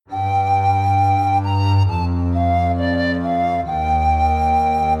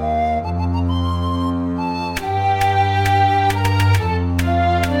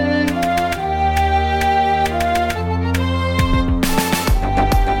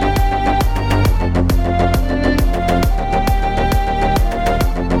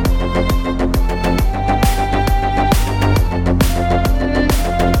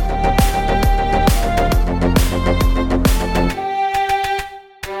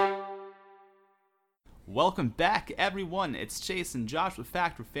Welcome back, everyone. It's Chase and Josh with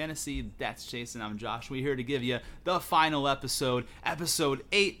Factor Fantasy. That's Chase and I'm Josh. We're here to give you the final episode, episode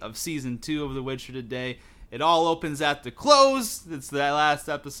 8 of Season 2 of The Witcher today. It all opens at the close. It's the last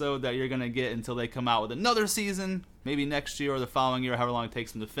episode that you're going to get until they come out with another season, maybe next year or the following year, however long it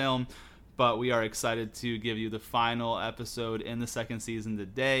takes them to film. But we are excited to give you the final episode in the second season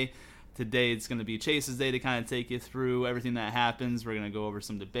today. Today it's going to be Chase's day to kind of take you through everything that happens. We're going to go over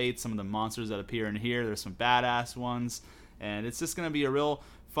some debates, some of the monsters that appear in here. There's some badass ones. And it's just going to be a real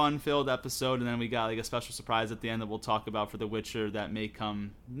fun-filled episode. And then we got like a special surprise at the end that we'll talk about for The Witcher that may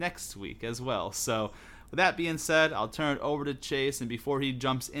come next week as well. So with that being said, I'll turn it over to Chase. And before he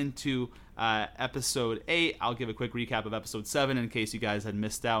jumps into episode 8, I'll give a quick recap of episode 7 in case you guys had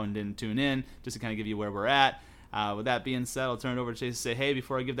missed out and didn't tune in, just to kind of give you where we're at. With that being said, I'll turn it over to Chase to say hey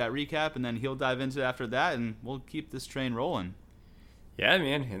before I give that recap, and then he'll dive into it after that, and we'll keep this train rolling. Yeah,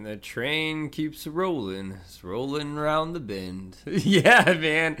 man, and the train keeps rolling. It's rolling around the bend. Yeah,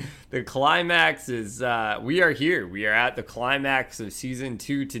 man, the climax is, we are here. We are at the climax of Season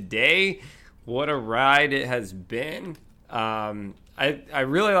 2 today. What a ride it has been. I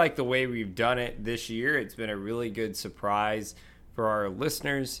really like the way we've done it this year. It's been a really good surprise for our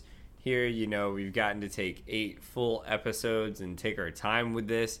listeners. Here, you know, we've gotten to take 8 full episodes and take our time with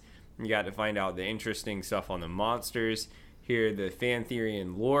this. You got to find out the interesting stuff on the monsters. Hear the fan theory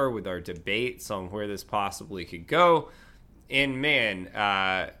and lore with our debates on where this possibly could go. And man,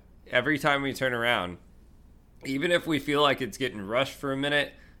 every time we turn around, even if we feel like it's getting rushed for a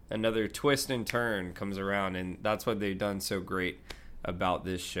minute, another twist and turn comes around. And that's what they've done so great about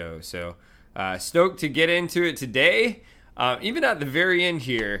this show. So stoked to get into it today. Even at the very end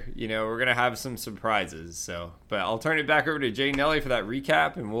here, you know, we're going to have some surprises. So, but I'll turn it back over to Jay Nelly for that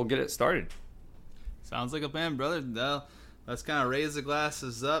recap, and we'll get it started. Sounds like a plan, brother. Let's kind of raise the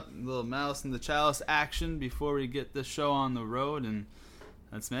glasses up, a little Malice in the Chalice action before we get this show on the road. And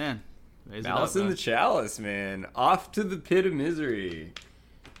that's, man. Malice in the Chalice, man. Off to the pit of misery.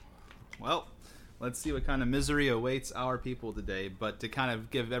 Well, let's see what kind of misery awaits our people today. But to kind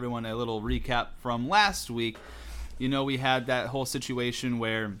of give everyone a little recap from last week, you know, we had that whole situation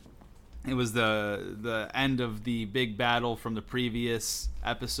where it was the end of the big battle from the previous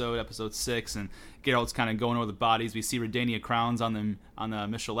episode 6, and Geralt's kind of going over the bodies. We see Redania crowns on the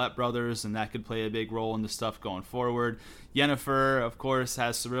Michelet brothers, and that could play a big role in the stuff going forward. Yennefer, of course,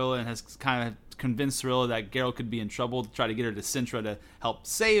 has Cirilla and has kind of convinced Cirilla that Geralt could be in trouble to try to get her to Cintra to help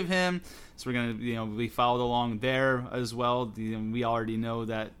save him. So we're going to, you know, we followed along there as well. We already know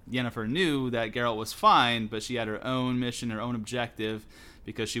that Yennefer knew that Geralt was fine, but she had her own mission, her own objective,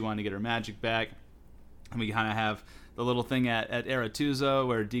 because she wanted to get her magic back. And we kind of have the little thing at Aretuza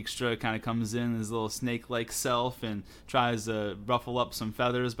where Dijkstra kind of comes in his little snake-like self and tries to ruffle up some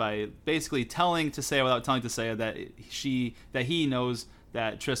feathers by basically telling Tissaia without telling Tissaia that he knows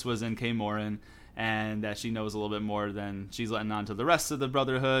that Triss was in Kaer Morhen and that she knows a little bit more than she's letting on to the rest of the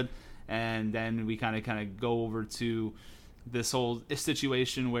Brotherhood. And then we kind of go over to this whole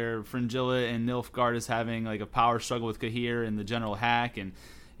situation where Fringilla and Nilfgaard is having like a power struggle with Cahir and the General Hack, and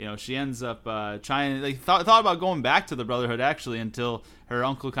you know she ends up trying. Like thought about going back to the Brotherhood actually until her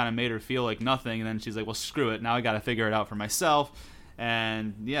uncle kind of made her feel like nothing, and then she's like, "Well, screw it. Now I got to figure it out for myself."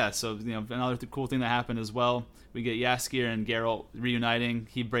 And yeah, so you know another cool thing that happened as well. We get Jaskier and Geralt reuniting.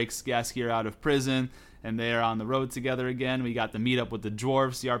 He breaks Jaskier out of prison, and they're on the road together again. We got the meetup with the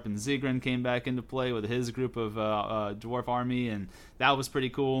dwarves. Yarp and Zigrin came back into play with his group of dwarf army, and that was pretty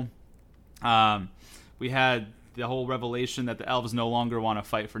cool. We had the whole revelation that the elves no longer want to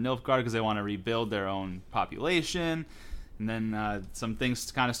fight for Nilfgaard because they want to rebuild their own population. And then some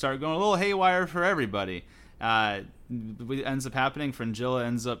things kind of start going a little haywire for everybody. What ends up happening, Fringilla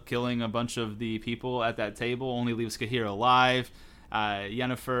ends up killing a bunch of the people at that table, only leaves Cahir alive.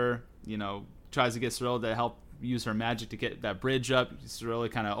 Yennefer, you know, tries to get Cirilla to help use her magic to get that bridge up. Cirilla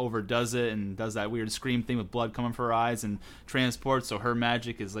kind of overdoes it and does that weird scream thing with blood coming from her eyes and transport, so her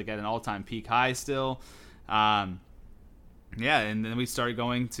magic is like at an all-time peak high still. Yeah, and then we start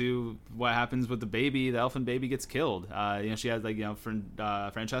going to what happens with the baby. The elfin baby gets killed. You know, she has like, you know,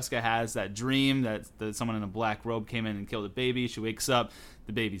 Francesca has that dream that someone in a black robe came in and killed the baby. She wakes up,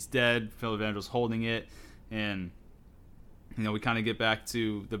 the baby's dead. Filavandrel's holding it, and you know, we kind of get back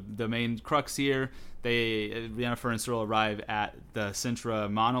to the main crux here. Yennefer and Cirilla arrive at the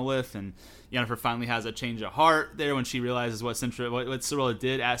Cintra monolith, and Yennefer finally has a change of heart there when she realizes what Cirilla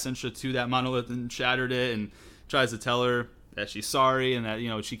did at Cintra to that monolith and shattered it, and tries to tell her that she's sorry and that, you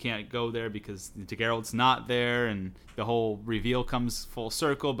know, she can't go there because Geralt's not there, and the whole reveal comes full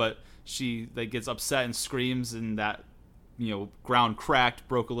circle. But she like gets upset and screams in that ground cracked,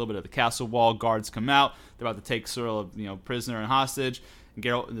 broke a little bit of the castle wall. Guards come out. They're about to take Cyril, prisoner and hostage. And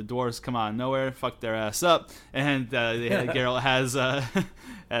Geralt and the dwarves come out of nowhere, fuck their ass up, and Geralt has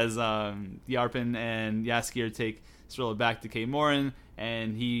Yarpen and Jaskier take Cyril back to Kaer Morhen,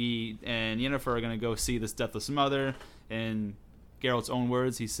 and he and Yennefer are gonna go see this deathless mother. In Geralt's own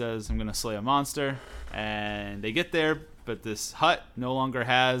words, he says, "I'm gonna slay a monster," and they get there, but this hut no longer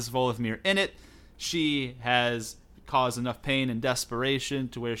has Volethmir in it. She has caused enough pain and desperation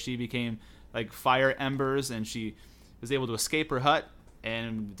to where she became like fire embers, and she was able to escape her hut.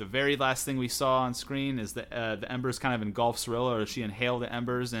 And the very last thing we saw on screen is the embers kind of engulf Cirilla, or she inhaled the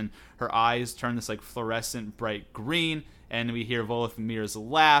embers, and her eyes turn this like fluorescent bright green, and we hear Volethmir's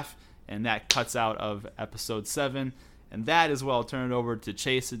laugh, and that cuts out of episode 7. And that is where I'll turn it over to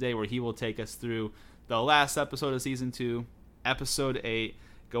Chase today, where he will take us through the last episode of season 2, episode 8.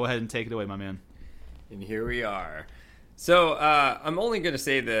 Go ahead and take it away, my man. And here we are. So I'm only going to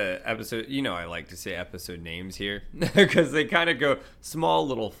say the episode, I like to say episode names here because they kind of go small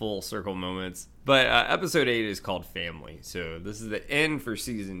little full circle moments. But episode 8 is called Family. So this is the end for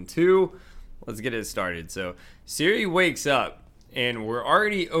season 2. Let's get it started. So Ciri wakes up, and we're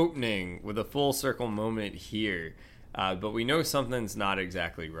already opening with a full circle moment here. But we know something's not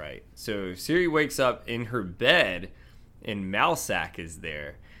exactly right. So Ciri wakes up in her bed, and Mousesack is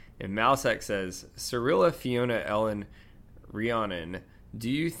there. And Mousesack says, "Cirilla, Fiona, Ellen, Rhiannon, do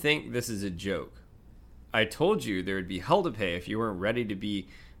you think this is a joke? I told you there would be hell to pay if you weren't ready to be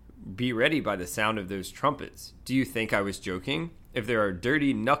ready by the sound of those trumpets. Do you think I was joking? If there are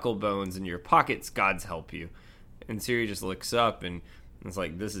dirty knuckle bones in your pockets, God's help you." And Ciri just looks up and it's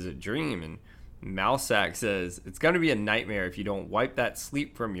like, this is a dream. And Mousesack says, "It's going to be a nightmare if you don't wipe that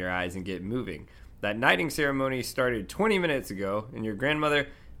sleep from your eyes and get moving. That knighting ceremony started 20 minutes ago, and your grandmother,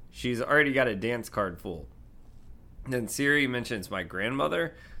 she's already got a dance card full." And then Ciri mentions my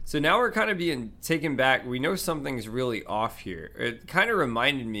grandmother. So now we're kind of being taken back. We know something's really off here. It kind of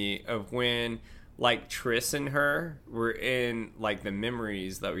reminded me of when, like, Triss and her were in, like, the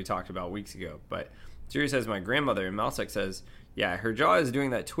memories that we talked about weeks ago. But Ciri says my grandmother, and Mousesack says, "Yeah, her jaw is doing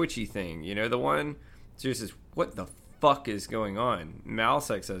that twitchy thing. The one?" Ciri says, "What the fuck is going on?"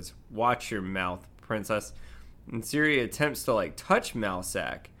 Mousesack says, "Watch your mouth, princess." And Ciri attempts to, like, touch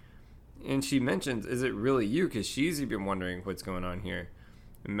Mousesack. And she mentions, "Is it really you?" Because she's even wondering what's going on here.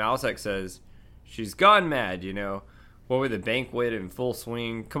 And Mousesack says, "She's gone mad, What with the banquet in full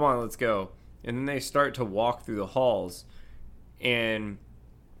swing. Come on, let's go." And then they start to walk through the halls. And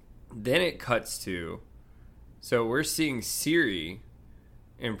then it cuts to... So we're seeing Ciri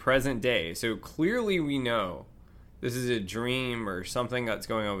in present day. So clearly we know this is a dream or something that's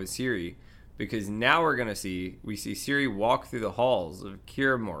going on with Ciri. Because now we see Ciri walk through the halls of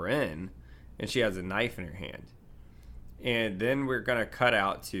Kaer Morhen, and she has a knife in her hand. And then we're going to cut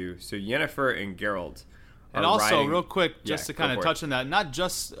out to, so Yennefer and Geralt And also, real quick, just to kind of touch on that, not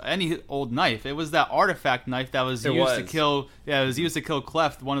just any old knife. It was that artifact knife that was used to kill. Yeah, it was used to kill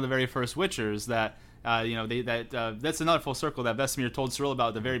Cleft, one of the very first Witchers. That's another full circle that Vesemir told Cyril about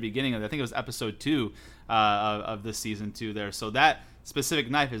at the very beginning of. I think it was episode 2 of this season 2 there. So that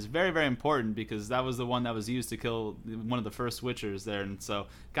specific knife is very, very important because that was the one that was used to kill one of the first Witchers there, and so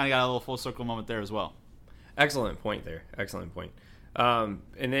kind of got a little full circle moment there as well. Excellent point there. Excellent point. And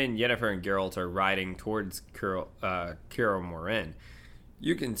then Yennefer and Geralt are riding towards Kaer Morhen.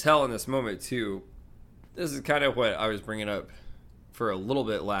 You can tell in this moment too. This is kind of what I was bringing up for a little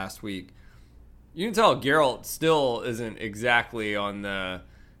bit last week. You can tell Geralt still isn't exactly on the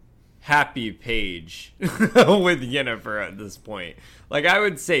happy page with Yennefer at this point. Like, I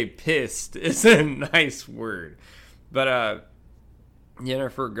would say pissed is a nice word. But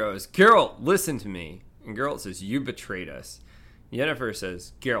Yennefer goes, "Geralt, listen to me." And Geralt says, "You betrayed us." Yennefer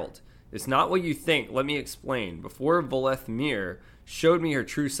says, "Geralt, it's not what you think. Let me explain. Before Volethmir showed me her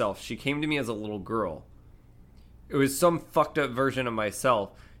true self, she came to me as a little girl. It was some fucked up version of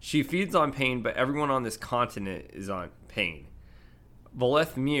myself. She feeds on pain, but everyone on this continent is on pain.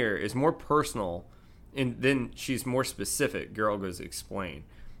 Volethmir is more personal, and then she's more specific." Geralt goes, "Explain."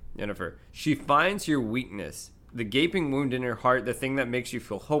 Yennefer, "She finds your weakness, the gaping wound in her heart, the thing that makes you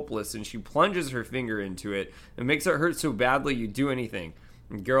feel hopeless, and she plunges her finger into it and makes it hurt so badly you do anything."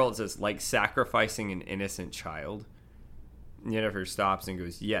 And Geralt says, "Like sacrificing an innocent child?" Yennefer stops and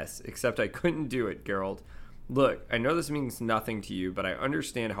goes, "Yes, except I couldn't do it, Geralt. Look, I know this means nothing to you, but I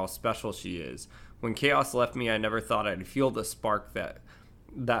understand how special she is. When chaos left me, I never thought I'd feel the spark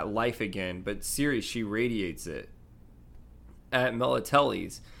that life again, but Ciri, she radiates it. At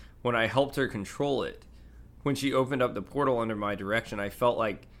Melitelli's, when I helped her control it, when she opened up the portal under my direction, I felt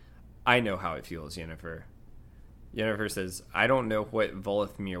like I know how it feels, Yennefer. Yennefer says, I don't know what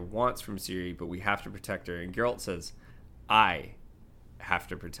Volithmir wants from Ciri, but we have to protect her. And Geralt says, I have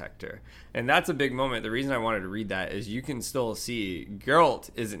to protect her. And that's a big moment. The reason I wanted to read that is you can still see Geralt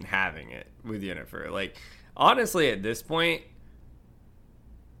isn't having it with Yennefer. Like, honestly, at this point,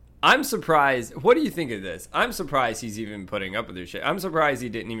 I'm surprised. What do you think of this? I'm surprised he's even putting up with this shit. I'm surprised he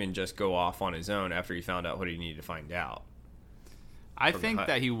didn't even just go off on his own after he found out what he needed to find out. I think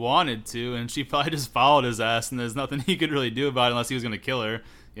that he wanted to, and she probably just followed his ass, and there's nothing he could really do about it unless he was going to kill her,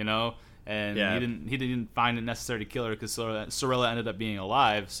 you know? And he didn't find it necessary to kill her because Sorella ended up being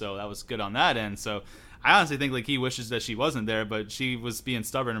alive, so that was good on that end. So I honestly think like he wishes that she wasn't there, but she was being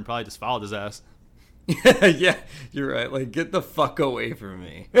stubborn and probably just followed his ass. Yeah, you're right. Like, get the fuck away from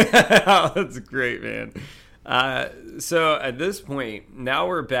me. That's great, man. So at this point, now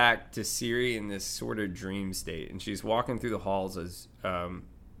we're back to Ciri in this sort of dream state, and she's walking through the halls as,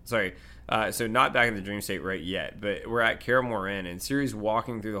 so not back in the dream state right yet, but we're at Kaer Morhen, and Ciri's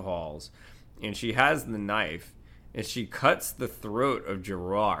walking through the halls, and she has the knife, and she cuts the throat of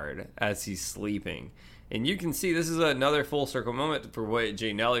Gerard as he's sleeping. And you can see, this is another full circle moment for what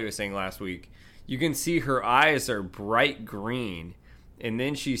Jay Nelly was saying last week. You can see her eyes are bright green, and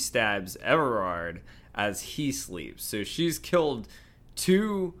then she stabs Everard as he sleeps. So she's killed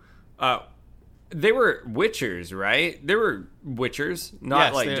two. They were witchers, right? They were witchers,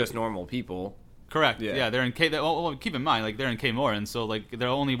 not just normal people. Correct. Yeah, they're in well, keep in mind, like they're in Kaer Morhen, so like they're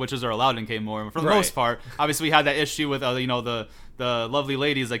only witches are allowed in Kaer Morhen for the most part. Obviously, we had that issue with the lovely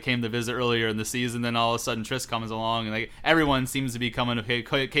ladies that came to visit earlier in the season. Then all of a sudden, Triss comes along, and like everyone seems to be coming to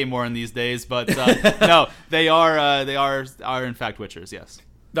Kaer Morhen these days. But no, they are in fact witchers. Yes.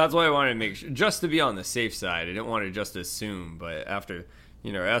 That's why I wanted to make sure, just to be on the safe side. I didn't want to just assume, but after,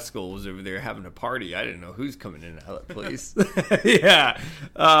 Eskel was over there having a party, I didn't know who's coming in and out of that place. Yeah.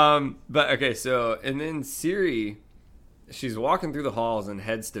 But, okay, so, and then Ciri, she's walking through the halls and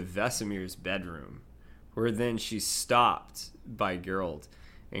heads to Vesemir's bedroom, where then she's stopped by Geralt.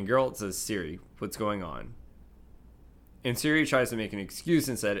 And Geralt says, Ciri, what's going on? And Ciri tries to make an excuse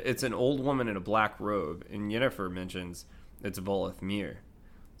and said, it's an old woman in a black robe. And Yennefer mentions, it's Volithmir.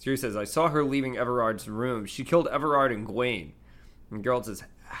 Ciri says, I saw her leaving Everard's room. She killed Everard and Gwaine. And Geralt says,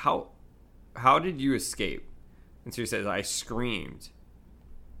 how did you escape? And Ciri says, I screamed.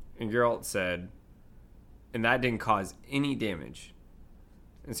 And Geralt said, and that didn't cause any damage.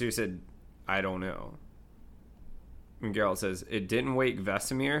 And Ciri said, I don't know. And Geralt says, it didn't wake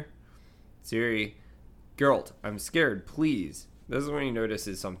Vesemir? Ciri, Geralt, I'm scared, please. This is when he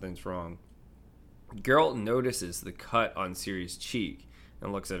notices something's wrong. Geralt notices the cut on Ciri's cheek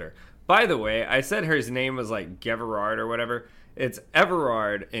and looks at her. By the way, I said her name was like Geverard or whatever. It's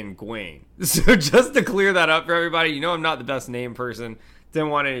Everard and Gwaine. So just to clear that up for everybody, I'm not the best name person. Didn't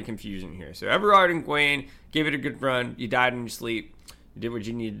want any confusion here. So Everard and Gwaine, gave it a good run. You died in your sleep. You did what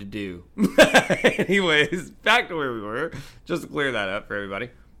you needed to do. Anyways, back to where we were. Just to clear that up for everybody.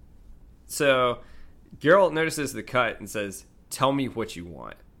 So Geralt notices the cut and says, tell me what you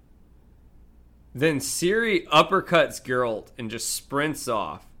want. Then Ciri uppercuts Geralt and just sprints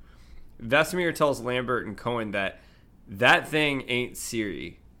off. Vesemir tells Lambert and Cohen that thing ain't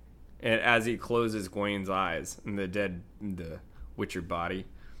Ciri, and as he closes Gwaine's eyes and the Witcher body.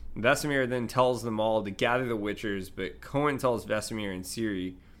 Vesemir then tells them all to gather the Witchers, but Cohen tells Vesemir and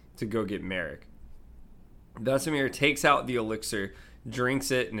Ciri to go get Merrick. Vesemir takes out the elixir,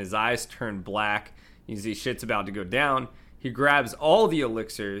 drinks it, and his eyes turn black. You see shit's about to go down. He grabs all the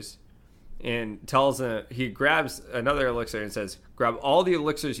elixirs and tells him, he grabs another elixir and says, grab all the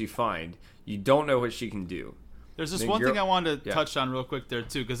elixirs you find. You don't know what she can do. There's this one thing I wanted to touch on real quick there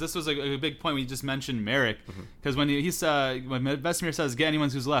too, because this was a big point when you just mentioned Merrick. Because when when Vesemir says get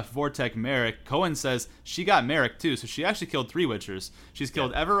anyone who's left, Vortek, Merrick, Cohen says she got Merrick too, so she actually killed 3 Witchers. She's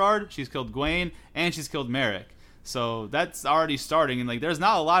killed Everard, she's killed Gwaine, and she's killed Merrick. So that's already starting, and like there's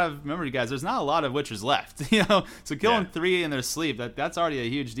not a lot of, remember you guys, there's not a lot of Witchers left, So killing 3 in their sleep, that's already a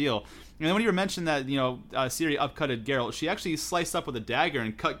huge deal. And then when you were mentioning that, Ciri upcutted Geralt, she actually sliced up with a dagger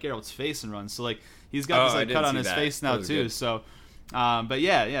and cut Geralt's face and run. So like he's got this cut on his face now too. Good. So, but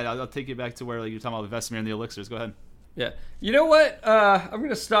I'll take you back to where you're talking about the Vesemir and the elixirs. Go ahead. Yeah. You know what? I'm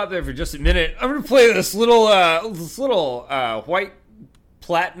gonna stop there for just a minute. I'm gonna play this little white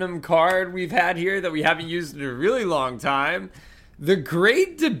platinum card we've had here that we haven't used in a really long time. The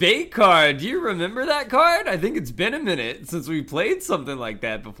Great Debate card. Do you remember that card? I think it's been a minute since we played something like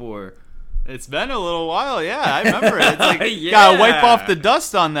that before. It's been a little while, yeah. I remember it. It's like, gotta wipe off the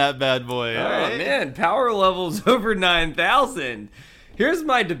dust on that bad boy. Oh, right? Man, power level's over 9,000. Here's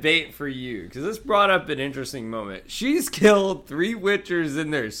my debate for you, because this brought up an interesting moment. She's killed 3 Witchers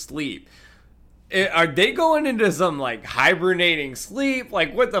in their sleep. Are they going into some like hibernating sleep?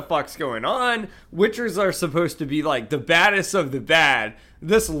 Like, what the fuck's going on? Witchers are supposed to be like the baddest of the bad.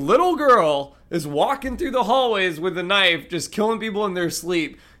 This little girl is walking through the hallways with a knife, just killing people in their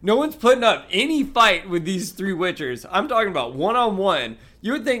sleep. No one's putting up any fight with these three witchers. I'm talking about one-on-one.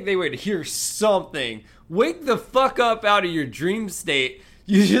 You would think they would hear something. Wake the fuck up out of your dream state.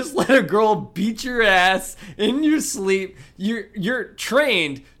 You just let a girl beat your ass in your sleep. You're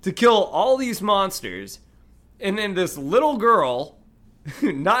trained to kill all these monsters. And then this little girl,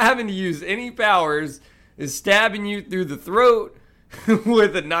 not having to use any powers, is stabbing you through the throat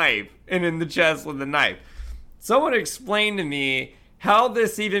with a knife and in the chest with a knife. Someone explain to me how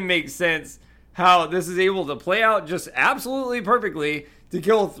this even makes sense, how this is able to play out just absolutely perfectly to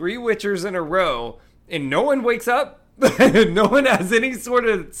kill three witchers in a row and no one wakes up. No one has any sort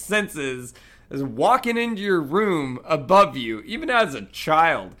of senses as walking into your room above you, even as a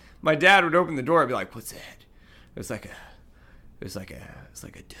child. My dad would open the door and be like, "What's that?" It was like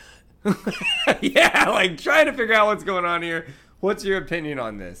a duh. Yeah, like trying to figure out what's going on here. What's your opinion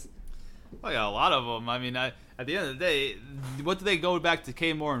on this? Well, yeah, a lot of them. I mean, at the end of the day, what do they go back to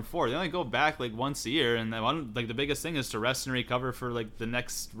Kae Morhen for? They only go back like once a year, and like the biggest thing is to rest and recover for like the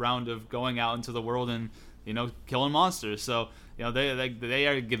next round of going out into the world and killing monsters. So they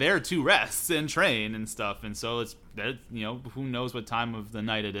are there to rest and train and stuff, and so it's who knows what time of the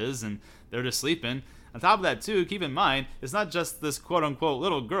night it is, and they're just sleeping. On top of that, too, keep in mind it's not just this quote unquote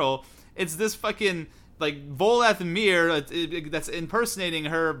little girl; it's this fucking like Voleth Mir that's impersonating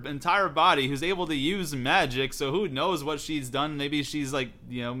her entire body, who's able to use magic. So who knows what she's done? Maybe she's like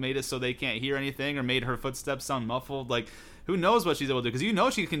made it so they can't hear anything, or made her footsteps sound muffled. Like, who knows what she's able to do?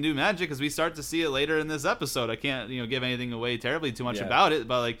 Because she can do magic, because we start to see it later in this episode. I can't give anything away terribly too much about it,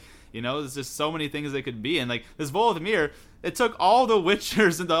 but like there's just so many things it could be. And like this Voleth Mir, it took all the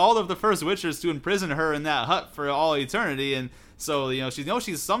Witchers and all of the first Witchers to imprison her in that hut for all eternity. And so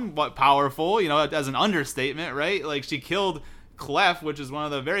she's somewhat powerful, as an understatement, right? Like, she killed Clef, which is one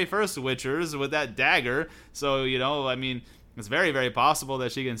of the very first Witchers, with that dagger. So I mean, it's very, very possible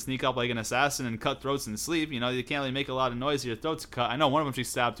that she can sneak up like an assassin and cut throats in sleep. You can't really make a lot of noise, your throat's cut. I know one of them she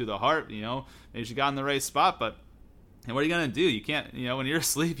stabbed through the heart. Maybe she got in the right spot, but and what are you gonna do? You can't, when you're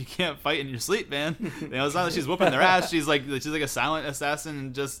asleep, you can't fight in your sleep, man. It's not that she's whooping their ass. She's like a silent assassin,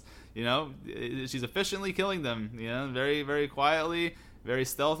 and just she's efficiently killing them. Very, very quietly, very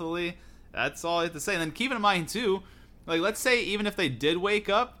stealthily. That's all I have to say. And then keep in mind too, like, let's say even if they did wake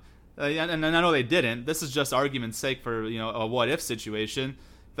up, and I know they didn't. This is just argument's sake for a what if situation.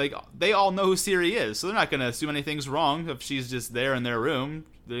 Like, they all know who Ciri is, so they're not gonna assume anything's wrong if she's just there in their room.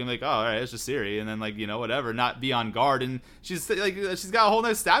 They're gonna be like, oh, all right, it's just Ciri, and then like whatever, not be on guard. And she's got a whole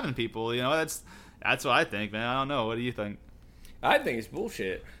night stabbing people. That's what I think, man. I don't know. What do you think? I think it's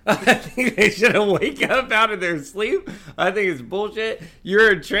bullshit. I think they shouldn't wake up out of their sleep. I think it's bullshit.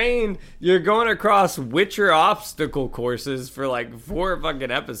 You're trained. You're going across Witcher obstacle courses for like 4 fucking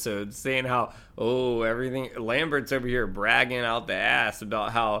episodes, saying how, everything. Lambert's over here bragging out the ass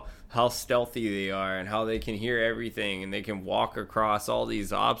about how stealthy they are and how they can hear everything and they can walk across all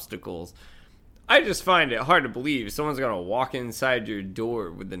these obstacles. I just find it hard to believe someone's going to walk inside your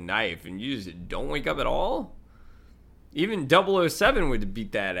door with a knife and you just don't wake up at all. Even 007 would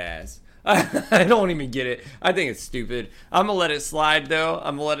beat that ass. I don't even get it. I think it's stupid. I'm going to let it slide, though.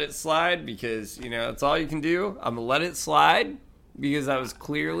 I'm going to let it slide because, that's all you can do. I'm going to let it slide because that was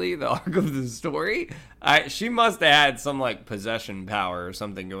clearly the arc of the story. She must have had some, like, possession power or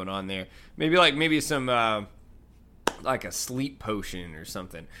something going on there. Maybe some, like a sleep potion or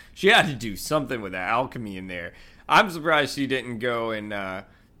something. She had to do something with the alchemy in there. I'm surprised she didn't go and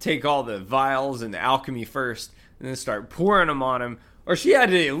take all the vials and the alchemy first and then start pouring them on him. Or she had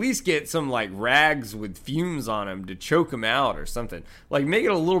to at least get some, like, rags with fumes on him to choke him out or something. Like, make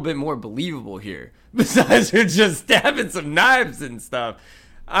it a little bit more believable here. Besides her just stabbing some knives and stuff.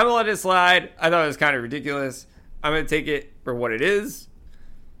 I'm going to let it slide. I thought it was kind of ridiculous. I'm going to take it for what it is.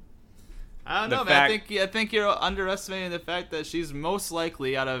 I don't know, man. I think you're underestimating the fact that she's most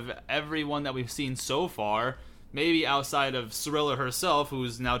likely, out of everyone that we've seen so far, maybe outside of Cirilla herself,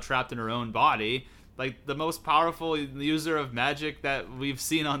 who's now trapped in her own body, like the most powerful user of magic that we've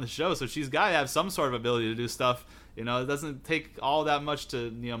seen on the show. So she's got to have some sort of ability to do stuff. It doesn't take all that much to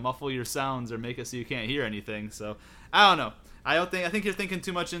muffle your sounds or make it so you can't hear anything. So I don't know. I think you're thinking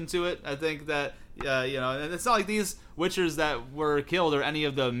too much into it. I think that it's not like these Witchers that were killed are any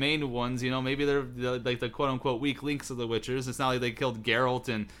of the main ones. Maybe they're like the quote unquote weak links of the Witchers. It's not like they killed Geralt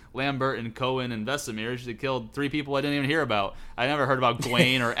and Lambert and Cohen and Vesemir. They killed 3 people I didn't even hear about. I never heard about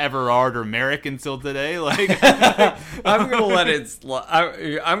Gwaine or Everard or Merrick until today. Like, I'm gonna let it.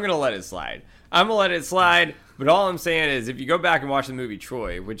 I'm gonna let it slide. I'm gonna let it slide. But all I'm saying is, if you go back and watch the movie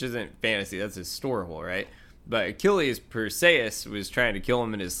Troy, which isn't fantasy, that's historical, right? But Achilles, Perseus, was trying to kill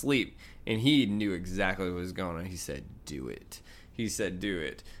him in his sleep, and he knew exactly what was going on. He said, "Do it." He said, "Do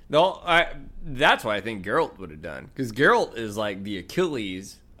it." No, that's what I think Geralt would have done, because Geralt is like the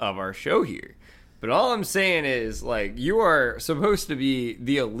Achilles of our show here. But all I'm saying is, like, you are supposed to be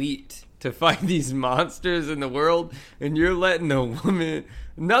the elite to fight these monsters in the world, and you're letting a woman,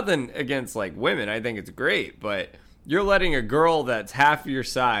 nothing against, like, women, I think it's great, but you're letting a girl that's half your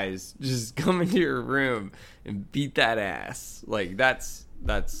size just come into your room and beat that ass. Like, that's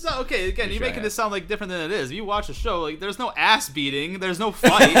so, okay, again, you're making this sound like different than it is. If you watch a show, like, there's no ass beating, there's no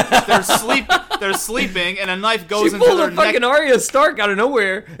fight, they're sleeping, and a knife goes into their neck. She pulled a fucking Arya Stark out of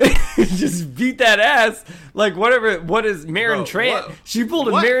nowhere, just beat that ass, like whatever. What is Meryn Trant? She pulled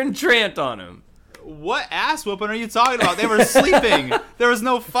a Meryn Trant on him. What ass whooping are you talking about? They were sleeping. There was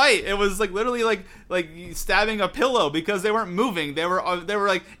no fight. It was like literally like stabbing a pillow because they weren't moving. They were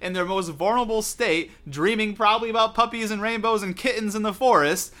like in their most vulnerable state, dreaming probably about puppies and rainbows and kittens in the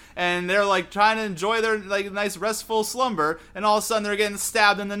forest, and they're like trying to enjoy their like nice restful slumber, and all of a sudden they're getting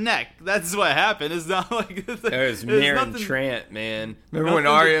stabbed in the neck. That's what happened. It's not like there's Meryn Trant, man. Remember when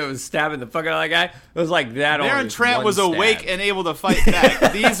Arya was stabbing the fuck out of that guy? It was like that. Meryn Trant was awake and able to fight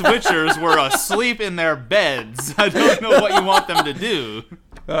back. These Witchers were asleep in their beds. I don't know what you want them to do.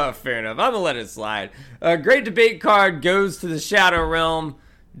 Oh, fair enough. I'm gonna let it slide. Great debate card goes to the Shadow Realm.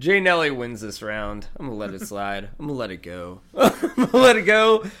 Jay Nelly wins this round. I'm gonna let it slide. I'm gonna let it go. I'm gonna let it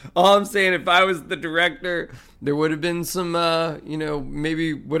go. All I'm saying, if I was the director, there would have been some,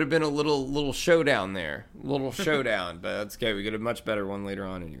 maybe would have been a little showdown there. Little showdown, but that's okay. We get a much better one later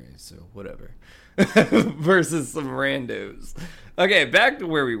on anyway, so whatever. Versus some randos. Okay, back to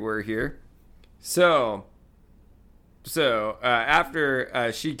where we were here. So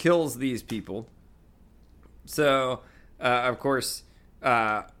after she kills these people, of course,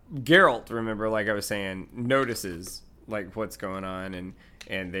 Geralt, remember, like I was saying, notices like what's going on,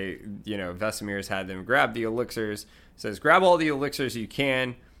 and they, Vesemir's had them grab the elixirs, says, grab all the elixirs you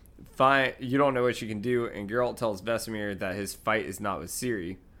can, find, you don't know what you can do, and Geralt tells Vesemir that his fight is not with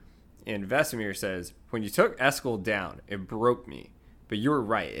Ciri, and Vesemir says, when you took Eskel down, it broke me, but you were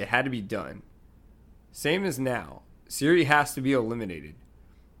right, it had to be done. Same as now. Ciri has to be eliminated.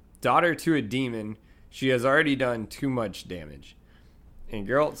 Daughter to a demon, she has already done too much damage. And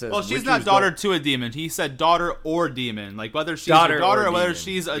Geralt says, well, she's not daughter to a demon. He said daughter or demon. Like, whether she's a daughter or whether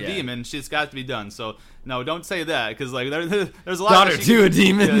she's a demon, she's got to be done. So, no, don't say that, because like there's a lot daughter to a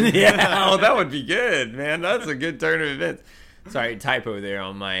demon. Yeah, oh, that would be good, man. That's a good turn of events. Sorry, typo there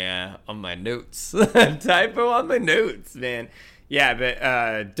on my notes. Typo on my notes, man. Yeah,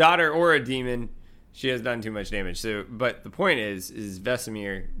 but daughter or a demon, she has done too much damage. So, but the point is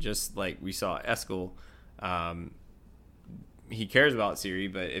Vesemir, just like we saw Eskel, he cares about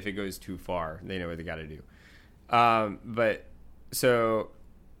Ciri, but if it goes too far, they know what they got to do. But so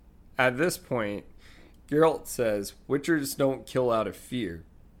at this point, Geralt says, Witchers don't kill out of fear.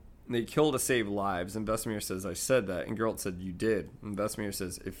 They kill to save lives. And Vesemir says, I said that. And Geralt said, you did. And Vesemir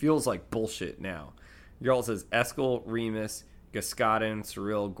says, it feels like bullshit now. Geralt says, Eskel, Remus, Gascadon,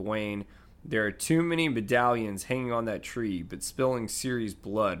 Cyril, Gwaine, there are too many medallions hanging on that tree, but spilling Ciri's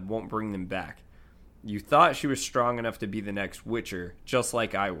blood won't bring them back. You thought she was strong enough to be the next Witcher, just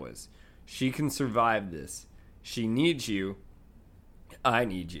like I was. She can survive this. She needs you. I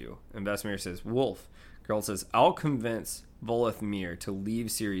need you. And Vesemir says, Wolf. Geralt says, I'll convince Volethmir to leave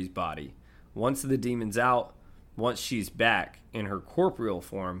Ciri's body. Once the demon's out, once she's back in her corporeal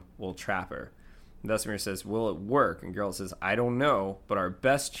form, we'll trap her. Vesemir says, will it work? And Geralt says, I don't know, but our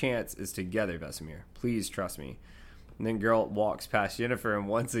best chance is together, Vesemir. Please trust me. And then Geralt walks past Yennefer, and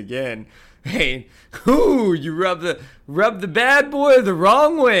once again, hey, you rub the bad boy the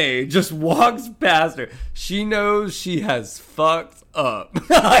wrong way. Just walks past her. She knows she has fucked up.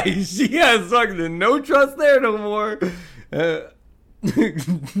 She has fucking no trust there no more.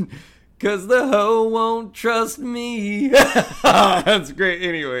 Cause the hoe won't trust me. That's great.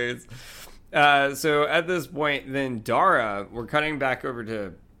 Anyways. So at this point, then Dara, we're cutting back over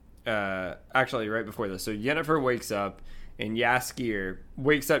to, actually right before this. So Yennefer wakes up, and Jaskier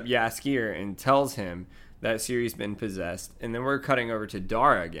and tells him that Ciri's been possessed. And then we're cutting over to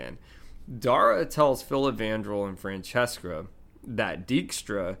Dara again. Dara tells Filavandrel and Francesca that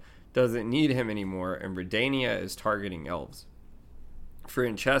Dijkstra doesn't need him anymore, and Redania is targeting elves.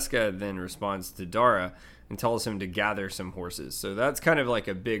 Francesca then responds to Dara and tells him to gather some horses. So that's kind of like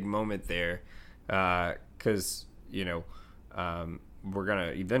a big moment there, because we're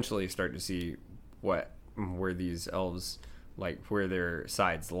gonna eventually start to see where these elves, like where their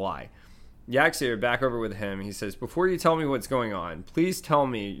sides lie. Yaxir, back over with him. He says, before you tell me what's going on, please tell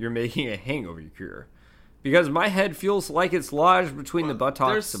me you're making a hangover cure. Because my head feels like it's lodged between the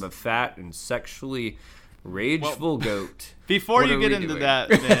buttocks of a fat and sexually rageful goat. Before you get into that,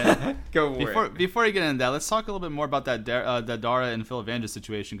 man, Go for it. Before you get into that, let's talk a little bit more about that Dara and Phil Evangel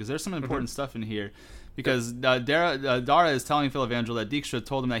situation, because there's some important stuff in here. Because Dara is telling Phil Evangel that Dijkstra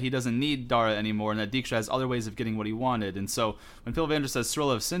told him that he doesn't need Dara anymore, and that Dijkstra has other ways of getting what he wanted. And so when Phil Evangel says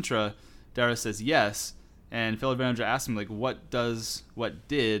Cirilla of Sintra, Dara says yes, and Phil Evangel asks him, like, what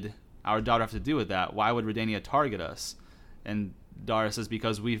did our daughter have to do with that? Why would Redania target us? And Dara says,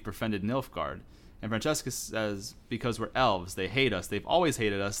 because we've befriended Nilfgaard. And Francesca says, because we're elves. They hate us. They've always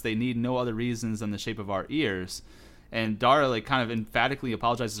hated us. They need no other reasons than the shape of our ears. And Dara, like, kind of emphatically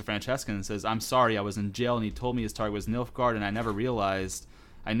apologizes to Francesca and says, I'm sorry, I was in jail and he told me his target was Nilfgaard and I never realized.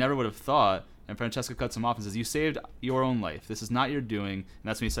 I never would have thought. And Francesca cuts him off and says, you saved your own life. This is not your doing. And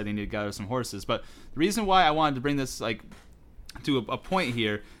that's when he said he needed to gather some horses. But the reason why I wanted to bring this, like, to a point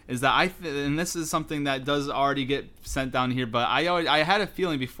here is that and this is something that does already get sent down here, but I had a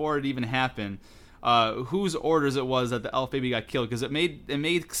feeling before it even happened whose orders it was that the elf baby got killed, because it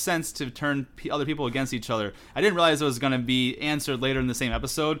made sense to turn other people against each other. I didn't realize it was going to be answered later in the same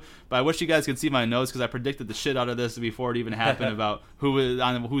episode, but I wish you guys could see my notes, because I predicted the shit out of this before it even happened about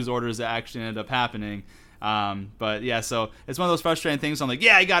whose orders it actually ended up happening. But yeah, so it's one of those frustrating things. I'm like,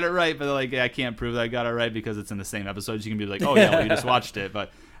 yeah, I got it right, but they're like, yeah, I can't prove that I got it right because it's in the same episode. You can be like, oh yeah, well, you just watched it.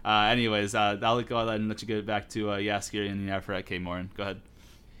 But anyways, I'll go ahead and let you get back to Jaskier and Yennefer Kaer Morhen. Go ahead.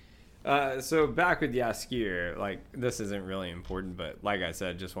 So back with Jaskier, like, this isn't really important, but like I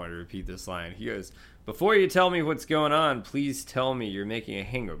said, just wanted to repeat this line. He goes, before you tell me what's going on, please tell me you're making a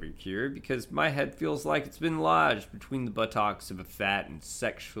hangover cure, because my head feels like it's been lodged between the buttocks of a fat and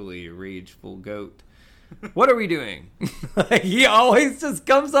sexually rageful goat. What are we doing? He always just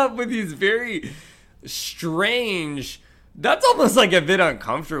comes up with these very strange, that's almost like a bit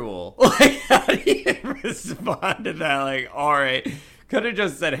uncomfortable. Like, how do you respond to that? Like, all right, could have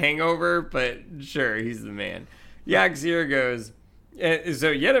just said hangover, but sure, he's the man. Yaxir goes,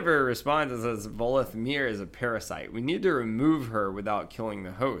 so Yennefer responds and says, Voleth Mir is a parasite. We need to remove her without killing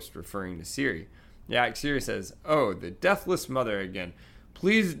the host, referring to Ciri. Yaxir says, oh, the deathless mother again.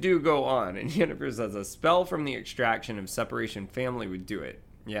 Please do go on. And Yennefer says, a spell from the extraction of separation family would do it.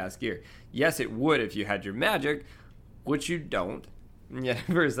 Jaskier, yes, it would if you had your magic, which you don't. And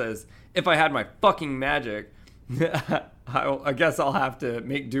Yennefer says, if I had my fucking magic, I guess I'll have to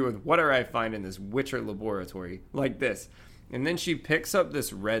make do with whatever I find in this Witcher laboratory, like this. And then she picks up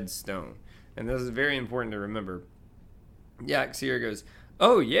this red stone. And this is very important to remember. Yaxir goes,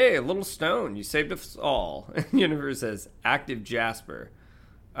 oh, yay, a little stone. You saved us all. And Yennefer says, active jasper.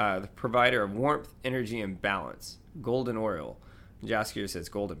 The provider of warmth, energy, and balance. Golden Oriole. Jaskier says,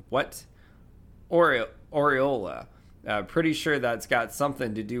 golden what? Aureola. Pretty sure that's got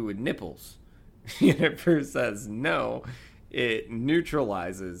something to do with nipples. Yennefer says, no. It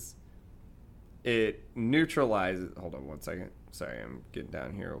neutralizes. Hold on one second. Sorry, I'm getting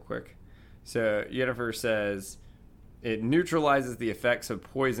down here real quick. So Yennefer says, it neutralizes the effects of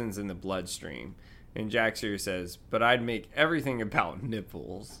poisons in the bloodstream. And Jaxier says, but I'd make everything about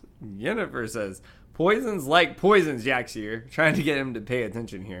nipples. Yennefer says, poisons like poisons, Jaxier. Trying to get him to pay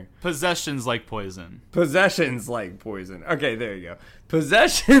attention here. Possessions like poison. Possessions like poison. Okay, there you go.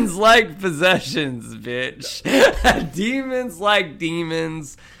 Possessions like possessions, bitch. Demons like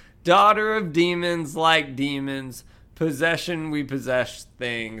demons. Daughter of demons like demons. Possession, we possess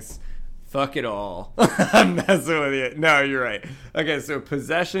things. Fuck it all. I'm messing with you. No, you're right. Okay, so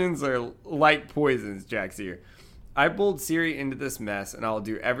possessions are like poisons, Jaxier. I pulled Ciri into this mess, and I'll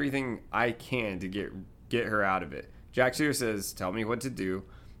do everything I can to get her out of it. Jaxier says, tell me what to do.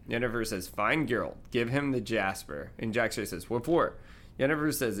 Yennefer says, find Geralt. Give him the Jasper. And Jaxier says, what for?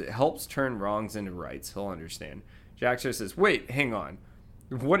 Yennefer says, it helps turn wrongs into rights. He'll understand. Jaxier says, wait, hang on.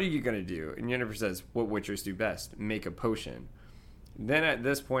 What are you going to do? And Yennefer says, what Witchers do best. Make a potion. Then at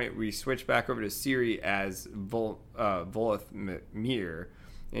this point, we switch back over to Ciri as Voleth Mir,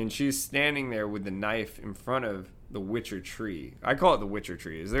 and she's standing there with the knife in front of the Witcher tree. I call it the Witcher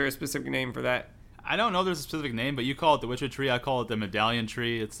tree. Is there a specific name for that? I don't know there's a specific name, but you call it the Witcher tree. I call it the medallion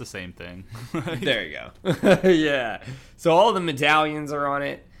tree. It's the same thing. There you go. Yeah. So all the medallions are on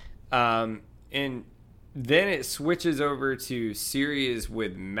it. And then it switches over to Ciri is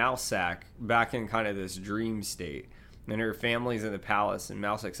with Mousak back in kind of this dream state. And her family's in the palace, and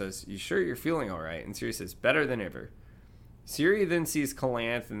Mousak says, you sure you're feeling all right? And Ciri says, better than ever. Ciri then sees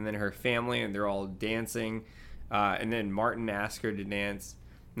Calanth and then her family, and they're all dancing. And then Martin asks her to dance.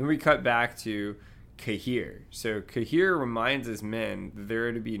 Then we cut back to Cahir. So Cahir reminds his men that there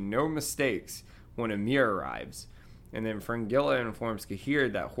are to be no mistakes when Ymir arrives. And then Fringilla informs Cahir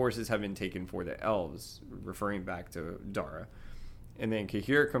that horses have been taken for the elves, referring back to Dara. And then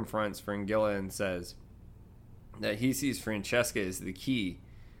Cahir confronts Fringilla and says that he sees Francesca as the key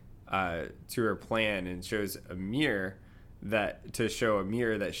to her plan, and shows Ymir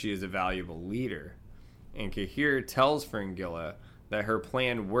that she is a valuable leader. And Cahir tells Fringilla that her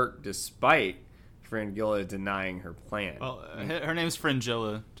plan worked despite Fringilla denying her plan. Well, her name's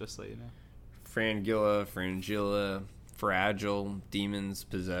Fringilla, just so you know. Fringilla, fragile, demons,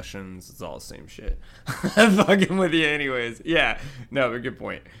 possessions, it's all the same shit. I'm fucking with you anyways. Yeah, no, but good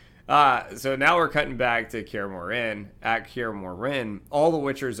point. So now we're cutting back to Kaer Morhen. At Kaer Morhen, all the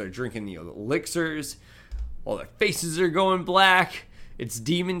Witchers are drinking the elixirs. All their faces are going black. It's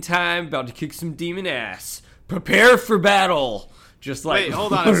demon time, about to kick some demon ass. Prepare for battle. Just like wait,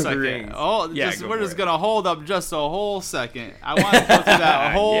 hold on a second. Oh, yeah, we're just gonna hold up just a whole second. I want to go through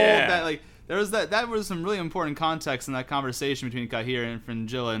that whole that was some really important context in that conversation between Cahir and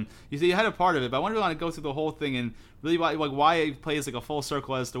Fringilla, and you see you had a part of it, but I want to go through the whole thing and really why it plays like a full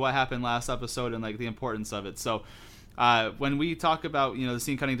circle as to what happened last episode and like the importance of it. So when we talk about the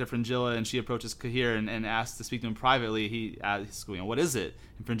scene cutting to Fringilla and she approaches Cahir and asks to speak to him privately, he asks, what is it?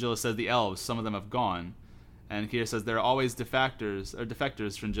 And Fringilla says the elves, some of them have gone. And Cahir says there are always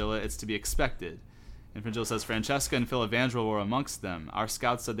defectors, Fringilla, it's to be expected. And Fringilla says Francesca and Filavandrel were amongst them. Our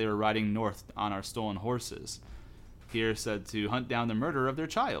scouts said they were riding north on our stolen horses. Cahir said to hunt down the murderer of their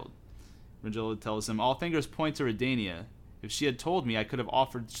child. Fringilla tells him all fingers point to Redania. If she had told me, I could have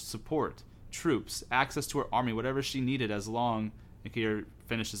offered support, troops, access to her army, whatever she needed, as long, and Cahir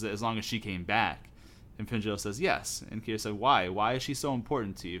finishes it, as long as she came back. And Fringilla says yes. And Cahir said, why? Why is she so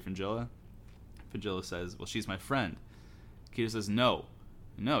important to you, Fringilla? Fringilla says, well, she's my friend. Cahir says, no,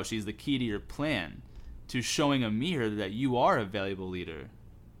 she's the key to your plan, to showing Ymir that you are a valuable leader.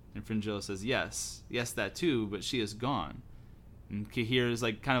 And Fringilla says, yes, that too, but she is gone. And Cahir is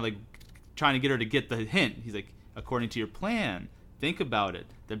kind of trying to get her to get the hint. He's like, according to your plan, think about it.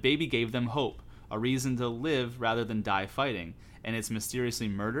 The baby gave them hope, a reason to live rather than die fighting, and it's mysteriously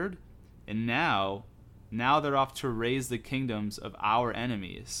murdered, and now they're off to raise the kingdoms of our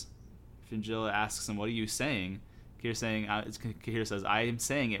enemies. Fringilla asks him, what are you saying? Cahir says, I am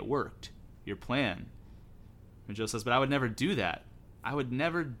saying it worked. Your plan. Fringilla says, but I would never do that.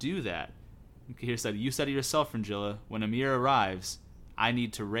 And Cahir said, you said it yourself, Fringilla. When Ymir arrives, I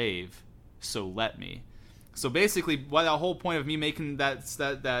need to rave. So let me. So basically, why the whole point of me making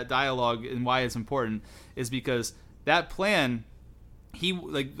that dialogue and why it's important is because that plan, he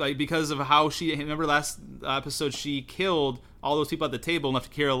because of how she, remember last episode, she killed all those people at the table and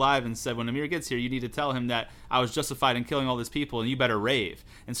left Cahir alive and said, when Ymir gets here, you need to tell him that I was justified in killing all these people and you better rave.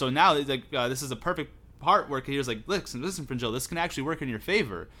 And so now this is a perfect part where Cahir's like, listen, Fringilla, this can actually work in your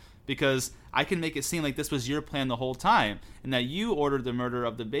favor, because I can make it seem like this was your plan the whole time and that you ordered the murder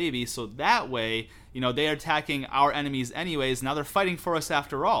of the baby, so that way, they're attacking our enemies anyways. Now they're fighting for us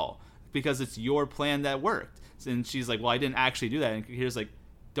after all because it's your plan that worked. And she's like, well, I didn't actually do that. And Cahir's like,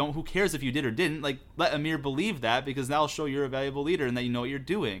 who cares if you did or didn't? Let Ymir believe that, because that'll show you're a valuable leader and that you know what you're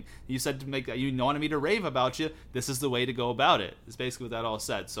doing. You said you wanted me to rave about you. This is the way to go about it. It's basically what that all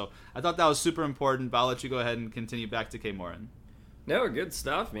said. So I thought that was super important, but I'll let you go ahead and continue back to Kaer Morhen. No, good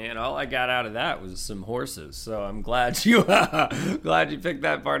stuff, man. All I got out of that was some horses, so I'm glad you picked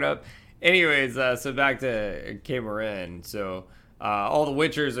that part up. Anyways, so back to Kaer Morhen. So all the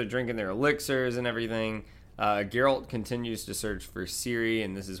Witchers are drinking their elixirs and everything. Geralt continues to search for Ciri,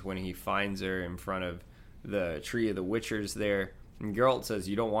 and this is when he finds her in front of the Tree of the Witchers there. And Geralt says,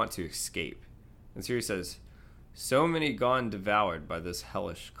 you don't want to escape. And Ciri says, so many gone devoured by this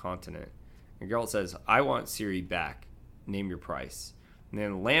hellish continent. And Geralt says, I want Ciri back. Name your price. And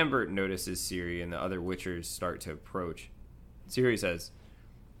then Lambert notices Ciri, and the other Witchers start to approach. Ciri says,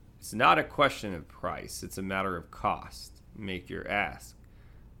 it's not a question of price, it's a matter of cost. Make your ask.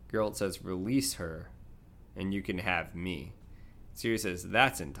 Geralt says, release her, and you can have me. Ciri says,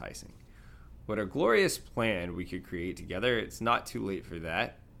 that's enticing. What a glorious plan we could create together. It's not too late for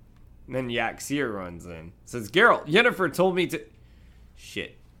that. And then Yaxir runs in. Says, Geralt, Yennefer told me to...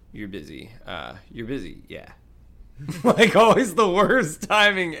 Shit, you're busy. Yeah. Always the worst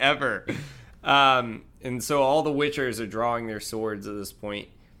timing ever. And so all the Witchers are drawing their swords at this point.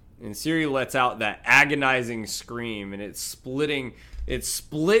 And Ciri lets out that agonizing scream, and it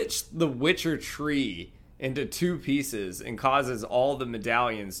splits the Witcher tree into two pieces and causes all the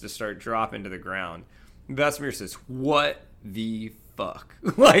medallions to start dropping to the ground. Vesemir says, what the fuck?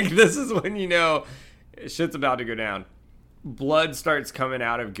 This is when you know shit's about to go down. blood starts coming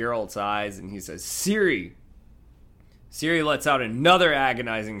out of Geralt's eyes, and he says, Ciri. Ciri lets out another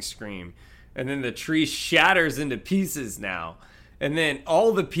agonizing scream, and then the tree shatters into pieces now, and then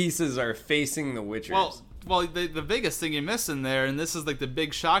all the pieces are facing the Witchers. Well, the biggest thing you miss in there, and this is like the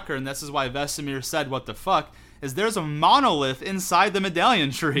big shocker, and this is why Vesemir said, "What the fuck?" is there's a monolith inside the medallion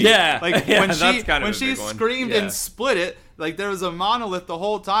tree. Yeah, like yeah, when she screamed and split it, like there was a monolith the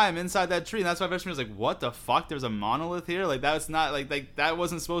whole time inside that tree, and that's why Vesemir was like, "What the fuck? There's a monolith here? Like that's not like that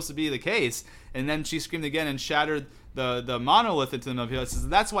wasn't supposed to be the case." And then she screamed again and shattered the monolith into the middle.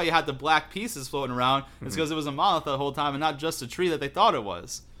 That's why you had the black pieces floating around. It's because it was a monolith the whole time and not just a tree that they thought it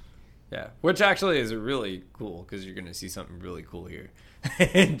was. Yeah, which actually is really cool because you're going to see something really cool here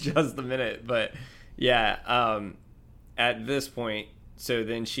in just a minute. But yeah, at this point, so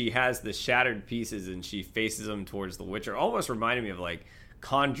then she has the shattered pieces and she faces them towards the Witcher. Almost reminded me of like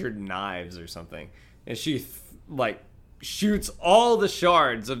conjured knives or something. And she shoots all the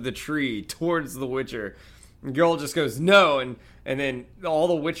shards of the tree towards the Witcher. And Geralt just goes, no. And then all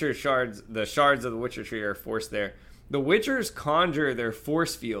the Witcher shards, the shards of the Witcher tree are forced there. The Witchers conjure their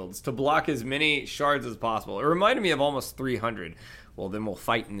force fields to block as many shards as possible. It reminded me of almost 300. Well, then we'll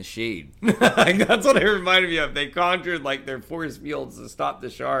fight in the shade. Like, that's what it reminded me of. They conjured like their force fields to stop the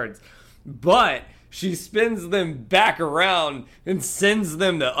shards. But she spins them back around and sends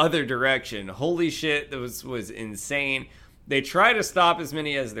them the other direction. Holy shit, that was insane. They try to stop as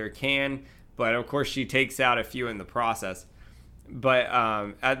many as they can, but of course she takes out a few in the process. But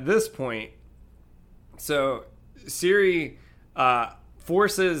at this point, so Ciri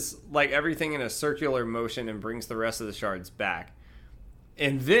forces like everything in a circular motion and brings the rest of the shards back.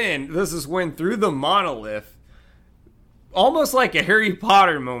 And then this is when through the monolith, almost like a Harry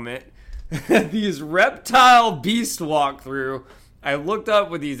Potter moment, these reptile beasts walk through. I looked up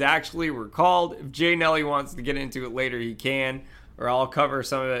what these actually were called. If Jay Nelly wants to get into it later, he can, or I'll cover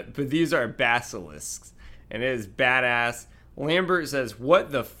some of it. But these are basilisks, and it is badass. Lambert says,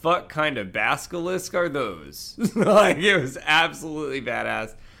 what the fuck kind of basilisk are those? Like, it was absolutely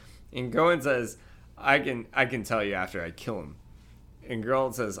badass. And Gohan says, I can tell you after I kill him. And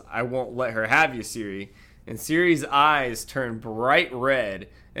Geralt says, I won't let her have you, Ciri. And Ciri's eyes turn bright red,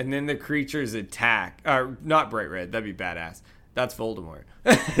 and then the creatures attack. Not bright red, that'd be badass. That's Voldemort.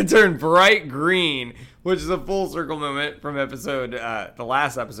 It turned bright green, which is a full circle moment from the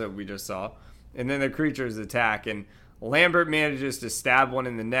last episode we just saw. And then the creatures attack, and Lambert manages to stab one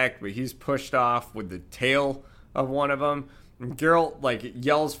in the neck, but he's pushed off with the tail of one of them. And Geralt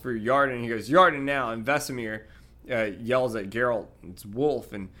yells for Yarden. He goes, Yarden now. And Vesemir yells at Geralt. It's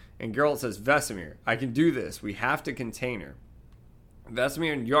Wolf. And Geralt says, Vesemir, I can do this. We have to contain her.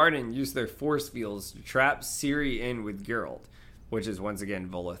 Vesemir and Yarden use their force fields to trap Ciri in with Geralt, which is once again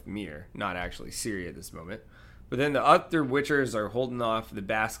Voleth Mir, not actually Ciri at this moment. But then the other Witchers are holding off the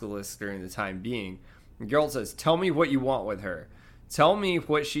Basilisk during the time being. And Geralt says, tell me what you want with her. Tell me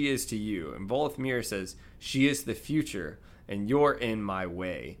what she is to you. And Voleth Mir says, she is the future, and you're in my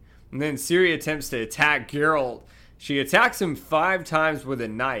way. And then Ciri attempts to attack Geralt. She attacks him 5 times with a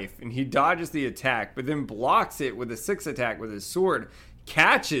knife, and he dodges the attack, but then blocks it with a 6th attack with his sword,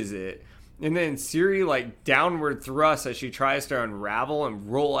 catches it, and then Ciri downward thrusts as she tries to unravel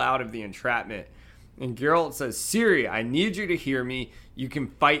and roll out of the entrapment. And Geralt says, Ciri, I need you to hear me. You can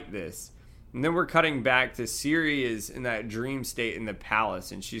fight this. And then we're cutting back to Ciri is in that dream state in the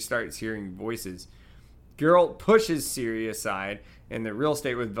palace, and she starts hearing voices. Geralt pushes Ciri aside in the real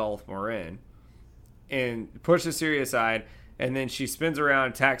state with Velth Morin, and pushes Ciri aside, and then she spins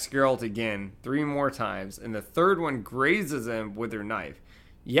around, attacks Geralt again 3 more times, and the third one grazes him with her knife.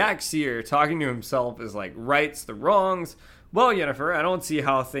 Yaxir, talking to himself, is rights the wrongs. Well, Yennefer, I don't see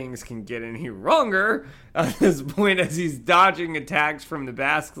how things can get any wronger at this point as he's dodging attacks from the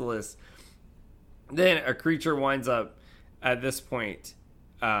Basilisk. Then a creature winds up at this point.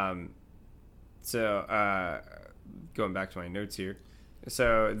 Going back to my notes here.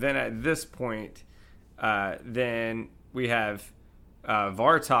 So then at this point, then we have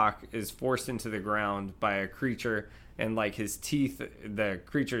Vartok is forced into the ground by a creature, and his teeth, the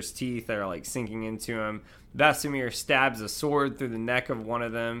creature's teeth are sinking into him. Vesemir stabs a sword through the neck of one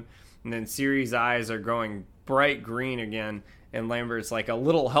of them, and then Ciri's eyes are going bright green again, and Lambert's a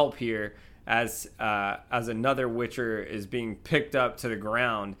little help here as another Witcher is being picked up to the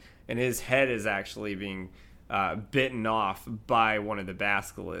ground, and his head is actually being bitten off by one of the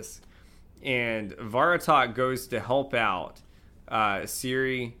basilisks. And Vartok goes to help out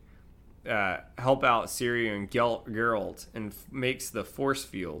Ciri and Geralt, and makes the force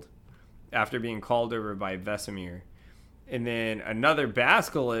field after being called over by Vesemir. And then another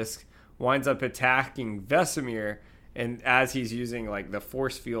basilisk winds up attacking Vesemir, And as he's using like the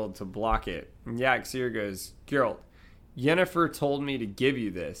force field to block it, and Siri goes, Geralt, Yennefer told me to give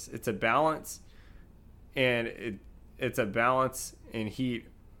you this. It's a balance, and it's a balance in heat.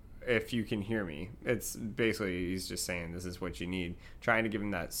 If you can hear me, it's basically he's just saying this is what you need, trying to give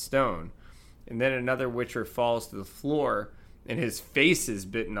him that stone. And then another Witcher falls to the floor, and his face is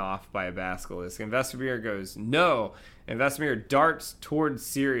bitten off by a basilisk. And Vesemir goes, no. And Vesemir darts towards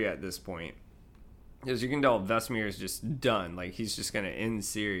Ciri at this point. As you can tell, Vesemir is just done. Like, he's just going to end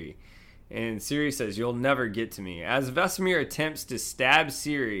Ciri. And Ciri says, you'll never get to me. As Vesemir attempts to stab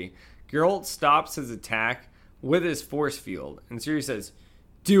Ciri, Geralt stops his attack with his force field. And Ciri says,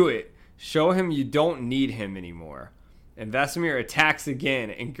 do it. Show him you don't need him anymore. And Vesemir attacks again,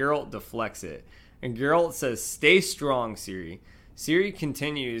 and Geralt deflects it. And Geralt says, stay strong, Ciri. Ciri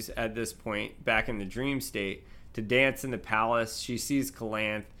continues at this point, back in the dream state, to dance in the palace. She sees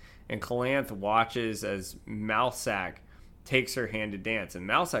Calanth, and Calanth watches as Malsac takes her hand to dance. And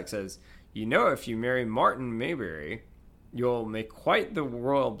Malsac says, you know, if you marry Martin Maybury, you'll make quite the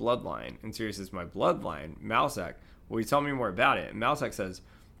royal bloodline. And Ciri says, my bloodline? Malsac, will you tell me more about it? And Malsac says,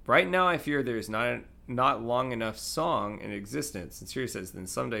 right now I fear there's not long enough song in existence. And Ciri says, then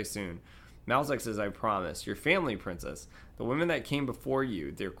someday soon. Malsac says, I promise. Your family, princess, the women that came before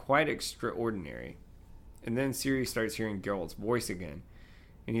you, they're quite extraordinary. And then Ciri starts hearing Geralt's voice again.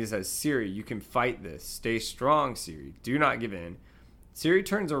 And he says, Ciri, you can fight this. Stay strong, Ciri. Do not give in. Ciri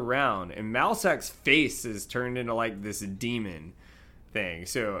turns around, and Malsac's face is turned into, like, this demon thing.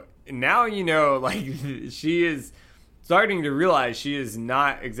 So now you know, like, she is starting to realize she is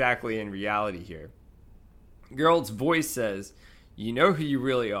not exactly in reality here. Geralt's voice says, you know who you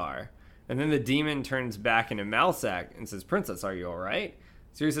really are. And then the demon turns back into Malsac and says, princess, are you all right?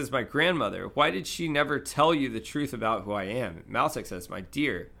 Ciri says, my grandmother, why did she never tell you the truth about who I am? Malsac says, my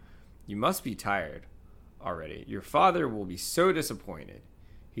dear, you must be tired already. Your father will be so disappointed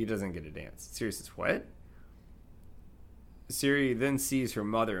he doesn't get a dance. Ciri says, what? Ciri then sees her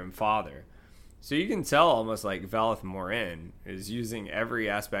mother and father. So you can tell almost like Valeth Morin is using every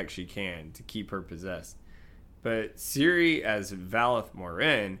aspect she can to keep her possessed. But Ciri as Valeth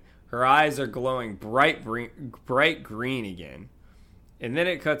Morin, her eyes are glowing bright green again. And then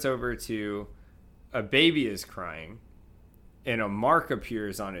it cuts over to a baby is crying, and a mark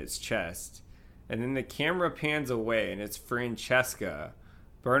appears on its chest. And then the camera pans away, and it's Francesca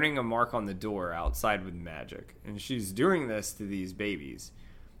burning a mark on the door outside with magic. And she's doing this to these babies.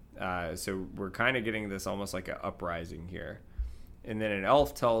 So we're kind of getting this almost like an uprising here. And then an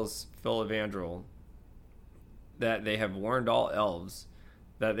elf tells Filavandrel that they have warned all elves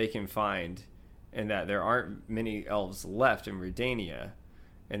that they can find, and that there aren't many elves left in Redania.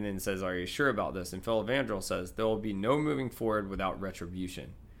 And then says, are you sure about this? And Filavandrel says, there will be no moving forward without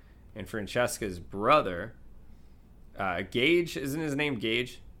retribution. And Francesca's brother, Gage, isn't his name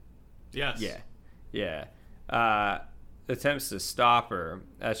Gage? Yes. Yeah. Attempts to stop her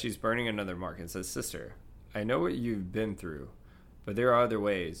as she's burning another mark and says, sister, I know what you've been through, but there are other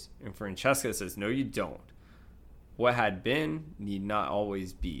ways. And Francesca says, no, you don't. What had been need not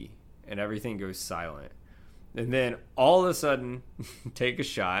always be. And everything goes silent. And then all of a sudden, take a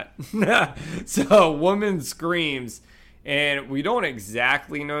shot. So a woman screams, and we don't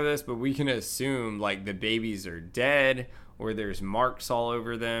exactly know this, but we can assume like the babies are dead or there's marks all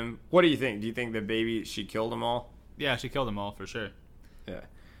over them. What do you think? Do you think she killed them all? Yeah, she killed them all for sure. Yeah.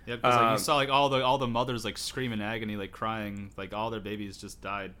 Yeah, because like, you saw like all the mothers like scream in agony, like crying, like all their babies just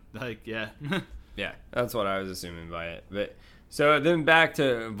died. Like, yeah. Yeah, that's what I was assuming by it. But so then back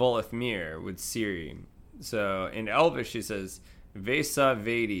to Volethmir with Ciri. So in Elvish she says, Vesa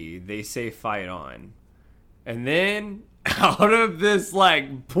Vedi, they say fight on. And then out of this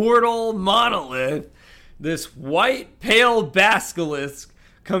like portal monolith, this white pale basilisk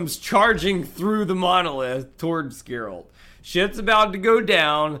comes charging through the monolith towards Geralt. Shit's about to go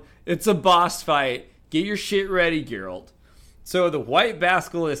down. It's a boss fight. Get your shit ready, Geralt. So the white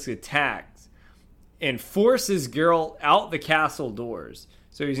basilisk attacks and forces Geralt out the castle doors.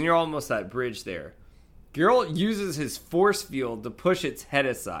 So he's near almost that bridge there. Geralt uses his force field to push its head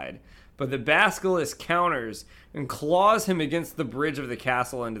aside, but the basilisk counters and claws him against the bridge of the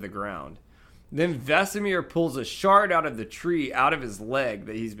castle into the ground. Then Vesemir pulls a shard out of the tree out of his leg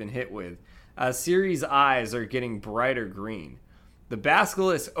that he's been hit with, as Ciri's eyes are getting brighter green. The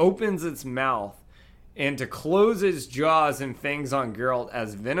basilisk opens its mouth and to close its jaws and fangs on Geralt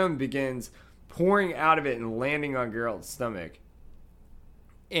as venom begins pouring out of it and landing on Geralt's stomach.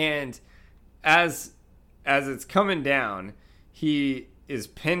 And as it's coming down, he is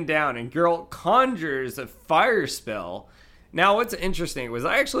pinned down, and Geralt conjures a fire spell Now, what's interesting was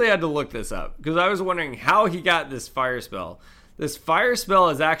I actually had to look this up because I was wondering how he got this fire spell. This fire spell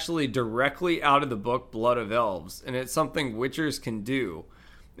is actually directly out of the book Blood of Elves, and it's something Witchers can do,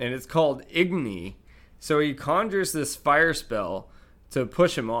 and it's called Igni. So he conjures this fire spell to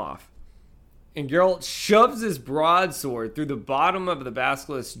push him off. And Geralt shoves his broadsword through the bottom of the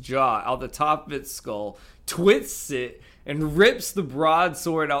basilisk's jaw, out the top of its skull, twists it, and rips the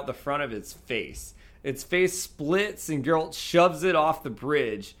broadsword out the front of its face. Its face splits, and Geralt shoves it off the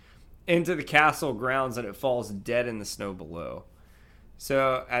bridge into the castle grounds, and it falls dead in the snow below.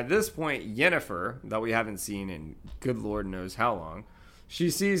 So at this point, Yennefer, that we haven't seen in good Lord knows how long, she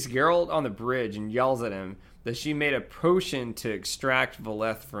sees Geralt on the bridge and yells at him that she made a potion to extract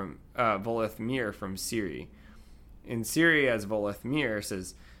Volethmir from Ciri. In Ciri, as Volethmir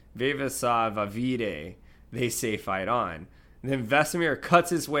says, Viva sa vavide, they say fight on. And then Vesemir cuts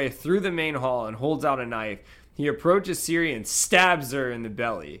his way through the main hall and holds out a knife. He approaches Ciri and stabs her in the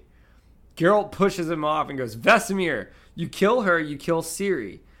belly. Geralt pushes him off and goes, Vesemir, you kill her, you kill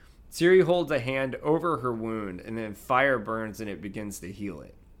Ciri. Ciri holds a hand over her wound, and then fire burns and it begins to heal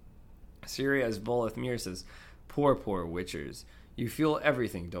it. Ciri, as Volethmir says, poor Witchers. You feel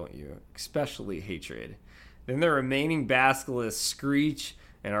everything, don't you? Especially hatred. Then the remaining basilisks screech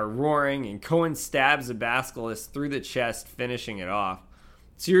and are roaring, and Cohen stabs a basilisk through the chest, finishing it off.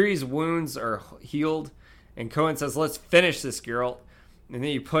 Ciri's wounds are healed, and Cohen says, let's finish this, Geralt. And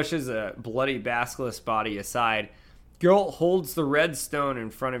then he pushes a bloody basilisk body aside. Geralt holds the red stone in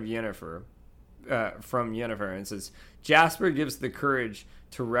front of Yennefer, and says, Jasper gives the courage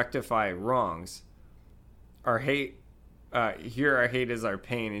to rectify wrongs. Our hate is our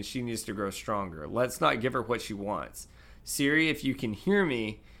pain, and she needs to grow stronger. Let's not give her what she wants. Ciri, if you can hear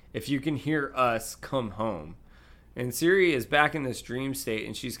me, if you can hear us, come home. And Ciri is back in this dream state,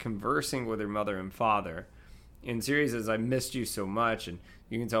 and she's conversing with her mother and father. And Ciri says, I missed you so much, and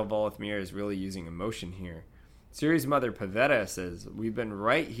you can tell Volethmir is really using emotion here. Ciri's mother, Pavetta, says, we've been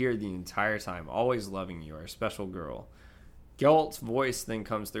right here the entire time, always loving you, our special girl. Geralt's voice then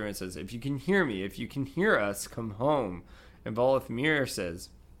comes through and says, if you can hear me, if you can hear us, come home. And Volethmir says,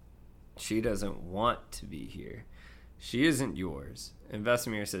 she doesn't want to be here. She isn't yours. And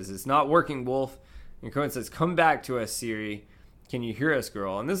Vesemir says, it's not working, Wolf. And Cohen says, come back to us, Ciri. Can you hear us,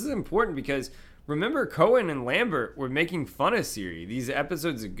 girl? And this is important because remember, Cohen and Lambert were making fun of Ciri these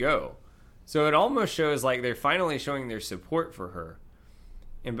episodes ago. So it almost shows like they're finally showing their support for her.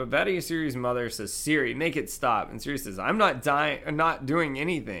 And Pavetta, Ciri's mother, says, Ciri, make it stop. And Ciri says, I'm not doing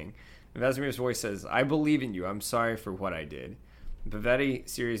anything. And Vesemir's voice says, I believe in you. I'm sorry for what I did. And Pavetta,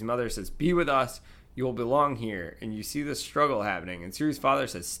 Ciri's mother, says, be with us. You will belong here. And you see the struggle happening. And Ciri's father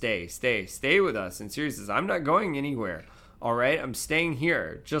says, stay with us. And Ciri says, I'm not going anywhere. All right, I'm staying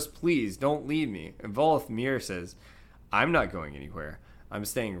here. Just please don't leave me. And Volethmir says, I'm not going anywhere. I'm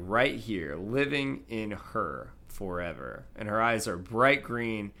staying right here, living in her forever. And her eyes are bright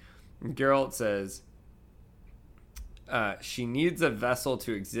green. And Geralt says, she needs a vessel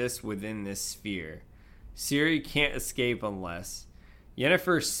to exist within this sphere. Ciri can't escape unless.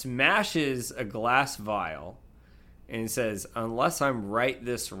 Yennefer smashes a glass vial and says, unless I'm right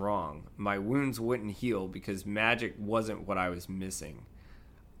this wrong, my wounds wouldn't heal because magic wasn't what I was missing.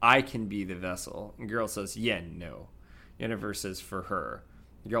 I can be the vessel. And Geralt says, Yen, no. Yennefer says, for her.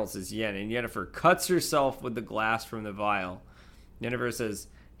 Geralt says, Yen. And Yennefer cuts herself with the glass from the vial. Yennefer says,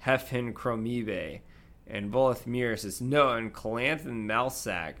 Hefhin Chromibe. And Volethmir says, no. And Calanth and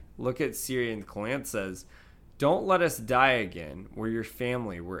Malsac look at Ciri, and Calanth says, don't let us die again. We're your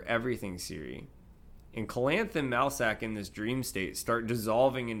family. We're everything, Ciri. And Calanth and Malsac in this dream state start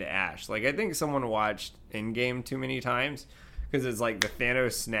dissolving into ash. Like, I think someone watched Endgame too many times because it's like the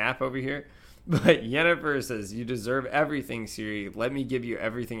Thanos snap over here. But Yennefer says, you deserve everything, Ciri. Let me give you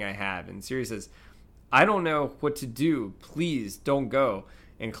everything I have. And Ciri says, I don't know what to do. Please don't go.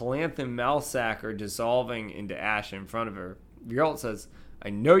 And Calanth and Malsac are dissolving into ash in front of her. Geralt says, I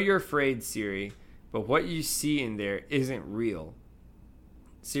know you're afraid, Ciri, but what you see in there isn't real.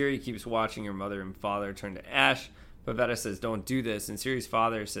 Ciri keeps watching her mother and father turn to ash. Pavetta says, don't do this. And Ciri's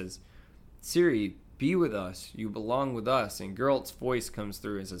father says, Ciri, be with us. You belong with us. And Geralt's voice comes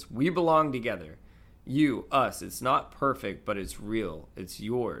through and says, we belong together. You, us. It's not perfect, but it's real. It's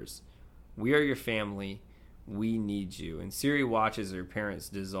yours. We are your family. We need you. And Ciri watches her parents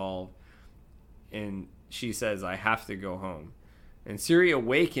dissolve. And she says, I have to go home. And Ciri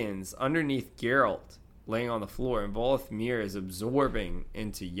awakens underneath Geralt, laying on the floor, and Volethmir is absorbing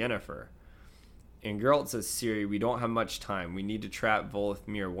into Yennefer. And Geralt says, Ciri, we don't have much time. We need to trap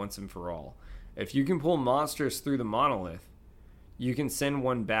Volethmir once and for all. If you can pull monsters through the monolith, you can send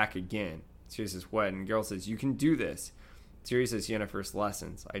one back again. Ciri says, what? And Geralt says, you can do this. Ciri says, Yennefer's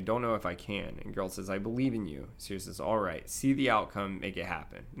lessons. I don't know if I can. And Geralt says, I believe in you. Ciri says, all right, see the outcome, make it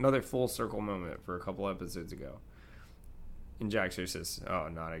happen. Another full circle moment for a couple episodes ago. And Jaxer says, oh,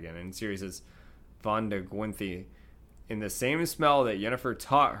 not again. And Ciri says, Vonda Gwynthi, in the same spell that Yennefer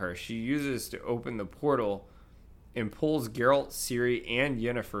taught her, she uses to open the portal and pulls Geralt, Ciri, and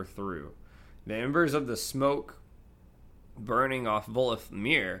Yennefer through. The embers of the smoke burning off Voleth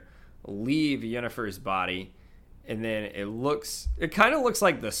Mir leave Yennefer's body, and then it kind of looks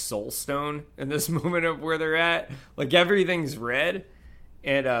like the Soul Stone in this moment of where they're at. Like everything's red,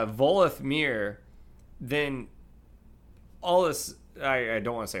 and Voleth Mir, then all this, I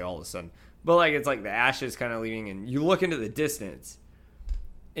don't want to say all of a sudden, but like it's like the ashes kind of leaving, and you look into the distance,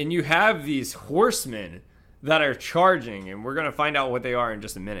 and you have these horsemen that are charging, and we're going to find out what they are in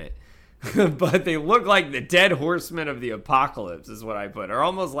just a minute. But they look like the dead horsemen of the apocalypse, is what I put. Or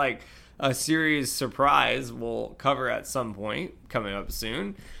almost like a series surprise we'll cover at some point coming up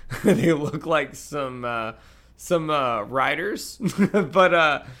soon. They look like some riders.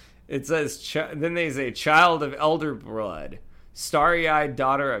 But it says, then they say, child of elder blood, starry-eyed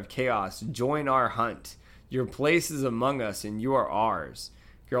daughter of chaos, join our hunt. Your place is among us, and you are ours.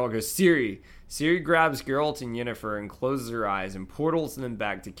 Geralt goes, Ciri. Ciri grabs Geralt and Yennefer and closes her eyes and portals them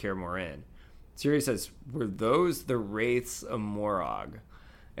back to Kaer Morhen. Ciri says, were those the wraiths of Morag?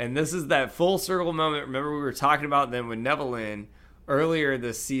 And this is that full circle moment. Remember, we were talking about them with Nevelyn earlier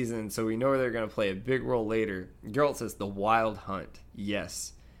this season, so we know they're going to play a big role later. Geralt says, the wild hunt.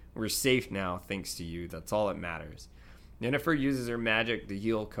 Yes, we're safe now, thanks to you. That's all that matters. Yennefer uses her magic to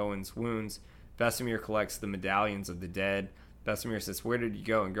heal Cohen's wounds. Vesemir collects the medallions of the dead. Vesemir says, where did you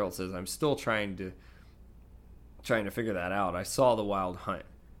go? And Geralt says, I'm still trying to figure that out. I saw the wild hunt.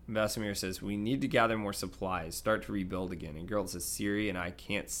 Vesemir says, we need to gather more supplies, start to rebuild again. And Geralt says, Ciri and I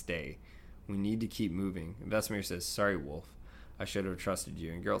can't stay. We need to keep moving. And Vesemir says, sorry, Wolf. I should have trusted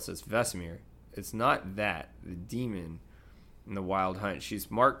you. And Geralt says, Vesemir, it's not that. The demon in the wild hunt,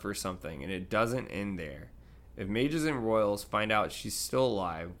 she's marked for something, and it doesn't end there. If mages and royals find out she's still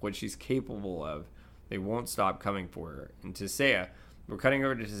alive, what she's capable of, they won't stop coming for her. And Tissaia, we're cutting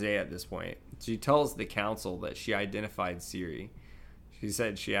over to Tissaia at this point. She tells the council that she identified Ciri. She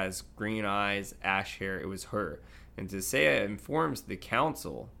said she has green eyes, ash hair. It was her. And Tissaia informs the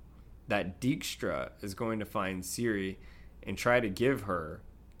council that Dijkstra is going to find Ciri and try to give her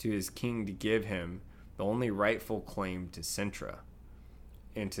to his king to give him the only rightful claim to Cintra.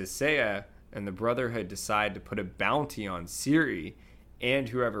 And Tissaia and the Brotherhood decide to put a bounty on Ciri and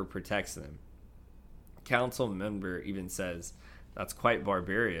whoever protects them. Council member even says, that's quite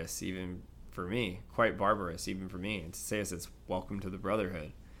barbarous, even for me. Quite barbarous, even for me. And Tissaia says, welcome to the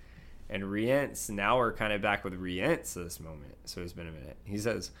Brotherhood. And Rience, now we're kind of back with Rience this moment. So it's been a minute. He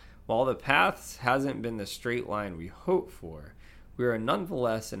says, while the path hasn't been the straight line we hoped for, we are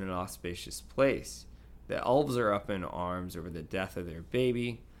nonetheless in an auspicious place. The elves are up in arms over the death of their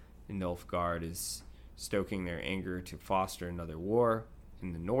baby. And Nilfgaard is stoking their anger to foster another war.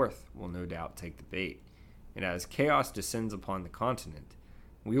 And the North will no doubt take the bait. And as chaos descends upon the continent,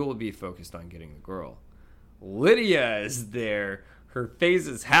 we will be focused on getting the girl. Lydia is there. Her face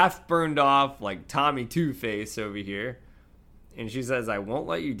is half burned off like Tommy Two-Face over here. And she says, I won't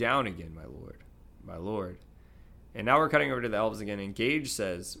let you down again, my lord. My lord. And now we're cutting over to the elves again. And Gage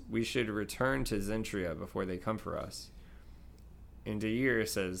says, we should return to Zentria before they come for us. And Daeir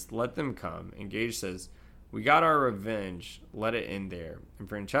says, let them come. And Gage says, we got our revenge. Let it end there. And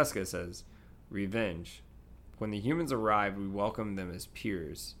Francesca says, revenge. When the humans arrived, we welcomed them as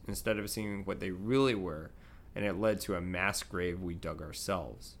peers, instead of seeing what they really were, and it led to a mass grave we dug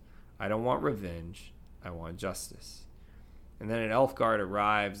ourselves. I don't want revenge. I want justice. And then an elf guard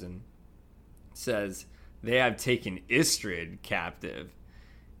arrives and says, they have taken Istrid captive.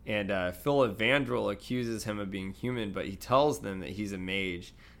 And Filavandrel accuses him of being human, but he tells them that he's a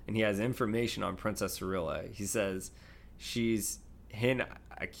mage, and he has information on Princess Cirilla. He says she's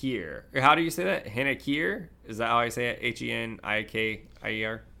Henakir. How do you say that? Henakir? Is that how I say it?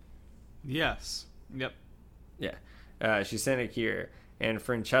 Henikaier? Yes. Yep. Yeah. She's Henakir. And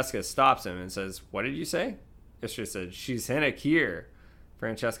Francesca stops him and says, what did you say? Istrid said, she's Henakir.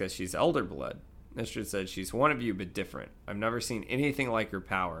 Francesca, she's elder blood. Istrid said, she's one of you, but different. I've never seen anything like her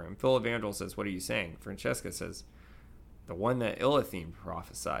power. And Filavandrel says, what are you saying? Francesca says, the one that Illithene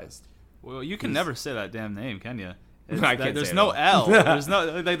prophesied. Well, you can never say that damn name, can you? There's no L. There's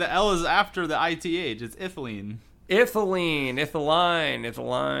no, like, the L is after the ITH. It's Ithilene. Ithilene.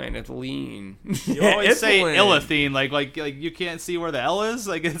 You always say Illithene, like you can't see where the L is.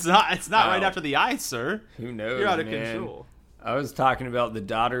 Like it's not right after the I, sir. Who knows? You're out of man. control. I was talking about the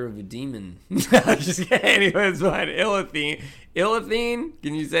daughter of a demon. Just kidding. Anyway, it's fine. Illithene. Illithene?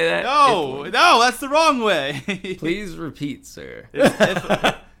 Can you say that? No, that's the wrong way. Please repeat, sir.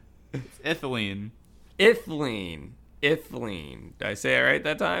 It's Ithilene. Ithilene. Ithilene. Did I say it right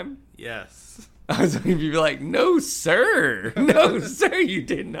that time? Yes. I was looking at you like, no, sir. No, sir, you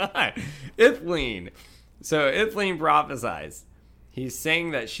did not. Ithilene. So Ithilene prophesies. He's saying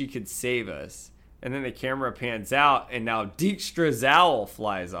that she could save us. And then the camera pans out, and now Dijkstra's owl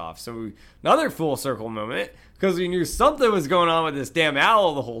flies off. So another full circle moment, because we knew something was going on with this damn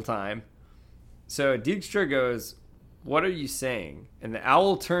owl the whole time. So Dijkstra goes, what are you saying? And the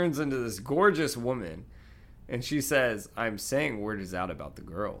owl turns into this gorgeous woman, and she says, I'm saying word is out about the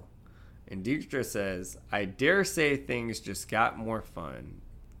girl. And Dijkstra says, I dare say things just got more fun.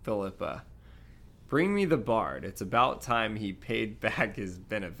 Philippa, bring me the bard. It's about time he paid back his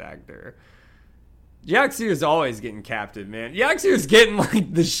benefactor. Yaxi is always getting captive, man. Yaxi is getting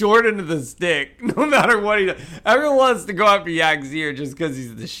like the short end of the stick, no matter what he does. Everyone wants to go after Yaxi just because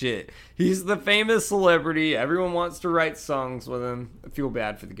he's the shit. He's the famous celebrity. Everyone wants to write songs with him. I feel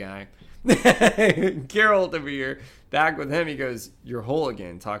bad for the guy. Geralt over here, back with him, he goes, you're whole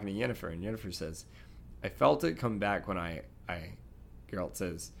again, talking to Yennefer. And Yennefer says, I felt it come back when Geralt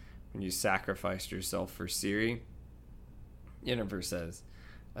says, when you sacrificed yourself for Ciri. Yennefer says,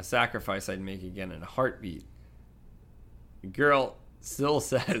 a sacrifice I'd make again in a heartbeat. Geralt still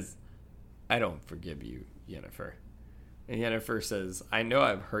says, I don't forgive you, Yennefer. And Yennefer says, I know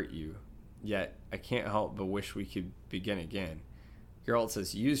I've hurt you, yet I can't help but wish we could begin again. Geralt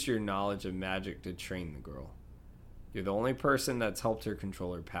says, use your knowledge of magic to train the girl. You're the only person that's helped her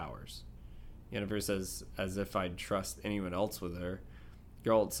control her powers. Yennefer says, as if I'd trust anyone else with her.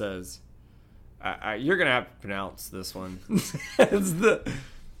 Geralt says, you're going to have to pronounce this one.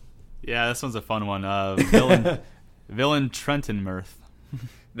 Yeah, this one's a fun one. Villain Trentonmirth.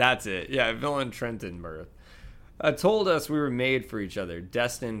 That's it. Yeah, Villain Trentonmirth. Told us we were made for each other,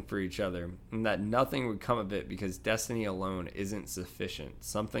 destined for each other, and that nothing would come of it because destiny alone isn't sufficient.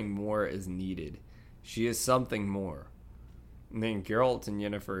 Something more is needed. She is something more. And then Geralt and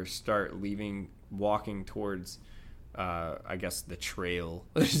Yennefer start walking towards, I guess, the trail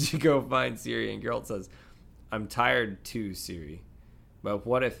to go find Ciri. And Geralt says, I'm tired too, Ciri. But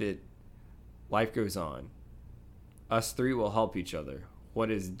what if life goes on? Us three will help each other.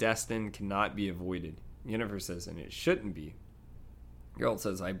 What is destined cannot be avoided. Yennefer says, and it shouldn't be. Geralt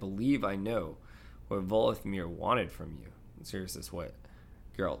says, I believe I know what Volithmir wanted from you. And Ciri says, what?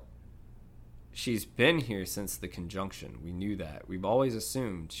 Geralt, she's been here since the conjunction. We knew that. We've always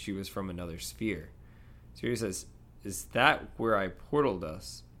assumed she was from another sphere. Ciri says, is that where I portaled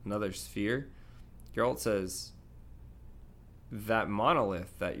us? Another sphere? Geralt says, that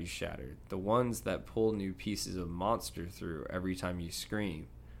monolith that you shattered, the ones that pull new pieces of monster through every time you scream,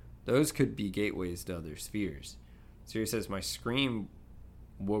 those could be gateways to other spheres. Ciri says, my scream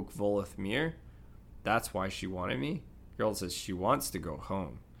woke Volithmir? That's why she wanted me? Geralt says, she wants to go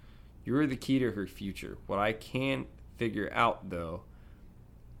home. You are the key to her future. What I can't figure out, though,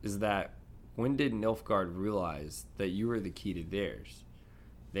 is that when did Nilfgaard realize that you were the key to theirs?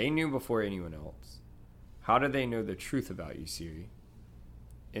 They knew before anyone else. How do they know the truth about you, Ciri?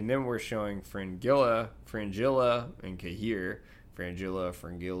 And then we're showing Frangilla, and Cahir.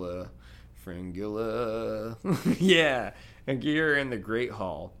 Frangilla. Yeah. And Cahir in the Great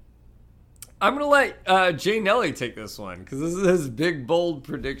Hall. I'm going to let Jay Nelly take this one, because this is his big, bold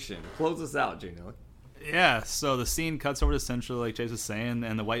prediction. Close us out, Jay Nelly. Yeah, so the scene cuts over to Central, like Chase was saying,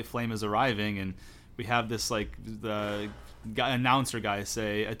 and the White Flame is arriving, and we have this, like, the announcer guy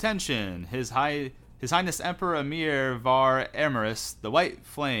say, attention, His Highness Emperor Emir Var Emrys, the White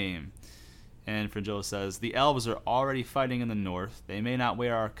Flame. And Frangilla says, the elves are already fighting in the north. They may not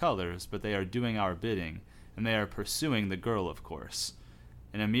wear our colors, but they are doing our bidding, and they are pursuing the girl, of course.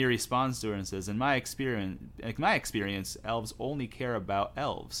 And Emir responds to her and says, in my experience, elves only care about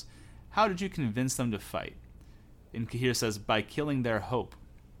elves. How did you convince them to fight? And Cahir says, by killing their hope.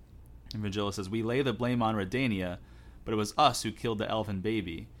 And Frangilla says, we lay the blame on Redania, but it was us who killed the elfin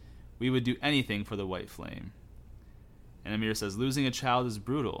baby. We would do anything for the White Flame. And Emir says, losing a child is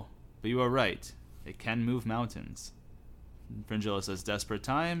brutal, but you are right. It can move mountains. And Frangilla says, desperate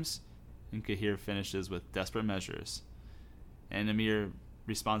times. And Cahir finishes with desperate measures. And Emir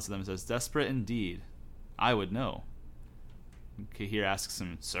responds to them and says, desperate indeed. I would know. And Cahir asks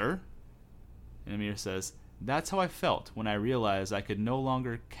him, sir? And Emir says, that's how I felt when I realized I could no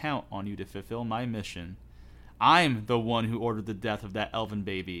longer count on you to fulfill my mission. I'm the one who ordered the death of that elven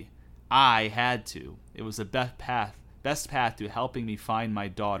baby. I had to. It was the best path to helping me find my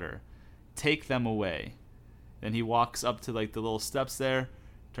daughter. Take them away. and he walks up to like the little steps there,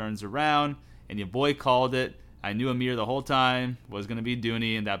 turns around, and your boy called it. I knew Ymir the whole time was going to be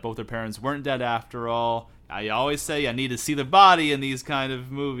Dooney, and that both their parents weren't dead after all. I always say I need to see the body in these kind of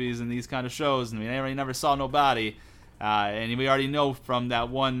movies and these kind of shows, and we never saw no body. And we already know from that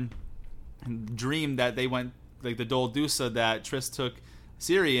one dream that they went, like the Dol Dusa that Triss took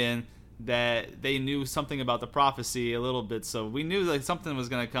Ciri in, that they knew something about the prophecy a little bit. So we knew like something was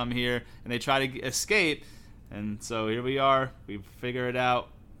going to come here, and they try to escape. And so here we are. We figure it out.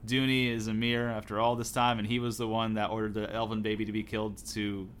 Dooney is Ymir after all this time, and he was the one that ordered the elven baby to be killed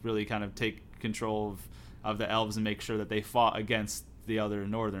to really kind of take control of the elves and make sure that they fought against the other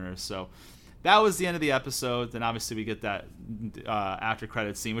Northerners. So that was the end of the episode. Then obviously we get that after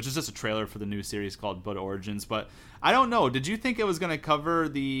credits scene, which is just a trailer for the new series called Blood Origins. But I don't know. Did you think it was going to cover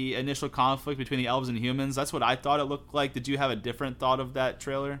the initial conflict between the elves and humans? That's what I thought it looked like. Did you have a different thought of that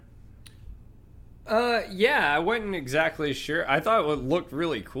trailer? Yeah, I wasn't exactly sure. I thought it looked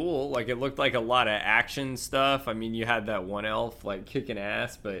really cool. Like, it looked like a lot of action stuff. I mean, you had that one elf, like, kicking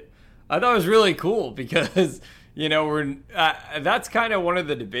ass, but I thought it was really cool because, you know, that's kind of one of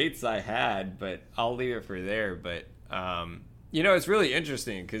the debates I had, but I'll leave it for there. But, you know, it's really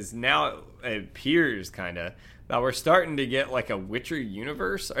interesting because now it appears kind of that we're starting to get, like, a Witcher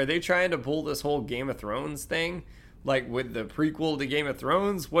universe. Are they trying to pull this whole Game of Thrones thing, like, with the prequel to Game of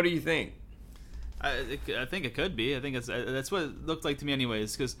Thrones? What do you think? I think it could be. I think that's what it looked like to me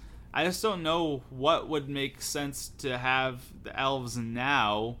anyways, because I just don't know what would make sense to have the elves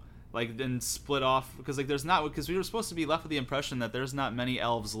now, like, then split off, because like there's not, because we were supposed to be left with the impression that there's not many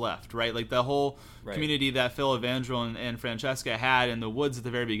elves left, right? Like the whole community that Phil Evandrel and Francesca had in the woods at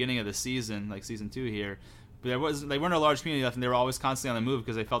the very beginning of the season, like season 2 here, but they weren't a large community left, and they were always constantly on the move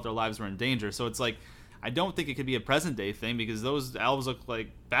because they felt their lives were in danger. So it's like, I don't think it could be a present day thing, because those elves look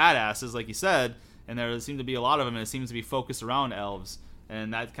like badasses, like you said, and there seem to be a lot of them, and it seems to be focused around elves,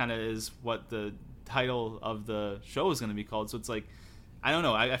 and that kind of is what the title of the show is going to be called. So it's like, I don't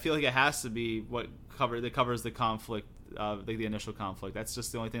know. I feel like it has to be what covers the conflict, like the initial conflict. That's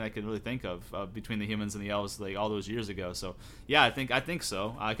just the only thing I can really think of between the humans and the elves, like all those years ago. So yeah, I think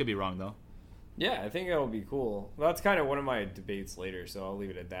so. I could be wrong though. Yeah, I think that would be cool. Well, that's kind of one of my debates later, so I'll leave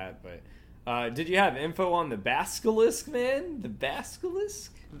it at that. But did you have info on the Basilisk, man? The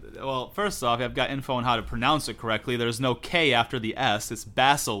Basilisk? Well, first off, I've got info on how to pronounce it correctly. There's no K after the S. It's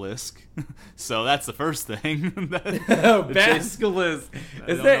basilisk. So that's the first thing. Basilisk.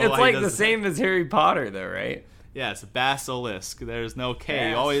 It's like the same as Harry Potter, though, right? Yeah, it's basilisk. There's no K.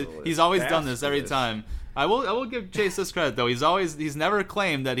 He's always done this every time. I will give Chase this credit though. He's never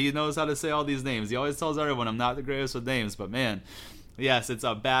claimed that he knows how to say all these names. He always tells everyone I'm not the greatest with names, but man, yes, it's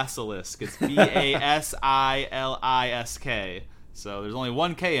a basilisk. It's Basilisk. So there's only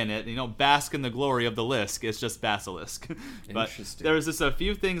one K in it. You know, bask in the glory of the lisk. It's just basilisk. But there's just a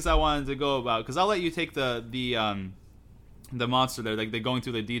few things I wanted to go about, because I'll let you take the monster there, like they're going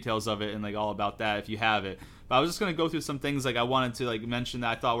through the details of it and like all about that if you have it. But I was just gonna go through some things like I wanted to like mention that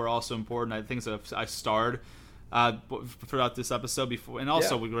I thought were also important. I think that I starred throughout this episode before, and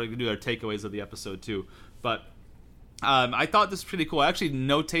also we're going to do our takeaways of the episode too. But I thought this was pretty cool. I actually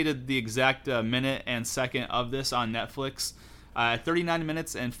notated the exact minute and second of this on Netflix. 39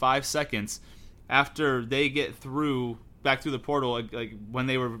 minutes and 5 seconds after they get back through the portal, like when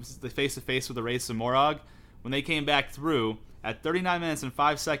they were face to face with the Wraiths of Morag, when they came back through at 39 minutes and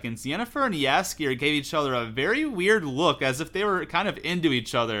 5 seconds, Yennefer and Jaskier gave each other a very weird look, as if they were kind of into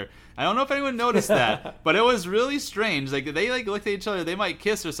each other. I don't know if anyone noticed that, but it was really strange. Like they like looked at each other, they might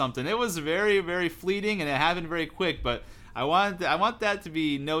kiss or something. It was very, very fleeting, and it happened very quick, but I want that to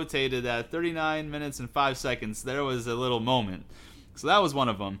be notated at 39 minutes and 5 seconds. There was a little moment. So that was one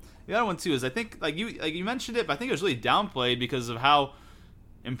of them. The other one too is, I think like you mentioned it, but I think it was really downplayed because of how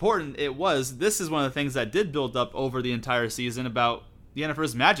important it was. This is one of the things that did build up over the entire season about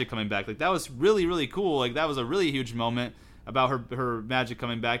Yennefer's magic coming back. Like that was really, really cool. Like that was a really huge moment about her magic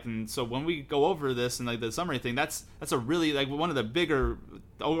coming back. And so when we go over this and like the summary thing, that's a really like one of the bigger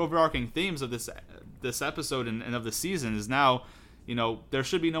overarching themes of this episode and of the season is now, you know, there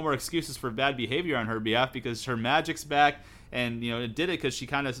should be no more excuses for bad behavior on her behalf, because her magic's back, and you know it did it because she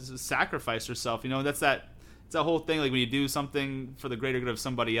kind of sacrificed herself. You know, it's that whole thing, like when you do something for the greater good of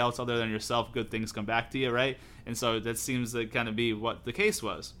somebody else other than yourself, good things come back to you, right? And so that seems to kind of be what the case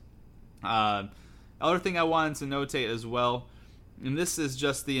was. Other thing I wanted to notate as well, and this is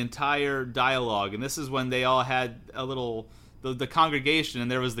just the entire dialogue, and this is when they all had a little the congregation,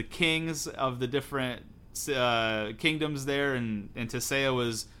 and there was the kings of the different kingdoms there, and Tissaia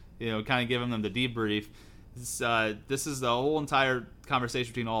was, you know, kind of giving them the debrief. This is the whole entire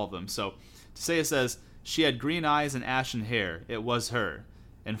conversation between all of them. So Tissaia says, She had green eyes and ashen hair. It was her.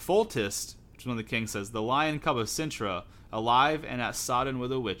 And Foltest, which is when the king says, the lion cub of Cintra, alive and at Sodden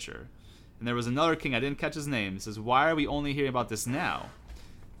with a witcher. And there was another king, I didn't catch his name. It says, why are we only hearing about this now?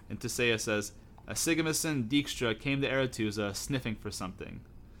 And Tissaia says, a Sigmason Dijkstra came to Aretusa sniffing for something.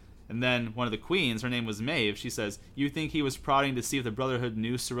 And then one of the queens, her name was Maeve, she says, you think he was prodding to see if the Brotherhood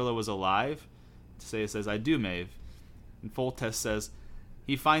knew Cirilla was alive? Tissaia says, I do, Maeve. And Foltest says,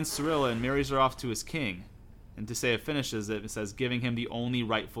 he finds Cirilla and marries her off to his king. And Tissaia finishes it and says, giving him the only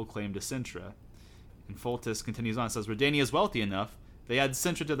rightful claim to Cintra. And Foltest continues on and says, Redania is wealthy enough. They add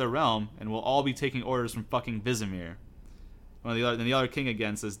Cintra to their realm and will all be taking orders from fucking Vizimir. Then the other king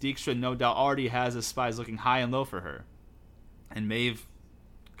again says, Dijkstra no doubt already has his spies looking high and low for her. And Maeve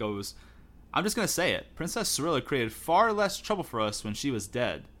goes, I'm just going to say it. Princess Cirilla created far less trouble for us when she was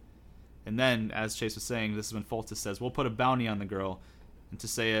dead. And then, as Chase was saying, this is when Foltest says, we'll put a bounty on the girl. And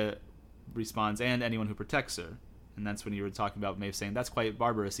Tissaia responds, and anyone who protects her. And that's when you were talking about Maeve saying, that's quite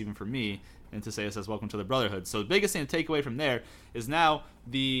barbarous even for me. And Tissaia says, welcome to the Brotherhood. So the biggest thing to take away from there is now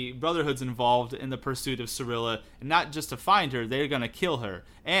the Brotherhood's involved in the pursuit of Cirilla. And not just to find her, they're going to kill her.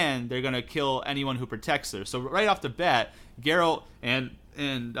 And they're going to kill anyone who protects her. So right off the bat, Geralt and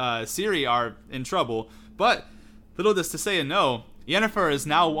Ciri are in trouble. But little does Tissaia know, Yennefer is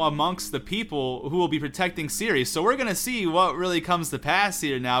now amongst the people who will be protecting Ciri. So we're going to see what really comes to pass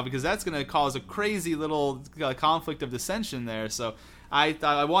here now, because that's going to cause a crazy little conflict of dissension there. So I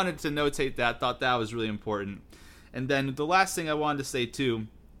thought I wanted to notate that, thought that was really important. And then the last thing I wanted to say too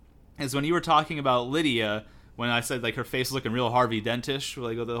is when you were talking about Lydia, when I said like her face was looking real Harvey Dentish,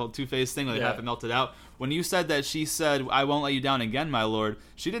 like the whole Two-Face thing, like half it melted out. When you said that she said, I won't let you down again, my lord,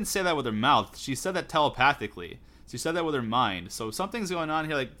 she didn't say that with her mouth. She said that telepathically. She said that with her mind. So something's going on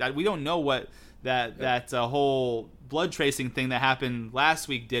here like that. We don't know what that whole blood tracing thing that happened last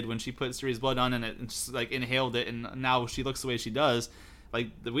week did when she put Ciri's blood on and it just, like inhaled it, and now she looks the way she does. Like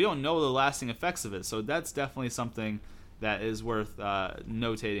we don't know the lasting effects of it. So that's definitely something that is worth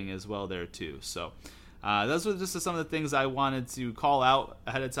notating as well there too. So those were just some of the things I wanted to call out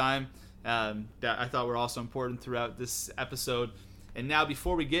ahead of time that I thought were also important throughout this episode. And now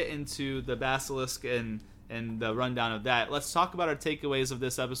before we get into the Basilisk and the rundown of that, let's talk about our takeaways of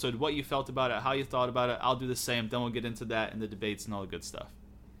this episode, what you felt about it, how you thought about it. I'll do the same, then we'll get into that and the debates and all the good stuff.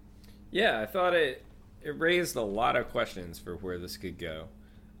 Yeah, I thought it raised a lot of questions for where this could go.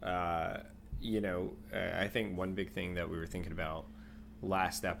 I think one big thing that we were thinking about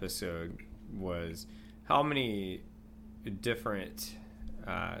last episode was how many different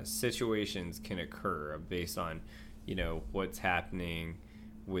situations can occur based on, what's happening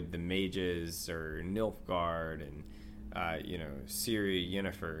with the mages or Nilfgaard and Ciri,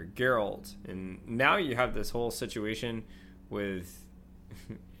 Yennefer, Geralt, and now you have this whole situation with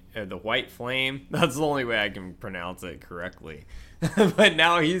the White Flame. That's the only way I can pronounce it correctly. But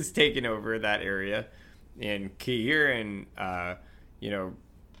now he's taken over that area, and Cahir and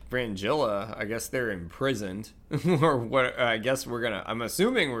Brangilla, I guess they're imprisoned, or what? I'm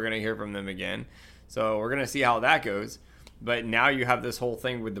assuming we're gonna hear from them again. So we're gonna see how that goes. But now you have this whole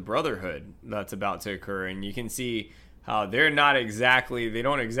thing with the Brotherhood that's about to occur, and you can see how they don't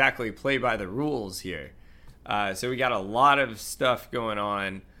exactly play by the rules here. So we got a lot of stuff going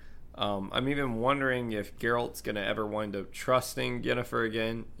on. I'm even wondering if Geralt's going to ever wind up trusting Yennefer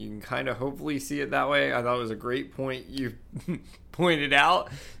again. You can kind of hopefully see it that way. I thought it was a great point you pointed out.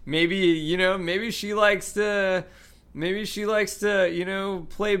 Maybe she likes to... play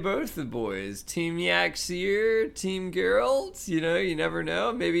both the boys. Team Yaxir, Team Geralt. You never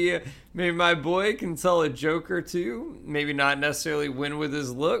know. Maybe my boy can tell a joke or two. Maybe not necessarily win with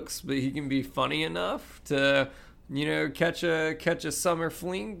his looks, but he can be funny enough to, catch a summer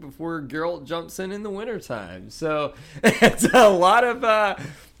fling before Geralt jumps in the wintertime. So it's I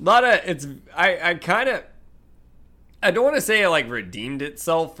don't want to say it like redeemed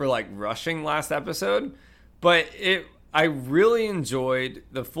itself for like rushing last episode. But I really enjoyed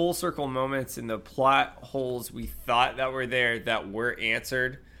the full circle moments and the plot holes we thought that were there that were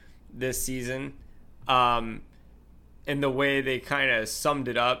answered this season. And the way they kind of summed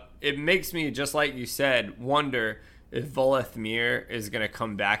it up. It makes me, just like you said, wonder if Volethmir is going to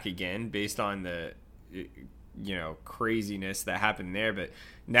come back again based on the, craziness that happened there. But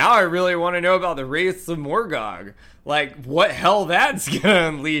now I really want to know about the Wraiths of Morgog. Like, what hell that's going to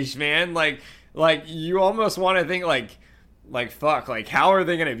unleash, man. Like you almost want to think like fuck, like how are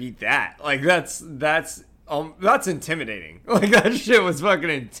they gonna beat that? Like that's intimidating. Like that shit was fucking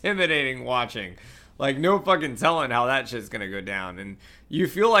intimidating watching. Like no fucking telling how that shit's gonna go down. And you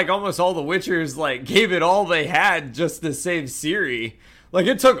feel like almost all the Witchers like gave it all they had just to save Ciri. Like,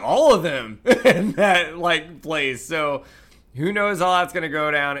 it took all of them in that, like, place. So who knows how that's going to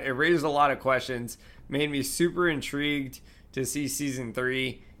go down. It raised a lot of questions. Made me super intrigued to see season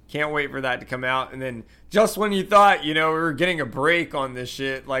 3. Can't wait for that to come out. And then just when you thought, we were getting a break on this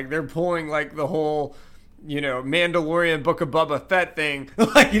shit, like, they're pulling, like, the whole, Mandalorian Book of Boba Fett thing.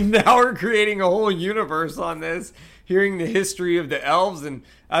 Like, now we're creating a whole universe on this, hearing the history of the elves. And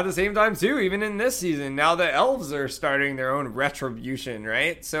at the same time, too, even in this season, now the elves are starting their own retribution,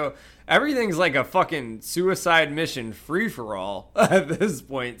 right? So everything's like a fucking suicide mission free-for-all at this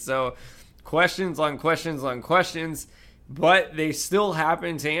point. So questions on questions on questions, but they still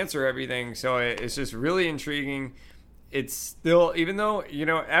happen to answer everything. So it's just really intriguing. It's still, even though,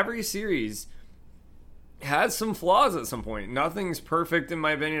 every series has some flaws at some point. Nothing's perfect in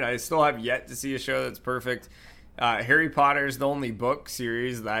my opinion. I still have yet to see a show that's perfect. Harry Potter is the only book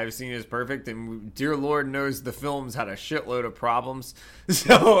series that I've seen is perfect, and dear Lord knows the films had a shitload of problems.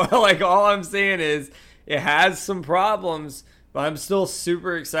 So, like, all I'm saying is it has some problems, but I'm still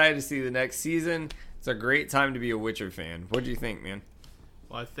super excited to see the next season. It's a great time to be a Witcher fan. What do you think, man?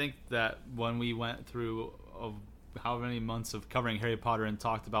 Well, I think that when we went through how many months of covering Harry Potter and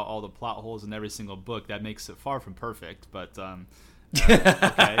talked about all the plot holes in every single book, that makes it far from perfect, but okay.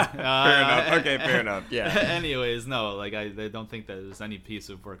 Fair enough. Okay, fair enough. Yeah. Anyways, no, like I don't think that there's any piece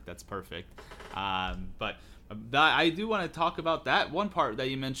of work that's perfect. But I do want to talk about that one part that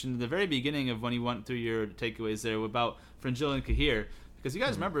you mentioned in the very beginning of when you went through your takeaways there about Fringilla and Cahir. Because you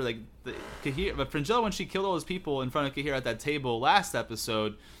guys remember, like, but Fringilla, when she killed all those people in front of Cahir at that table last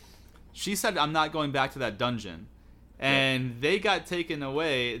episode, she said, "I'm not going back to that dungeon." And they got taken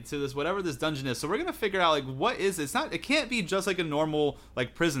away to this, whatever this dungeon is. So we're gonna figure out, like, what is it? It can't be just like a normal,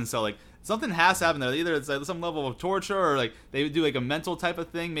 like, prison cell. Like, something has to happen there. Either it's like some level of torture, or like they would do like a mental type of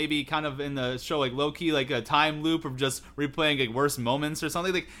thing. Maybe kind of in the show, like low key, like a time loop of just replaying like worst moments or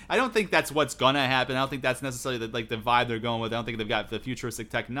something. Like, I don't think that's what's gonna happen. I don't think that's necessarily the vibe they're going with. I don't think they've got the futuristic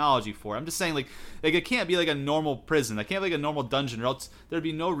technology for it. I'm just saying, like it can't be like a normal prison. It can't be like a normal dungeon, or else there'd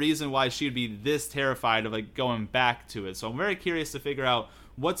be no reason why she'd be this terrified of like going back to it. So I'm very curious to figure out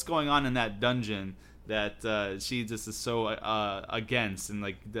what's going on in that dungeon that she just is so against, and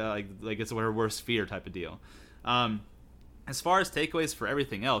like it's her worst fear type of deal. As far as takeaways for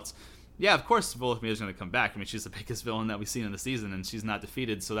everything else, yeah, of course Volomir is going to come back. I mean, she's the biggest villain that we've seen in the season, and she's not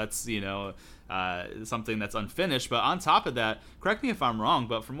defeated, so that's something that's unfinished. But on top of that, correct me if I'm wrong,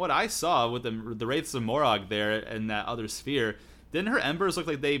 but from what I saw with the Wraiths of Morag there in that other sphere, didn't her embers look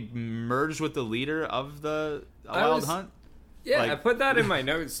like they merged with the leader of the Wild Hunt? Yeah, I put that in my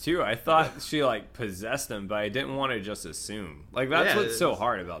notes too. I thought she like possessed them, but I didn't want to just assume. Like, that's what's so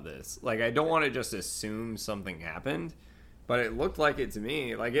hard about this. Like, I don't want to just assume something happened, but it looked like it to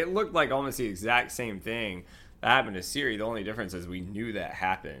me. Like, it looked like almost the exact same thing that happened to Ciri. The only difference is we knew that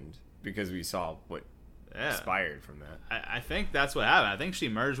happened because we saw what inspired from that. I think that's what happened. I think she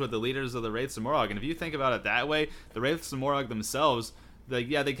merged with the leaders of the Wraiths of Morag, and if you think about it that way, the Wraiths of Morag themselves, like,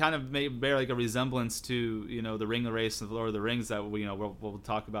 yeah, they kind of bear like a resemblance to the Ring of Race and the Lord of the Rings that we'll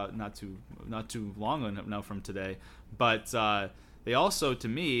talk about not too long now from today. But they also, to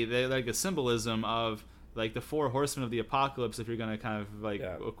me, they're like a symbolism of like the 4 horsemen of the apocalypse. If you're gonna kind of like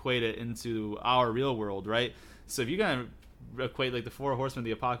equate it into our real world, right? So if you're gonna equate like the 4 horsemen of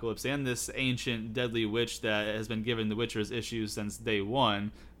the apocalypse and this ancient deadly witch that has been given the Witcher's issues since day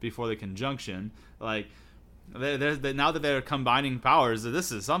one before the conjunction, like. Now that they're combining powers,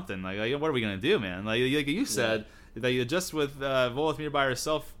 this is something. Like what are we gonna do, man? Like you said, that just with Volomir by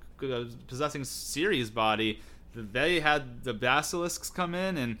herself possessing Ciri's body, they had the basilisks come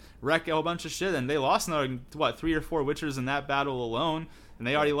in and wreck a whole bunch of shit, and they lost another 3 or 4 Witchers in that battle alone. And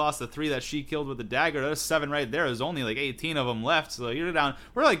they already lost the 3 that she killed with the dagger. There's 7 right there. There's only like 18 of them left. So you're down.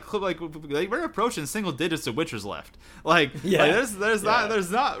 We're like we're approaching single digits of Witchers left.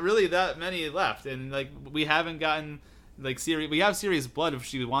 There's not really that many left. And like we haven't gotten like Ciri. We have Ciri's blood if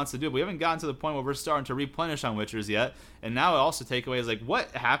she wants to do it. But we haven't gotten to the point where we're starting to replenish on Witchers yet. And now it also takeaway is like, what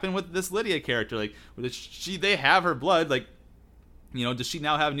happened with this Lydia character? Like they have her blood. Like, does she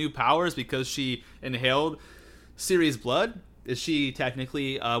now have new powers because she inhaled Ciri's blood? Is she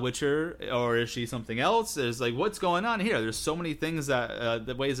technically a Witcher, or is she something else? There's like, what's going on here? There's so many things that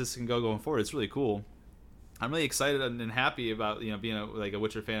the ways this can go going forward. It's really cool. I'm really excited and happy about being a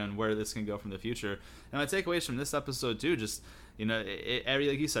Witcher fan and where this can go from the future. And my takeaways from this episode too, just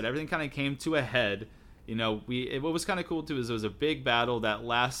like you said, everything kind of came to a head. What was kind of cool too is it was a big battle that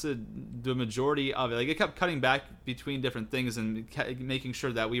lasted the majority of it. Like, it kept cutting back between different things and making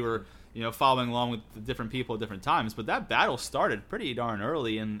sure that we were following along with the different people at different times. But that battle started pretty darn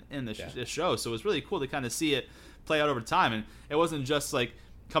early in the show, so it was really cool to kind of see it play out over time. And it wasn't just like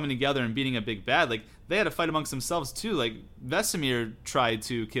coming together and beating a big bad. Like, they had to fight amongst themselves too. Like, Vesemir tried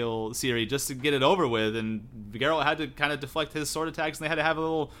to kill Ciri just to get it over with, and Geralt had to kind of deflect his sword attacks, and they had to have a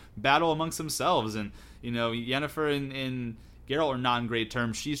little battle amongst themselves. And Yennefer and Geralt are not in great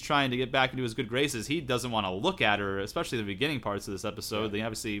terms. She's trying to get back into his good graces. He doesn't want to look at her, especially the beginning parts of this episode. Yeah.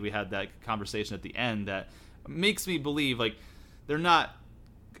 Obviously, we had that conversation at the end that makes me believe like they're not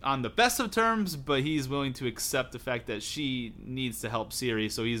on the best of terms, but he's willing to accept the fact that she needs to help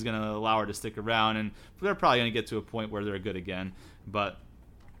Ciri, so he's going to allow her to stick around, and they're probably going to get to a point where they're good again. But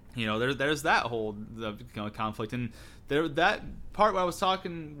there's that whole conflict, and that part where I was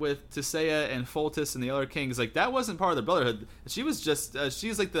talking with Tissaia and Foltest and the other kings, like, that wasn't part of the Brotherhood. She was just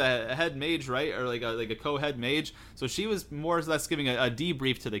she's like the head mage, right, or like a co-head mage. So she was more or less giving a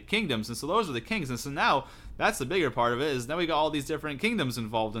debrief to the kingdoms, and so those are the kings. And so now that's the bigger part of it, is now we got all these different kingdoms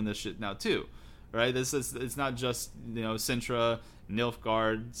involved in this shit now too, right? It's not just Cintra,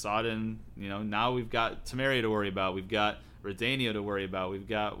 Nilfgaard, Sodden. Now we've got Temeria to worry about. We've got Redania to worry about. We've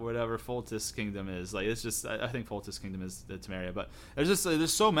got whatever Foltest kingdom is. Like, it's just, I think Foltest kingdom is the Temeria, but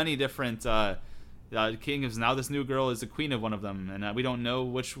there's so many different kingdoms. Now this new girl is the queen of one of them, and we don't know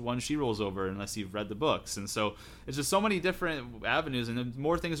which one she rules over unless you've read the books. And so it's just so many different avenues, and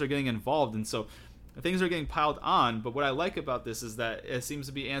more things are getting involved, and so things are getting piled on. But what I like about this is that it seems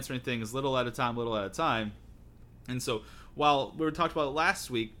to be answering things little at a time. And so while we were talking about it last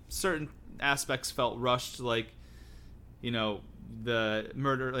week, certain aspects felt rushed, like the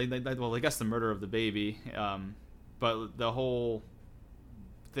murder, well, I guess the murder of the baby, but the whole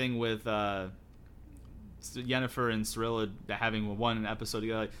thing with Yennefer and Cirilla having one episode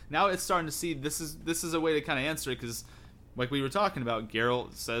together, like, now it's starting to see this is a way to kind of answer it, because like we were talking about,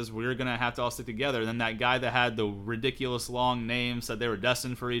 Geralt says we're gonna have to all stick together. Then that guy that had the ridiculous long name said they were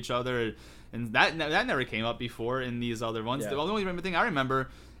destined for each other, and that never came up before in these other ones. Yeah. The only thing I remember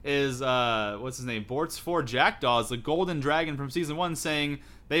is what's his name, Bort's Four Jackdaws, the golden dragon from season 1, saying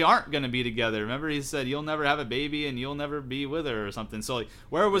they aren't going to be together. Remember, he said you'll never have a baby and you'll never be with her or something. So like,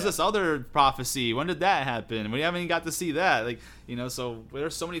 where was this other prophecy? When did that happen? We haven't even got to see that. Like, so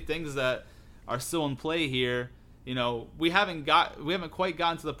there's so many things that are still in play here. We haven't quite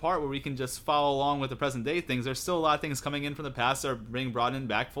gotten to the part where we can just follow along with the present day things. There's still a lot of things coming in from the past that are being brought in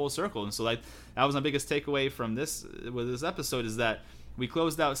back full circle. And so that was my biggest takeaway from this episode, is that we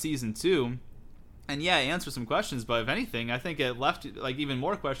closed out season 2, and it answered some questions, but if anything, I think it left like even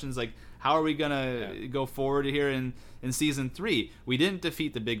more questions, like how are we gonna go forward here in season 3? We didn't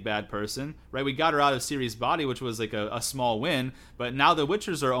defeat the big bad person, right? We got her out of Ciri's body, which was like a small win, but now the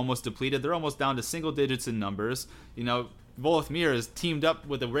Witchers are almost depleted. They're almost down to single digits in numbers. Volthmir is teamed up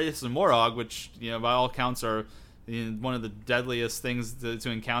with the Wraiths of Morag, which by all counts are one of the deadliest things to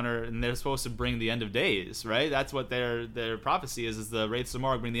encounter, and they're supposed to bring the end of days, right? That's what their prophecy is the Wraiths of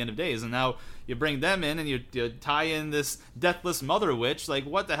Morag bring the end of days. And now you bring them in and you tie in this deathless mother witch. Like,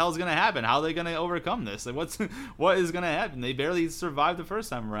 what the hell's gonna happen? How are they gonna overcome this? Like, what is gonna happen? They barely survived the first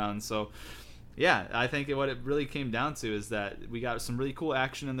time around. So yeah, I think what it really came down to is that we got some really cool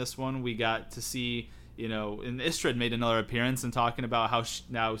action in this one. We got to see, and Istredd made another appearance and talking about how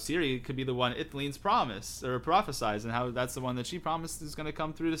now Ciri could be the one Ithleen's prophesies, and how that's the one that she promised is going to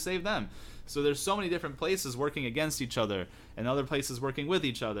come through to save them. So there's so many different places working against each other and other places working with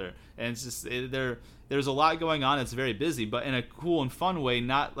each other, and it's just there's a lot going on. It's very busy, but in a cool and fun way,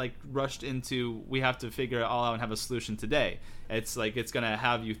 not like rushed into we have to figure it all out and have a solution today. It's like it's going to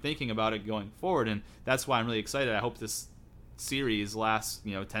have you thinking about it going forward, and that's why I'm really excited. I hope this series lasts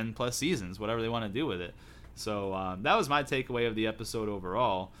 10 plus seasons, whatever they want to do with it. So that was my takeaway of the episode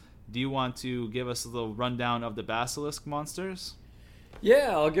overall. Do you want to give us a little rundown of the basilisk monsters?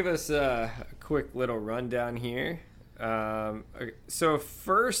 Yeah, I'll give us a quick little rundown here. So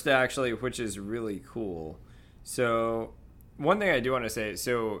first, actually, which is really cool, so one thing I do want to say,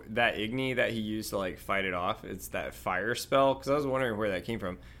 so that Igni that he used to like fight it off, it's that fire spell, because I was wondering where that came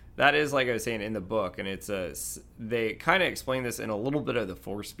from. That is, like I was saying, in the book, and they kind of explain this in a little bit of the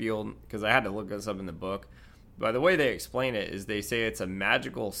force field, because I had to look this up in the book. But the way they explain it is they say it's a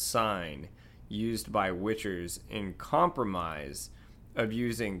magical sign used by Witchers in compromise of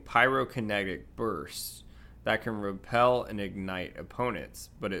using pyrokinetic bursts that can repel and ignite opponents,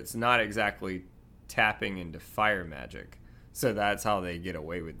 but it's not exactly tapping into fire magic. So that's how they get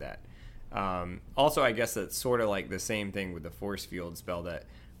away with that. Also, I guess that's sort of like the same thing with the force field spell that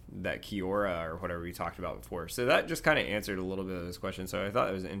Kiora or whatever we talked about before. So that just kind of answered a little bit of this question. So I thought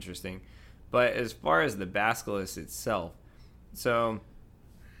it was interesting. But as far as the basilisk itself, so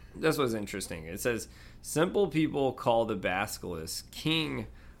This was interesting. It says, simple people call the basilisk king.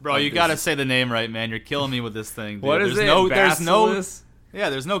 Bro, you gotta say the name right, man. You're killing me with this thing, dude. What is it?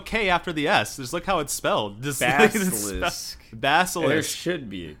 There's no K after the S. Just look how it's spelled. Just basilisk. Basilisk. There should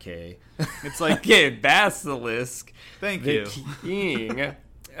be a K. It's like okay, basilisk. Thank you. King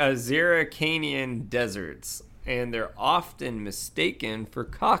Azeracanian deserts, and they're often mistaken for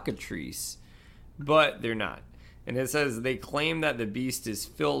cockatrice, but they're not. And it says they claim that the beast is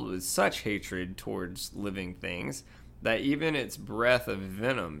filled with such hatred towards living things that even its breath of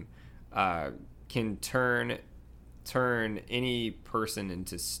venom can turn any person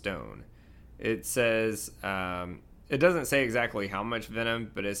into stone. It says it doesn't say exactly how much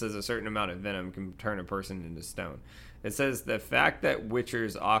venom, but it says a certain amount of venom can turn a person into stone. It says the fact that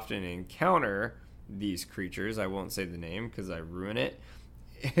witchers often encounter these creatures, I won't say the name because I ruin it,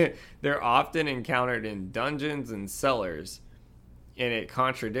 they're often encountered in dungeons and cellars, and it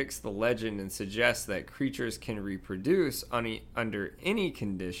contradicts the legend and suggests that creatures can reproduce under any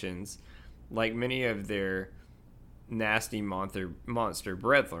conditions, like many of their nasty monster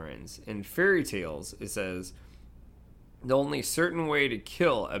brethren. In fairy tales, it says the only certain way to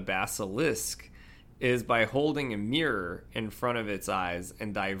kill a basilisk is by holding a mirror in front of its eyes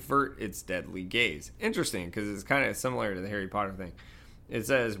and divert its deadly gaze. Interesting, because it's kind of similar to the Harry Potter thing. It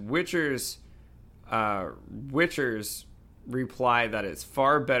says witchers reply that it's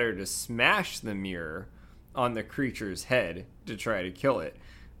far better to smash the mirror on the creature's head to try to kill it.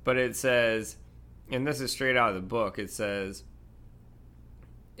 But it says, and this is straight out of the book, it says,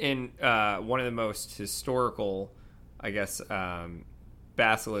 in one of the most historical, I guess,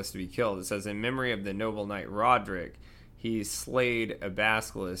 basilisks to be killed, it says, in memory of the noble knight Roderick, he slayed a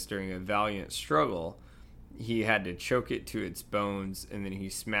basilisk during a valiant struggle. He had to choke it to its bones, and then he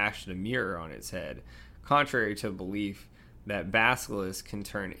smashed a mirror on its head. Contrary to belief that basilisks can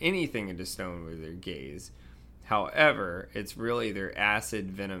turn anything into stone with their gaze. However, it's really their acid,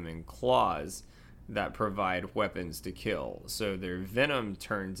 venom, and claws that provide weapons to kill. So their venom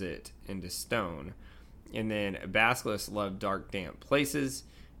turns it into stone. And then basilisks love dark, damp places.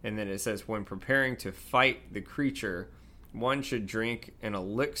 And then it says, when preparing to fight the creature, one should drink an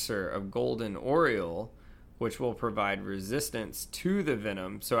elixir of golden oriole, which will provide resistance to the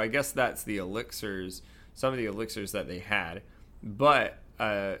venom. So I guess that's the elixirs, some of the elixirs that they had. But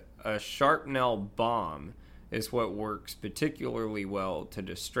a sharpnel bomb is what works particularly well to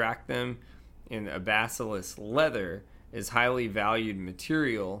distract them. And a basilisk leather is highly valued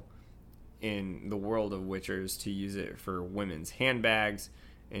material in the world of witchers to use it for women's handbags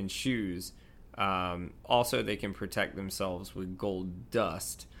and shoes. Also, they can protect themselves with gold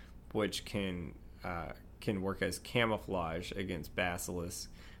dust, which can work as camouflage against basilisks.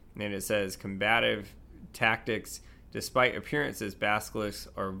 And it says combative tactics. Despite appearances, basilisks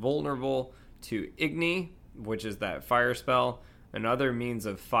are vulnerable to igni, which is that fire spell, and other means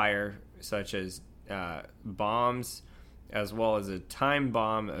of fire, such as bombs, as well as a time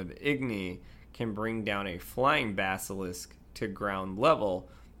bomb of igni can bring down a flying basilisk to ground level,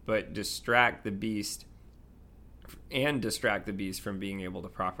 but distract the beast from being able to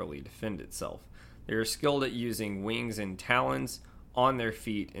properly defend itself. They are skilled at using wings and talons on their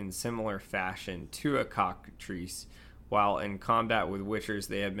feet in similar fashion to a cockatrice, while in combat with witchers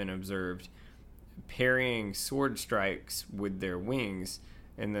they have been observed parrying sword strikes with their wings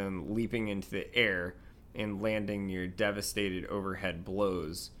and then leaping into the air and landing near devastated overhead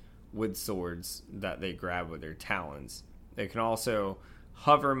blows with swords that they grab with their talons. They can also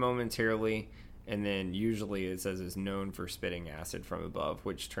hover momentarily, and then usually it says is known for spitting acid from above,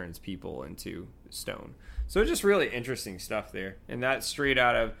 which turns people into stone. So just really interesting stuff there. And that's straight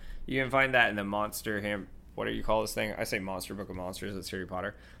out of, you can find that in the what do you call this thing? I say Monster Book of Monsters, it's Harry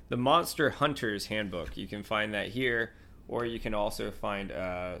Potter. The Monster Hunter's Handbook. You can find that here, or you can also find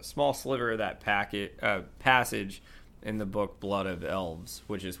a small sliver of that passage in the book Blood of Elves,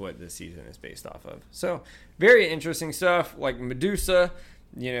 which is what this season is based off of. So very interesting stuff. Like Medusa,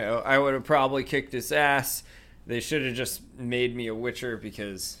 I would have probably kicked its ass. They should have just made me a witcher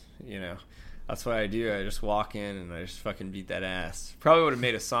because, that's what I do. I just walk in and I just fucking beat that ass. Probably would have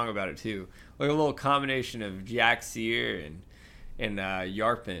made a song about it too. Like a little combination of Jack Sear and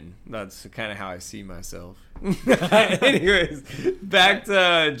Yarpin. That's kind of how I see myself. Anyways, back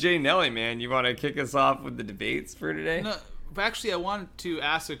to Jay Nelly, man. You want to kick us off with the debates for today? No, but actually, I wanted to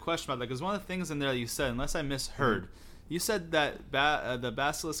ask a question about that because one of the things in there that you said, unless I misheard, you said that the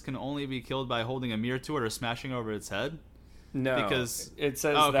basilisk can only be killed by holding a mirror to it or smashing over its head. No, because it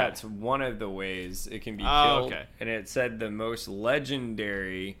says that's one of the ways it can be killed. Okay. And it said the most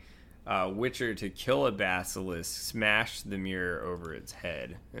legendary Witcher to kill a basilisk smashed the mirror over its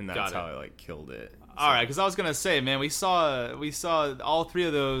head, and that's how I killed it. All right, because I was gonna say, man, we saw all 3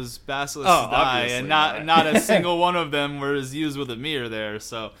 of those basilisks die, and not a single one of them was used with a mirror there.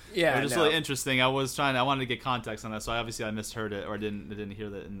 So yeah, it was just really interesting. I wanted to get context on that, so obviously I misheard it or didn't hear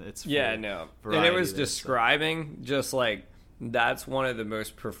that in its and it was describing just like that's one of the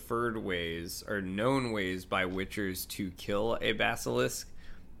most preferred ways or known ways by Witchers to kill a basilisk.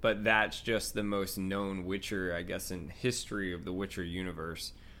 But that's just the most known Witcher, I guess, in history of the Witcher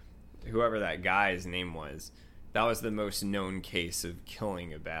universe. Whoever that guy's name was, that was the most known case of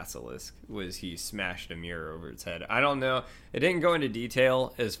killing a basilisk, was he smashed a mirror over its head. I don't know. It didn't go into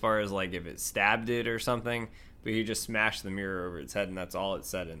detail as far as like if it stabbed it or something, but he just smashed the mirror over its head, and that's all it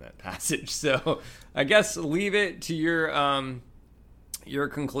said in that passage. So I guess leave it to your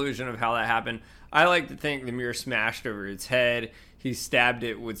conclusion of how that happened. I like to think the mirror smashed over its head. He stabbed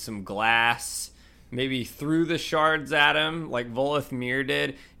it with some glass, maybe threw the shards at him like Volithmir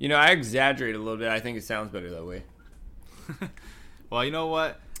did. You know, I exaggerate a little bit. I think it sounds better that way. Well, you know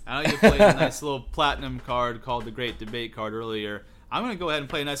what? I know you played a nice little platinum card called the Great Debate card earlier. I'm going to go ahead and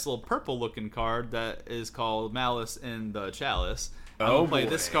play a nice little purple-looking card that is called Malice in the Chalice. I'm going to play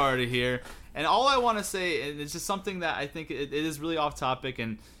this card here. And all I want to say, and it's just something that I think it is really off topic,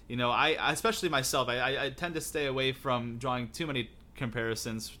 and you know, I especially myself, I tend to stay away from drawing too many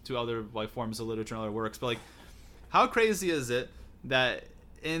comparisons to other forms of literature and other works. But how crazy is it that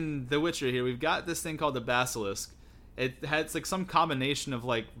in The Witcher here we've got this thing called the Basilisk? It has some combination of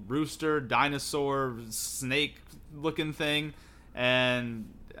rooster, dinosaur, snake-looking thing,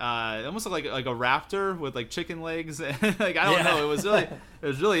 and it almost looked like a raptor with chicken legs. I don't know. It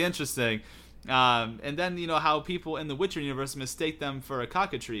was really interesting. And then how people in the Witcher universe mistake them for a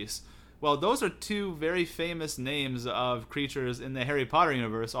cockatrice. Well, those are 2 very famous names of creatures in the Harry Potter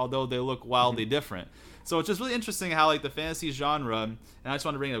universe, although they look wildly different. So it's just really interesting how the fantasy genre, and I just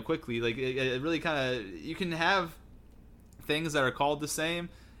want to bring it up quickly, it really kind of, you can have things that are called the same,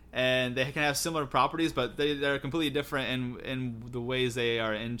 and they can have similar properties, but they're completely different in the ways they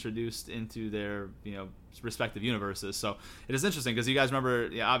are introduced into their respective universes. So it is interesting because you guys remember,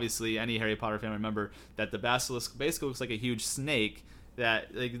 obviously any Harry Potter fan remember that the basilisk basically looks like a huge snake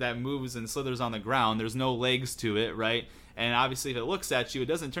that moves and slithers on the ground. There's no legs to it, right? And obviously if it looks at you, it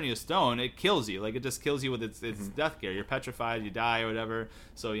doesn't turn you to stone, it kills you. It just kills you with its death gear. You're petrified, you die or whatever.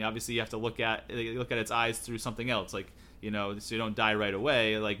 So obviously you have to look at its eyes through something else, so you don't die right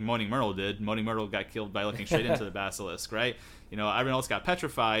away like Moaning Myrtle did. Moaning Myrtle got killed by looking straight into the basilisk, right? Everyone else got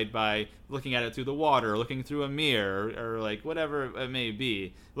petrified by looking at it through the water, looking through a mirror, or whatever it may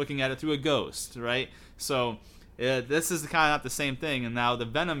be, looking at it through a ghost, right? So this is kind of not the same thing. And now the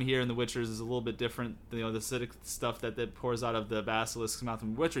venom here in the Witchers is a little bit different. The acidic stuff that pours out of the basilisk's mouth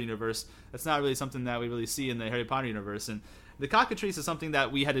in the Witcher universe, that's not really something that we really see in the Harry Potter universe. And the cockatrice is something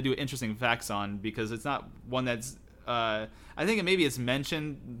that we had to do interesting facts on because it's not one that's I think maybe it's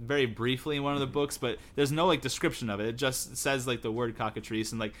mentioned very briefly in one of the books, but there's no description of it. It just says the word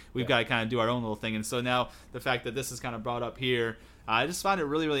cockatrice, and we've got to kind of do our own little thing. And so now the fact that this is kind of brought up here, I just find it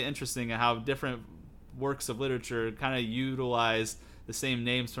really, really interesting how different works of literature kind of utilize the same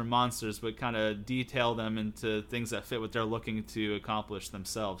names for monsters, but kind of detail them into things that fit what they're looking to accomplish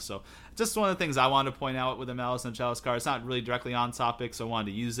themselves. So just one of the things I wanted to point out with the Malice in the Chalice card. It's not really directly on topic, so I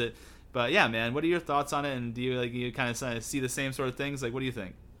wanted to use it. But yeah, man, what are your thoughts on it? And do you kind of see the same sort of things? What do you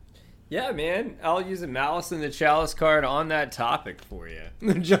think? Yeah, man, I'll use a Malice in the Chalice card on that topic for you,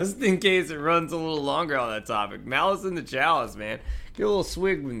 just in case it runs a little longer on that topic. Malice in the Chalice, man. Get a little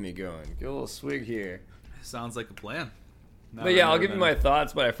swig with me going. Get a little swig here. Sounds like a plan. But yeah, I'll give you my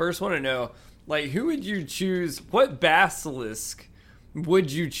thoughts, but I first want to know, who would you choose? What basilisk would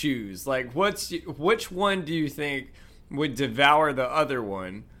you choose? Which one do you think would devour the other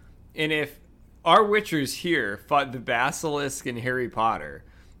one? And if our Witchers here fought the basilisk in Harry Potter,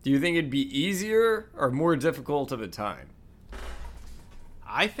 do you think it'd be easier or more difficult of a time?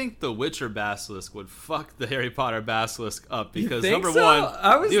 I think the Witcher basilisk would fuck the Harry Potter basilisk up because one,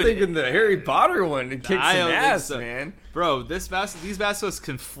 I was thinking the Harry Potter one would kick some ass, man. Bro, these basilisks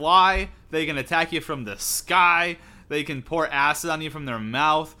can fly. They can attack you from the sky. They can pour acid on you from their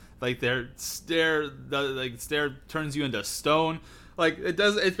mouth. Their stare turns you into stone.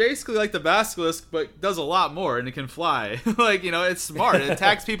 It's basically like the basilisk, but does a lot more, and it can fly. It's smart. It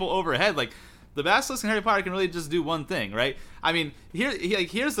attacks people overhead. The basilisk in Harry Potter can really just do one thing, right? I mean,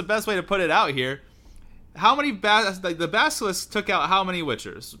 here's the best way to put it out here. How many the basilisk took out how many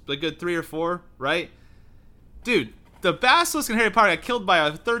Witchers? A good 3 or 4, right? Dude, the basilisk in Harry Potter got killed by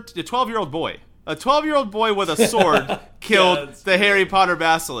a 12-year-old boy. A 12-year-old boy with a sword killed the Harry Potter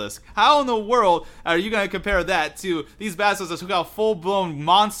basilisk. How in the world are you going to compare that to these basilisks that took out full-blown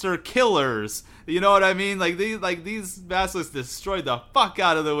monster killers? You know what I mean? These basilisks destroyed the fuck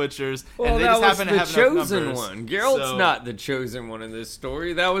out of the Witchers, well, and they just happen to have enough numbers. The chosen one. Geralt's not the chosen one in this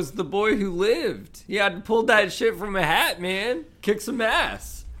story. That was the boy who lived. He had to pull that shit from a hat, man. Kick some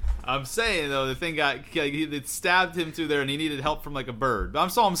ass. I'm saying though, the thing it stabbed him through there, and he needed help from like a bird.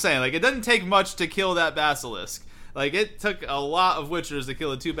 But I'm saying, it doesn't take much to kill that basilisk. It took a lot of Witchers to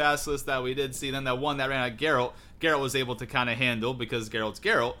kill the 2 basilisks that we did see. Then that one that ran at Geralt was able to kind of handle because Geralt's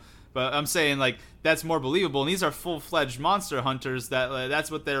Geralt. But I'm saying that's more believable. And these are full-fledged monster hunters.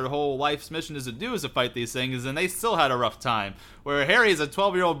 That's what their whole life's mission is to do, is to fight these things. And they still had a rough time. Where Harry is a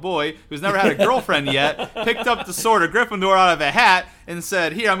 12-year-old boy who's never had a girlfriend yet, picked up the sword of Gryffindor out of a hat and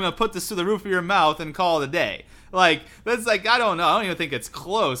said, "Here, I'm going to put this through the roof of your mouth and call it a day." That's I don't know. I don't even think it's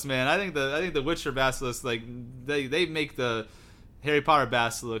close, man. I think the Witcher basilisk, they make the Harry Potter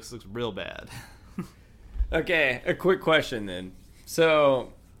basilisk looks real bad. Okay, a quick question then.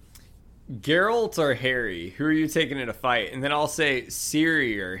 So, Geralt or Harry, who are you taking in a fight? And then I'll say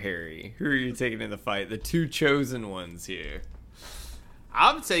Ciri or Harry, who are you taking in the fight? The 2 chosen ones here.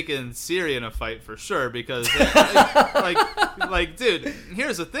 I'm taking Ciri in a fight for sure because, dude,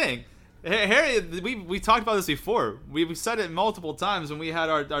 here's the thing. Harry, we talked about this before. We said it multiple times when we had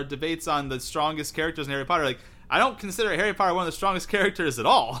our debates on the strongest characters in Harry Potter. I don't consider Harry Potter one of the strongest characters at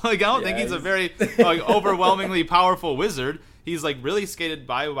all. I don't think he's a very overwhelmingly powerful wizard. He's really skated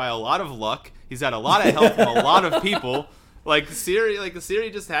by a lot of luck. He's had a lot of help from a lot of people.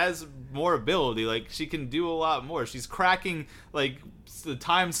 Ciri just has more ability. She can do a lot more. She's cracking the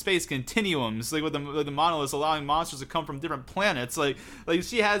time-space continuums, with the monoliths, allowing monsters to come from different planets.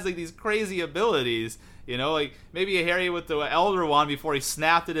 She has these crazy abilities. Maybe a Harry with the Elder Wand before he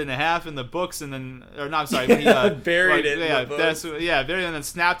snapped it in half in the books, and then, or not, sorry, he buried it. In the books. Buried it and then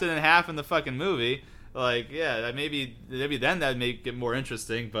snapped it in half in the fucking movie. Maybe then that'd make it more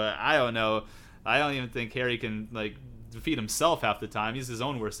interesting. But I don't know. I don't even think Harry can defeat himself half the time. He's his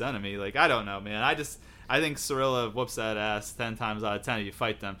own worst enemy. I don't know, man. I think Cirilla whoops that ass 10 times out of 10 if you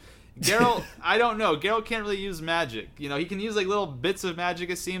fight them. Geralt, I don't know. Geralt can't really use magic. He can use little bits of magic,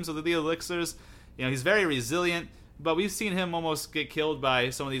 it seems, with the elixirs. He's very resilient, but we've seen him almost get killed by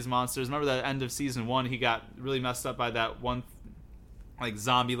some of these monsters. Remember the end of season 1, he got really messed up by that one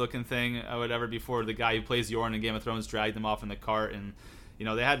zombie looking thing or whatever before the guy who plays Yoren in Game of Thrones dragged him off in the cart, and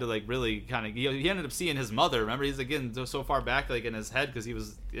they had to really kind of, he ended up seeing his mother. Remember, he's getting so far back in his head because he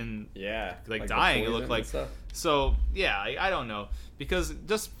was in dying, it looked like. So yeah, I don't know, because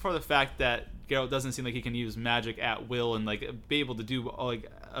just for the fact that Geralt doesn't seem like he can use magic at will and be able to do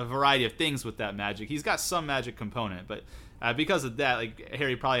a variety of things with that magic. He's got some magic component, but because of that,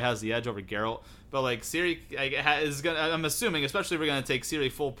 Harry probably has the edge over Geralt. But Ciri is gonna. I'm assuming, especially if we're gonna take Ciri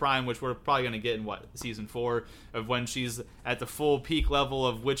full prime, which we're probably gonna get in season 4, of when she's at the full peak level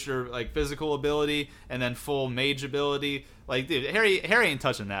of Witcher physical ability and then full mage ability. Dude, Harry ain't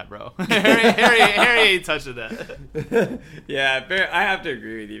touching that, bro. Harry ain't touching that. Yeah, I have to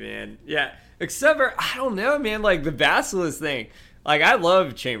agree with you, man. Yeah, except for, I don't know, man. The Basilisk thing. I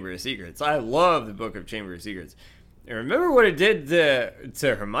love Chamber of Secrets. I love the Book of Chamber of Secrets. And remember what it did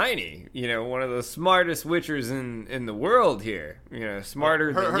to Hermione, one of the smartest witchers in the world here,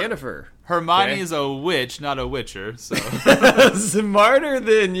 smarter than Yennefer. Hermione's a witch, not a witcher, so. Smarter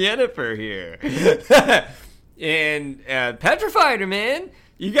than Yennefer here. And petrified her, man.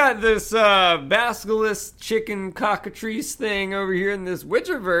 You got this basilisk chicken cockatrice thing over here in this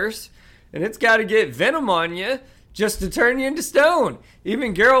Witcherverse, and it's got to get venom on you just to turn you into stone.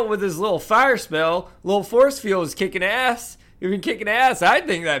 Even Geralt with his little fire spell, little force field, is kicking ass. Even kicking ass. I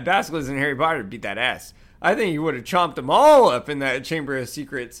think that Basilisk and Harry Potter beat that ass. I think he would have chomped them all up in that Chamber of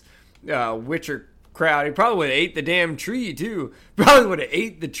Secrets Witcher crowd. He probably would have ate the damn tree, too. Probably would have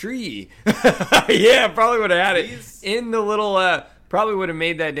ate the tree. Yeah, probably would have had it in the little... probably would have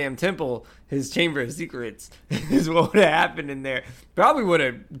made that damn temple his Chamber of Secrets, is what would have happened in there. Probably would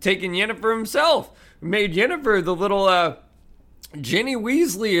have taken Yennefer himself. Made Yennefer the little Ginny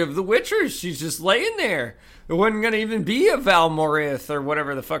Weasley of the Witchers. She's just laying there. It wasn't going to even be a Val Morith or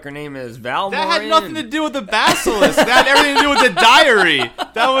whatever the fuck her name is. Val That had nothing to do with the basilisk. That had everything to do with the diary.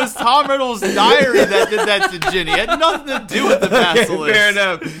 That was Tom Riddle's diary that did that to Ginny. It had nothing to do with the basilisk. Okay, fair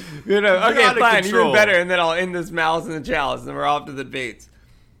enough. Okay, fine. Even better. And then I'll end this Malice in the Chalice and we're off to the debates.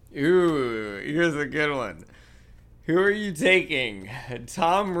 Ooh, here's a good one. Who are you taking?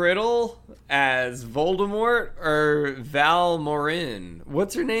 Tom Riddle as Voldemort or Val Morin?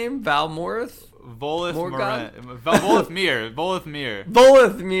 What's her name? Val Morith? Volithmir.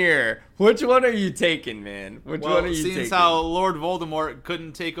 Volithmir. Which one are you taking, man? Which one are you taking? Seeing how Lord Voldemort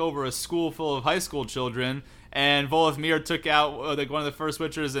couldn't take over a school full of high school children, and Volithmir took out like one of the first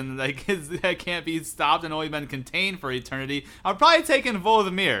Witchers, and like that can't be stopped and only been contained for eternity, I'm probably taking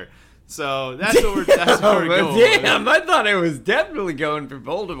Volithmir. So that's what we're going with. Damn, I thought I was definitely going for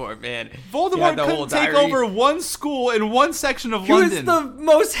Voldemort, man. Voldemort couldn't take over one school in one section of London. He was the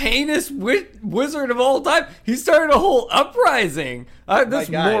most heinous wizard of all time. He started a whole uprising. This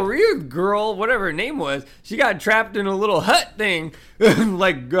Maria girl, whatever her name was, she got trapped in a little hut thing,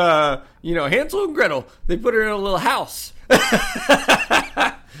 like Hansel and Gretel. They put her in a little house.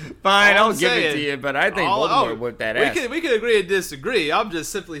 Fine, I'll give it to you, but I think Voldemort whipped that ass. We could agree to disagree. I'm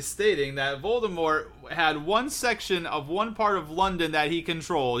just simply stating that Voldemort had one section of one part of London that he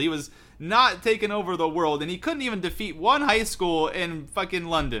controlled. He was not taking over the world, and he couldn't even defeat one high school in fucking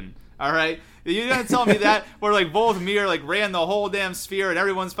London. All right? You're going to tell me that where like Voldemort like ran the whole damn sphere and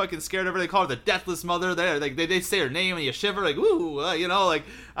everyone's fucking scared of her. They call her the Deathless Mother. They say her name and you shiver like, ooh, I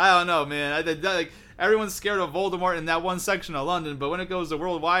don't know, man. Everyone's scared of Voldemort in that one section of London, but when it goes to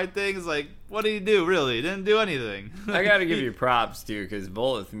worldwide things, like, what did he do, really? He didn't do anything. I gotta give you props, too, because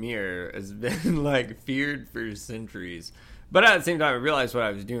Volithmir has been, like, feared for centuries. But at the same time, I realized what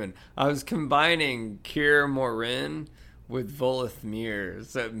I was doing. I was combining Kaer Morhen with Volithmir,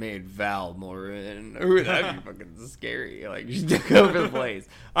 so it made Val Morin. Ooh, that'd be fucking scary. Like, she took over the place.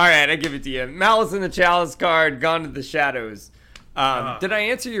 All right, I give it to you. Malice in the Chalice card, Gone to the Shadows. Did I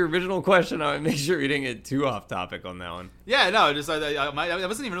answer your original question? I make sure we didn't get too off topic on that one. Yeah, no, just it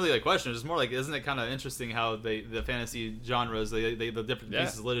wasn't even really a question. It's just more like, isn't it kind of interesting how the fantasy genres, the different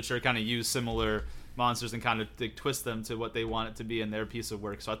pieces of literature kind of use similar monsters and kind of twist them to what they want it to be in their piece of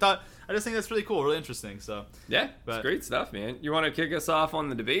work. So I just think that's really cool, really interesting. So yeah, it's great stuff, man. You want to kick us off on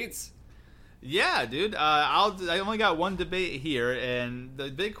the debates? Yeah, dude. I only got one debate here, and the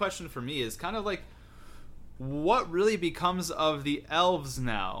big question for me is kind of like, what really becomes of the elves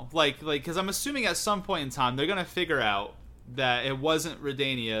now? Like, because I'm assuming at some point in time they're gonna figure out that it wasn't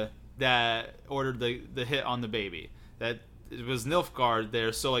Redania that ordered the hit on the baby, that it was Nilfgaard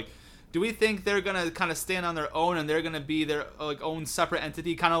there. So like, do we think they're gonna kind of stand on their own and they're gonna be their like own separate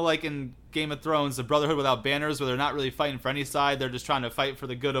entity, kind of like in Game of Thrones, the Brotherhood without banners, where they're not really fighting for any side, they're just trying to fight for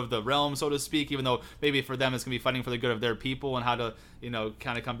the good of the realm, so to speak, even though maybe for them it's gonna be fighting for the good of their people and how to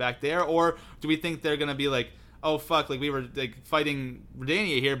kind of come back there? Or do we think they're gonna be like, oh fuck, like we were like fighting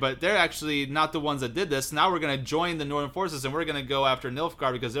Redania here, but they're actually not the ones that did this. Now we're gonna join the Northern forces and we're gonna go after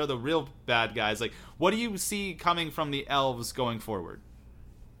Nilfgaard because they're the real bad guys. Like, what do you see coming from the elves going forward?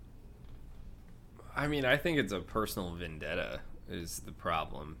 I mean, I think it's a personal vendetta is the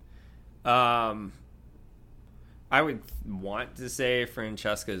problem. I would want to say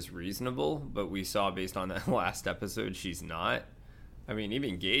Francesca is reasonable, but we saw based on that last episode she's not. I mean,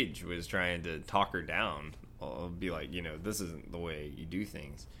 even Gage was trying to talk her down. I'll be like, this isn't the way you do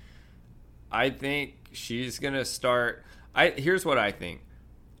things. I think she's going to start... Here's what I think.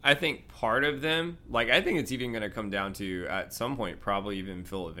 I think part of them... Like, I think it's even going to come down to, at some point, probably even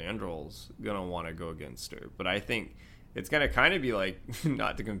Filavandrel's going to want to go against her. But I think it's going to kind of be like,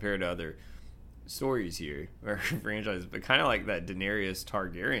 not to compare to other stories here, or franchises, but kind of like that Daenerys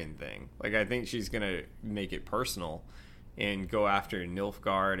Targaryen thing. Like, I think she's going to make it personal and go after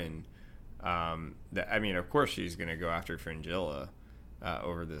Nilfgaard and... of course she's going to go after Fringilla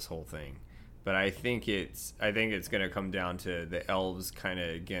over this whole thing. But I think it's going to come down to the elves kind of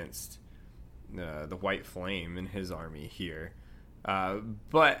against the White Flame and his army here.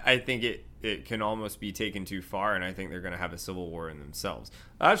 But I think it can almost be taken too far, and I think they're going to have a civil war in themselves.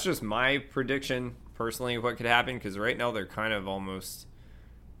 That's just my prediction, personally, of what could happen, because right now they're kind of almost...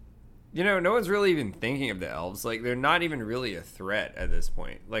 no one's really even thinking of the elves. Like, they're not even really a threat at this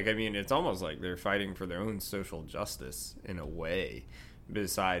point. Like, I mean, it's almost like they're fighting for their own social justice in a way.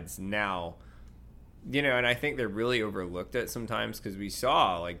 Besides now, and I think they're really overlooked at sometimes because we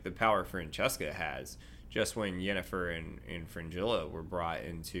saw, like, the power Francesca has just when Yennefer and Fringilla were brought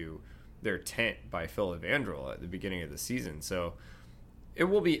into their tent by Filavandrel at the beginning of the season. So it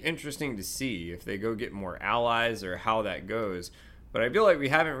will be interesting to see if they go get more allies or how that goes. But I feel like we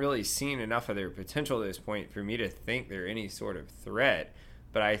haven't really seen enough of their potential at this point for me to think they're any sort of threat.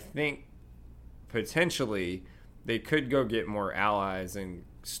 But I think potentially they could go get more allies and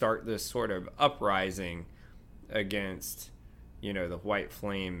start this sort of uprising against, the White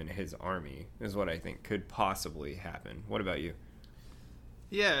Flame and his army is what I think could possibly happen. What about you?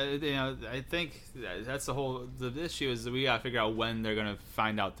 Yeah, I think that's the issue is that we gotta figure out when they're gonna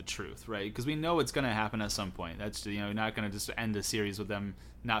find out the truth, right? Because we know it's gonna happen at some point. That's not gonna just end the series with them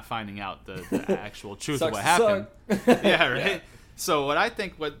not finding out the actual truth of what happened. Yeah, right. Yeah. So what I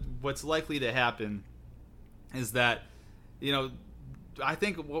think what's likely to happen is that, I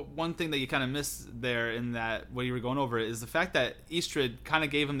think one thing that you kind of missed there in that what you were going over is the fact that Eastred kind of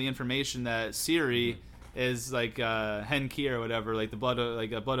gave him the information that Ciri is like Henki or whatever, like the blood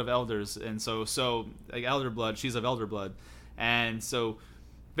of blood of elders, and so like elder blood, she's of elder blood, and so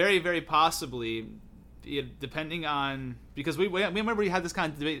very very possibly, depending on, because we remember we had this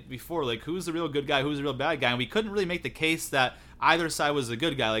kind of debate before, like who's the real good guy, who's the real bad guy, and we couldn't really make the case that either side was a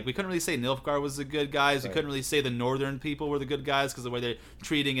good guy. Like we couldn't really say Nilfgaard was the good guys. Right. We couldn't really say the northern people were the good guys because of the way they're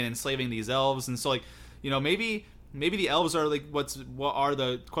treating and enslaving these elves, and so like maybe the elves are like what are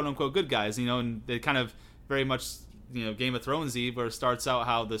the quote unquote good guys, and they kind of very much Game of Thrones-y, where it starts out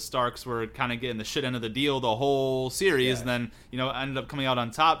how the Starks were kind of getting the shit end of the deal the whole series, and then ended up coming out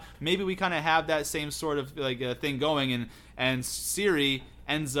on top. Maybe we kind of have that same sort of like thing going, and Ciri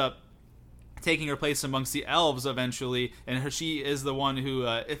ends up taking her place amongst the elves eventually, and she is the one who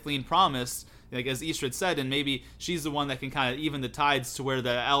Ithleen promised, like as Eastred said, and maybe she's the one that can kind of even the tides to where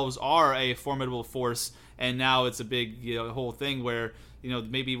the elves are a formidable force, and now it's a big whole thing where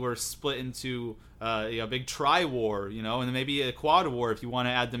maybe we're split into a big tri-war, and then maybe a quad war if you want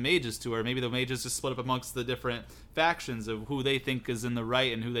to add the mages to her. Maybe the mages just split up amongst the different factions of who they think is in the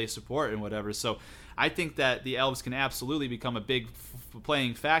right and who they support and whatever. So I think that the elves can absolutely become a big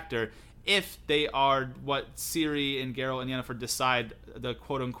playing factor if they are what Ciri and Geralt and Yennefer decide the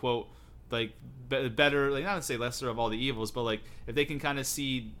quote-unquote like better, like not to say lesser of all the evils, but like if they can kind of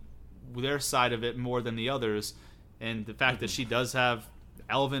see their side of it more than the others, and the fact that she does have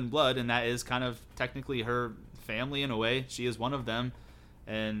elven blood, and that is kind of technically her family in a way. She is one of them,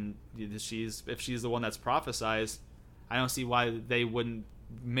 and if she's the one that's prophesized, I don't see why they wouldn't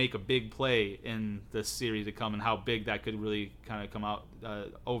make a big play in the series to come, and how big that could really kind of come out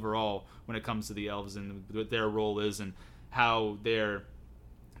overall when it comes to the elves and what their role is, and how their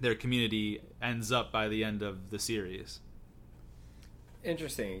community ends up by the end of the series.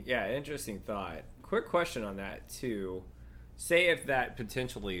 Interesting thought. Quick question on that too. Say if that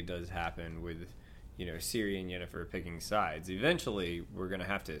potentially does happen with Ciri and Yennefer picking sides, eventually we're going to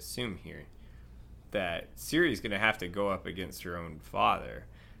have to assume here that Ciri's going to have to go up against her own father.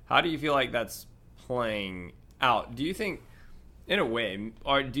 How do you feel like that's playing out? Do you think, in a way,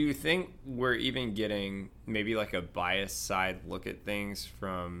 or do you think we're even getting maybe like a biased side look at things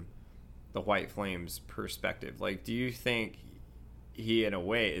from the White Flames perspective? Like, do you think he, in a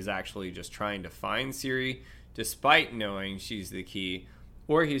way, is actually just trying to find Ciri despite knowing she's the key,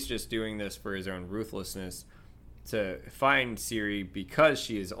 or he's just doing this for his own ruthlessness to find Ciri because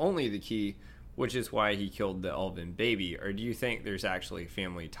she is only the key, which is why he killed the elven baby? Or do you think there's actually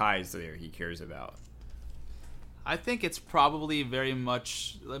family ties there he cares about? I think it's probably pretty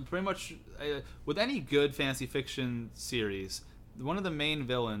much with any good fantasy fiction series, one of the main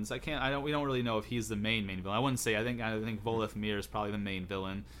villains. We don't really know if he's the main villain. I wouldn't say. I think Voleth Mir is probably the main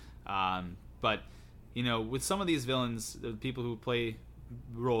villain. But with some of these villains, the people who play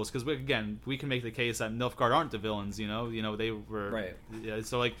roles, because we can make the case that Nilfgaard aren't the villains. They were right. Yeah,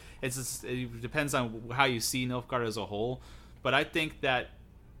 so like it depends on how you see Nilfgaard as a whole. But I think that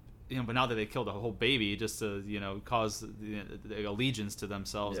but now that they killed a whole baby just to cause the allegiance to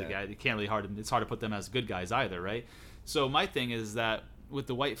themselves, yeah. Like it's hard to put them as good guys either, right? So my thing is that with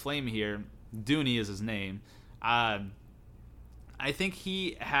the White Flame here, Duny is his name. I think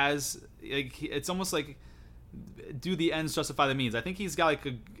he has it's almost like, do the ends justify the means? I think he's got like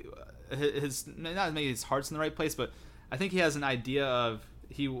his not maybe his heart's in the right place, but I think he has an idea of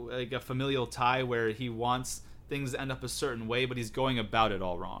a familial tie where he wants things to end up a certain way, but he's going about it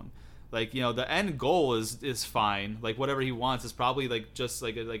all wrong. Like the end goal is fine. Like whatever he wants is probably like just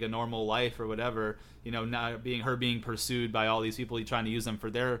like a normal life or whatever. Not being pursued by all these people, he's trying to use them for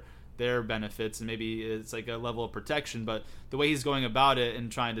their benefits, and maybe it's like a level of protection. But the way he's going about it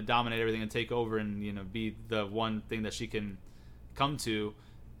and trying to dominate everything and take over and be the one thing that she can come to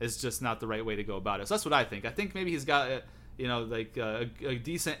is just not the right way to go about it. So that's what I think. I think maybe he's got a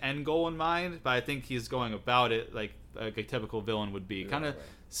decent end goal in mind, but I think he's going about it like a typical villain would be, kind of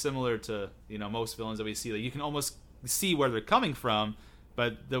similar to most villains that we see. Like you can almost see where they're coming from,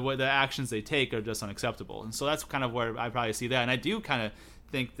 but the actions they take are just unacceptable. And so that's kind of where I probably see that. And I do kind of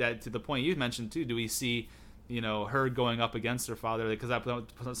think that, to the point you mentioned too, do we see her going up against her father? Because at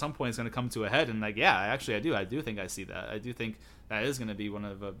some point it's going to come to a head. And I do think I see that. I do think that is going to be one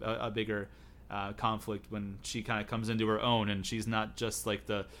of a bigger conflict when she kind of comes into her own, and she's not just like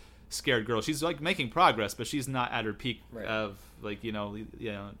the scared girl. She's like making progress, but she's not at her peak of like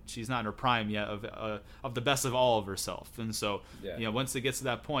she's not in her prime yet of the best of all of herself. And so once it gets to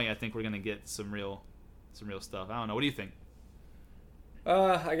that point, I think we're gonna get some real stuff. I don't know. What do you think?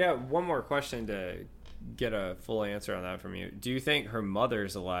 I got one more question to get a full answer on that from you. Do you think her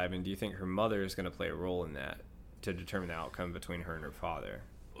mother's alive, and do you think her mother is going to play a role in that to determine the outcome between her and her father?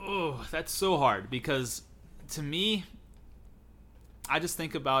 Oh, that's so hard, because to me, I just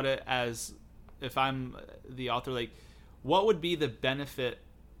think about it as, if I'm the author, like, what would be the benefit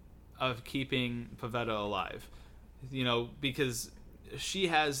of keeping Pavetta alive? Because she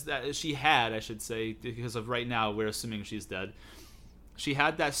had, I should say, because of right now, we're assuming she's dead. She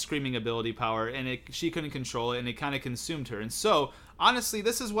had that screaming ability power, and she couldn't control it, and it kind of consumed her. And so, honestly,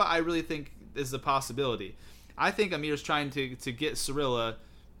 this is what I really think is the possibility. I think Amir's trying to get Cirilla,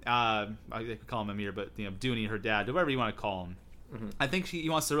 I could call him Amir, but Dooney, her dad, whoever you want to call him. Mm-hmm. I think he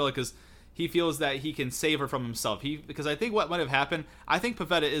wants Cirilla because he feels that he can save her from himself. Because I think what might have happened, I think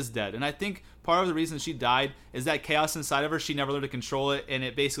Pavetta is dead, and I think part of the reason she died is that chaos inside of her. She never learned to control it, and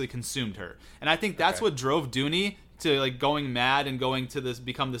it basically consumed her. And I think that's what drove Dooney to like going mad and going to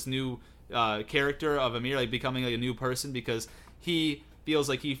become this new character of Amir, like becoming like a new person, because he feels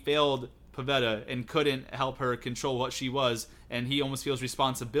like he failed Pavetta and couldn't help her control what she was, and he almost feels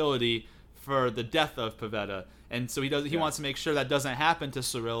responsibility for the death of Pavetta. And so he wants to make sure that doesn't happen to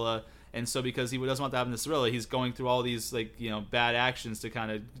Cirilla. And so because he doesn't want that to happen to Cirilla, he's going through all these bad actions to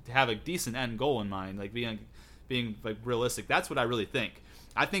kind of have a decent end goal in mind, like being like realistic. That's what I really think.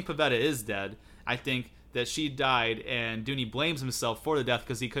 I think Pavetta is dead. I think that she died, and Dooney blames himself for the death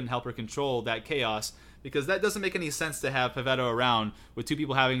because he couldn't help her control that chaos, because that doesn't make any sense to have Pavetta around with two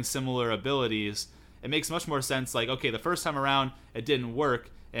people having similar abilities. It makes much more sense, like, okay, the first time around it didn't work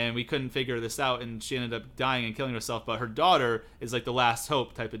and we couldn't figure this out and she ended up dying and killing herself, but her daughter is like the last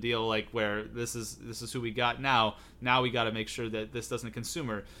hope type of deal, like where this is who we got now we got to make sure that this doesn't consume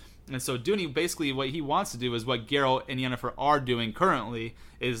her. And so Dooney, basically what he wants to do is what Geralt and Yennefer are doing currently,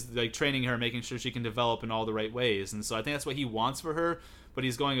 is like training her, making sure she can develop in all the right ways. And so I think that's what he wants for her, but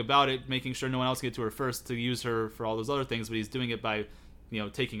he's going about it making sure no one else can get to her first to use her for all those other things, but he's doing it by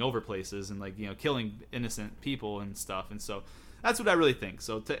taking over places and like killing innocent people and stuff. And so that's what I really think.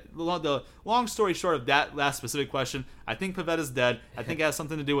 So the long story short of that last specific question, I think Pavetta's dead. I think it has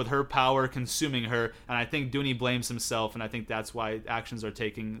something to do with her power consuming her, and I think Dooney blames himself, and I think that's why actions are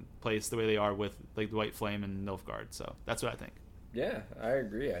taking place the way they are with like the White Flame and Nilfgaard. So that's what I think. Yeah, I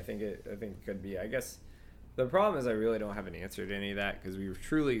agree. I think it could be. I guess the problem is I really don't have an answer to any of that because we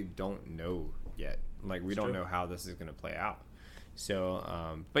truly don't know yet. Like we don't know how this is going to play out.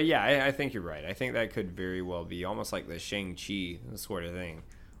 So, but yeah, I think you're right. I think that could very well be almost like the Shang-Chi sort of thing,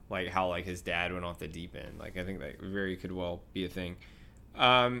 like how like his dad went off the deep end. Like I think that very could well be a thing.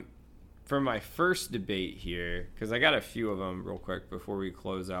 For my first debate here, because I got a few of them real quick before we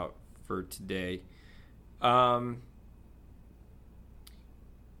close out for today. So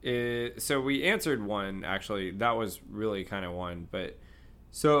we answered one, actually. That was really kind of one. But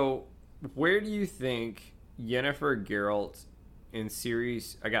so where do you think Yennefer, Geralt, in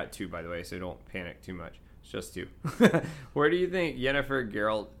series, I got two, by the way, so don't panic too much. It's just two. Where do you think Yennefer,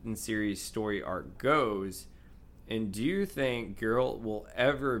 Geralt, in series story arc goes? And do you think Geralt will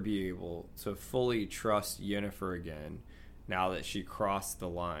ever be able to fully trust Yennefer again now that she crossed the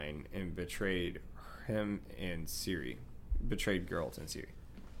line and betrayed him and Ciri? Betrayed Geralt and Ciri.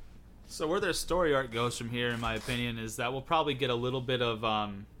 So where their story arc goes from here, in my opinion, is that we'll probably get a little bit of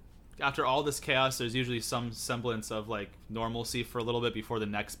after all this chaos, there's usually some semblance of like normalcy for a little bit before the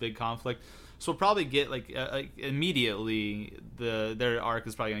next big conflict. So we'll probably get like immediately their arc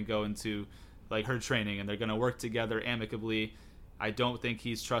is probably going to go into like her training, and they're going to work together amicably. I don't think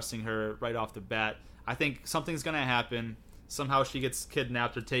he's trusting her right off the bat. I think something's going to happen. Somehow she gets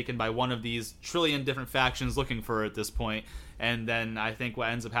kidnapped or taken by one of these trillion different factions looking for her at this point. And then I think what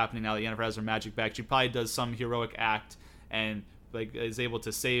ends up happening now that Yennefer has her magic back, she probably does some heroic act and like is able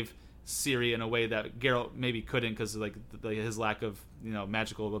to save Ciri in a way that Geralt maybe couldn't because like his lack of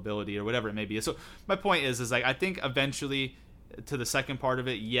magical ability or whatever it may be. So my point is like I think eventually to the second part of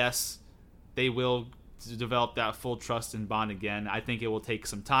it, yes, they will develop that full trust and bond again. I think it will take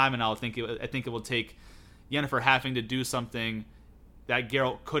some time, and I think it will take Yennefer having to do something that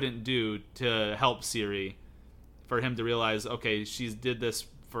Geralt couldn't do to help Ciri, for him to realize, okay, she did this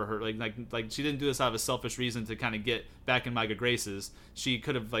for her, like she didn't do this out of a selfish reason to kind of get back in Micah graces. She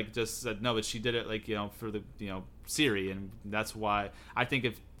could have like just said no, but she did it like for the Ciri, and that's why I think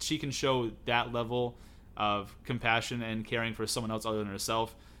if she can show that level of compassion and caring for someone else other than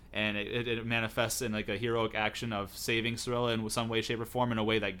herself, and it manifests in like a heroic action of saving Cirilla in some way, shape, or form in a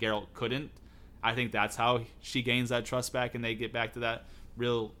way that Geralt couldn't. I think that's how she gains that trust back, and they get back to that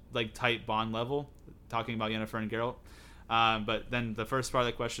real like tight bond level. Talking about Yennefer and Geralt, but then the first part of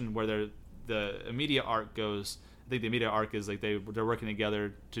the question, where the immediate arc goes, I think the immediate arc is like they're working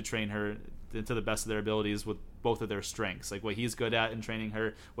together to train her to the best of their abilities with both of their strengths, like what he's good at in training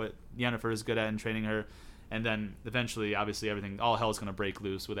her, what Yennefer is good at in training her. And then eventually, obviously, all hell's going to break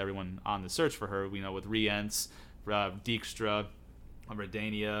loose with everyone on the search for her. You know, with Rience, Dijkstra,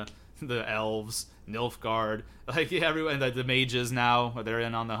 Redania, the elves, Nilfgaard, like everyone, the mages now, they're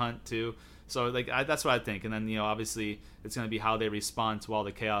in on the hunt too. So like that's what I think. And then, you know, obviously it's going to be how they respond to all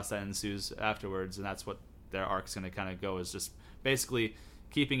the chaos that ensues afterwards, and that's what their arc's going to kind of go, is just basically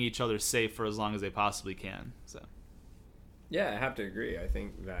keeping each other safe for as long as they possibly can. So yeah, I have to agree. I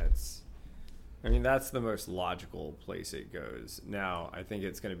think that's the most logical place it goes. Now, I think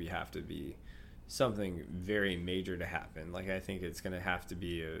it's going to have to be something very major to happen. Like, I think it's going to have to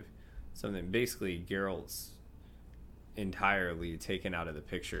be something basically Geralt's entirely taken out of the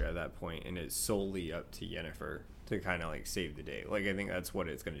picture at that point, and it's solely up to Yennefer to kind of like save the day. Like, I think that's what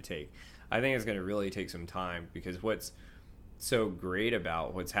it's going to take. I think it's going to really take some time, because what's so great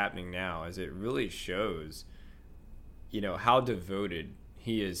about what's happening now is it really shows, you know, how devoted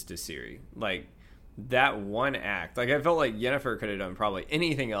he is to Ciri. Like, that one act, like, I felt like Yennefer could have done probably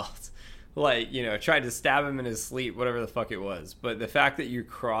anything else, like, you know, tried to stab him in his sleep, whatever the fuck it was, but the fact that you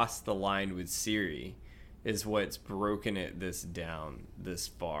crossed the line with Ciri is what's broken it down this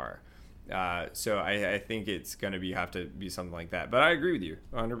far. So I think it's going to have to be something like that. But I agree with you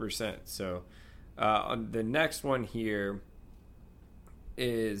 100%. So on the next one here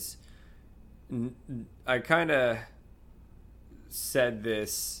is, I kind of said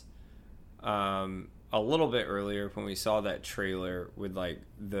this a little bit earlier when we saw that trailer with like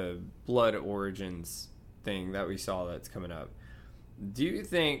the Blood Origins thing that we saw that's coming up. Do you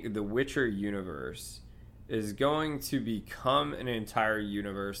think the Witcher universe is going to become an entire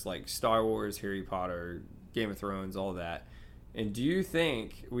universe like Star Wars, Harry Potter, Game of Thrones, all that? And do you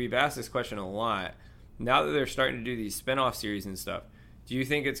think, we've asked this question a lot, now that they're starting to do these spin-off series and stuff, do you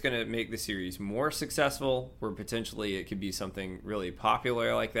think it's going to make the series more successful, where potentially it could be something really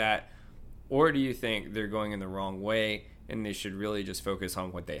popular like that? Or do you think they're going in the wrong way and they should really just focus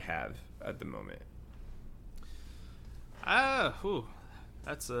on what they have at the moment?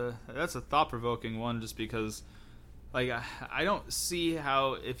 That's a thought-provoking one, just because, like, I don't see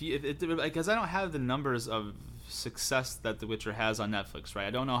how because I don't have the numbers of success that The Witcher has on Netflix, right?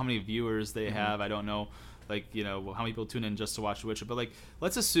 I don't know how many viewers they have. I don't know, like, you know, how many people tune in just to watch The Witcher. But like,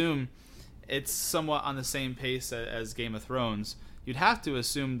 let's assume it's somewhat on the same pace as Game of Thrones. You'd have to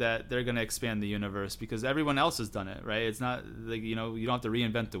assume that they're going to expand the universe, because everyone else has done it, right? It's not like, you know, you don't have to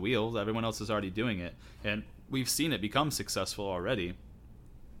reinvent the wheel. Everyone else is already doing it, and we've seen it become successful already,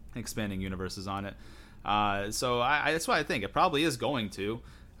 expanding universes on it. So that's why I think it probably is going to.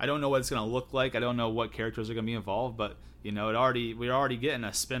 I don't know what it's going to look like. I don't know what characters are going to be involved, but, you know, we're already getting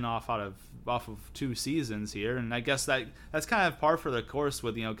a spin-off off of 2 seasons here, and I guess that's kind of par for the course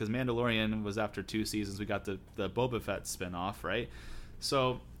with, you know, because Mandalorian was after 2 seasons. We got the Boba Fett spin-off, right?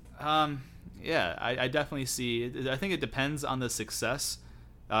 So yeah, I definitely see. I think it depends on the success,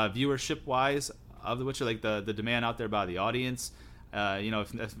 viewership wise, of The Witcher, like the demand out there by the audience. You know,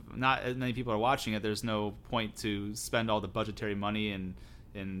 if not as many people are watching it, there's no point to spend all the budgetary money and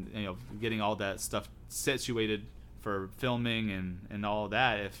you know, getting all that stuff situated for filming and all of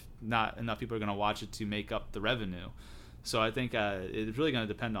that, if not enough people are going to watch it to make up the revenue. So I think it's really going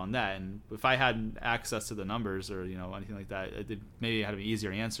to depend on that. And if I had access to the numbers or, you know, anything like that, maybe I'd have an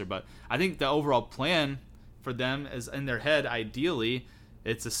easier answer. But I think the overall plan for them is, in their head, ideally,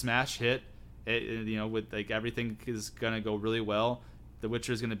 it's a smash hit. You know, with like everything is going to go really well. The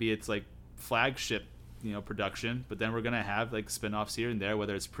Witcher is going to be its like flagship, you know, production, but then we're going to have like spin-offs here and there,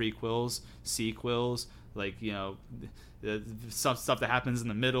 whether it's prequels, sequels, like, you know, some stuff that happens in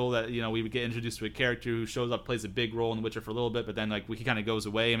the middle that, you know, we would get introduced to a character who shows up, plays a big role in The Witcher for a little bit, but then like he kind of goes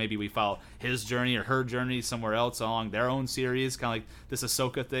away, and maybe we follow his journey or her journey somewhere else along their own series, kind of like this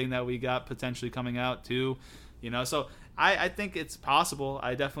Ahsoka thing that we got potentially coming out too, you know. So I think it's possible.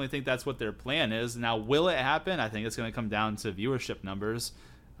 I definitely think that's what their plan is. Now, will it happen? I think it's going to come down to viewership numbers.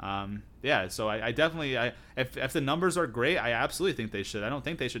 Yeah, so I definitely, if the numbers are great, I absolutely think they should. I don't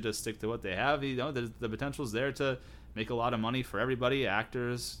think they should just stick to what they have. You know, the potential is there to make a lot of money for everybody,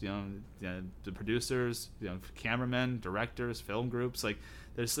 actors, you know, the producers, you know, cameramen, directors, film groups. Like,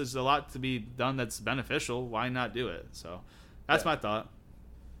 there's a lot to be done that's beneficial. Why not do it? So that's my thought.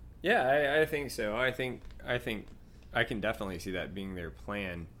 Yeah, I think so. I think I can definitely see that being their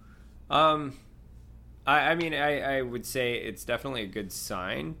plan. I mean, I would say it's definitely a good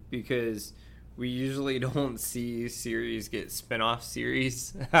sign because we usually don't see series get spin-off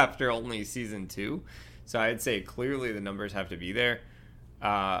series after only season 2. So I'd say clearly the numbers have to be there.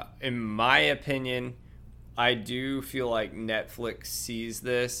 In my opinion, I do feel like Netflix sees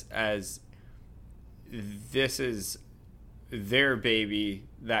this as this is their baby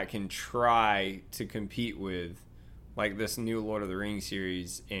that can try to compete with like this new Lord of the Rings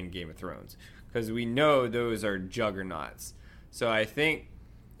series and Game of Thrones, because we know those are juggernauts. So I think,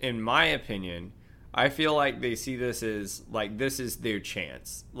 in my opinion, I feel like they see this as like this is their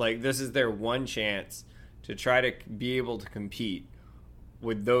chance. Like this is their one chance to try to be able to compete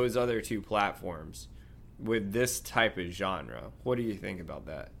with those other 2 platforms with this type of genre. What do you think about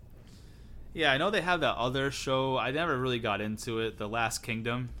that? Yeah, I know they have that other show. I never really got into it, The Last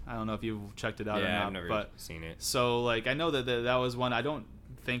Kingdom. I don't know if you've checked it out or not. I've never seen it. So, like, I know that was one. I don't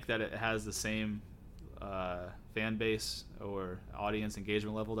think that it has the same fan base or audience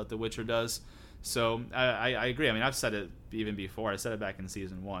engagement level that The Witcher does. So I agree. I mean, I've said it even before. I said it back in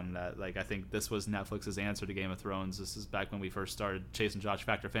season 1 that like I think this was Netflix's answer to Game of Thrones. This is back when we first started chasing Josh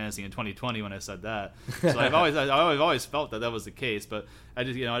Factor Fantasy in 2020 when I said that. So I've always felt that was the case. But I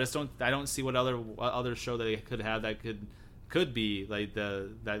just don't see what other show that they could have that could be like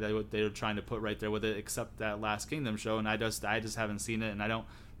that they're trying to put right there with it, except that Last Kingdom show. And I just haven't seen it, and I don't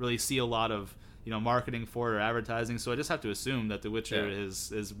really see a lot of marketing for it or advertising, so I just have to assume that The Witcher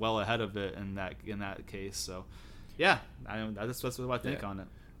is well ahead of it in that case. So, yeah, that's what I think on it.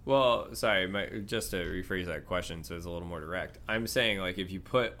 Well, sorry, just to rephrase that question so it's a little more direct. I'm saying like if you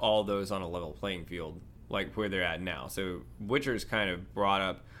put all those on a level playing field, like where they're at now. So Witcher's kind of brought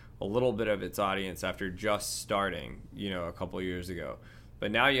up a little bit of its audience after just starting, a couple of years ago.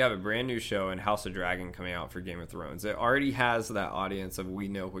 But now you have a brand new show in House of Dragon coming out for Game of Thrones. It already has that audience of we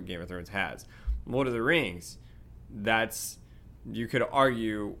know what Game of Thrones has. Lord of the Rings, that's, you could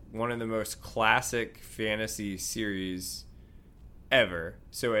argue, one of the most classic fantasy series ever.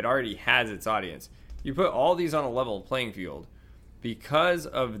 So it already has its audience. You put all these on a level playing field because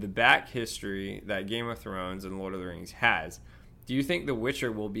of the back history that Game of Thrones and Lord of the Rings has. Do you think The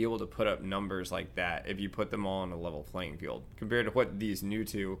Witcher will be able to put up numbers like that if you put them all on a level playing field compared to what these new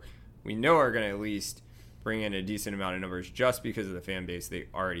 2 we know are going to at least bring in a decent amount of numbers just because of the fan base they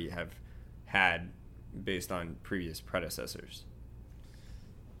already have had based on previous predecessors?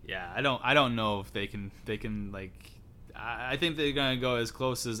 Yeah, I don't know if they can like, I think they're gonna go as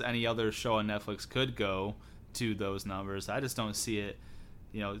close as any other show on Netflix could go to those numbers. I just don't see it,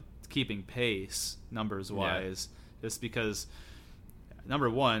 keeping pace numbers wise, just because number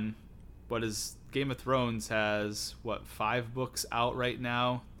one, Game of Thrones has 5 books out right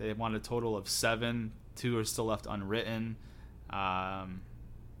now. They want a total of 7. 2 are still left unwritten.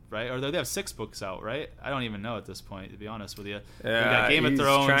 Right? Or they have 6 books out, right? I don't even know at this point, to be honest with you. We got Game of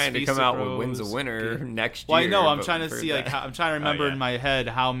Thrones, trying to Feast come of out Crows, with Winds of Winter next year. Well, I know. I'm trying to see, I'm trying to remember in my head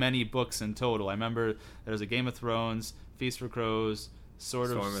how many books in total. I remember there's a Game of Thrones, Feast for Crows,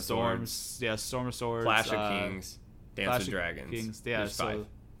 Storm of Swords, Storm of Swords, Clash of Kings, Dance of Dragons. Kings. Yeah, there's 5.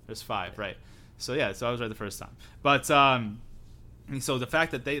 There's 5, right? So so I was right the first time. But so the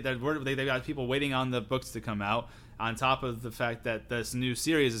fact that they got people waiting on the books to come out, on top of the fact that this new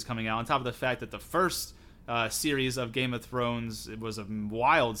series is coming out, on top of the fact that the first series of Game of Thrones, it was a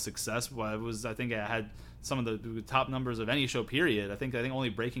wild success. I think it had some of the top numbers of any show, period. I think only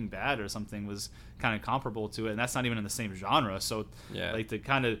Breaking Bad or something was kind of comparable to it, and that's not even in the same genre. So like the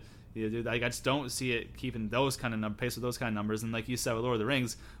kind of, I just don't see it keeping those kind of pace with those kind of numbers. And like you said with Lord of the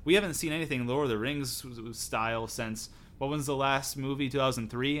Rings, we haven't seen anything Lord of the Rings style since, what was the last movie?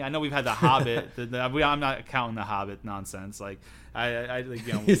 2003. I know we've had The Hobbit. I'm not counting The Hobbit nonsense. Like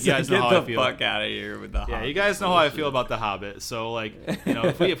you guys know how I feel. Get the fuck out of here with The Hobbit. Yeah, you guys know how I feel about The Hobbit. So like,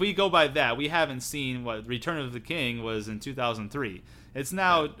 if we go by that, we haven't seen Return of the King was in 2003. It's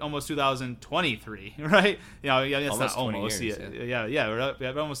now almost 2023, right? It's almost not almost. Years, we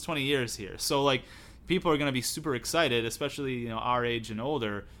have almost 20 years here. So like, people are going to be super excited, especially our age and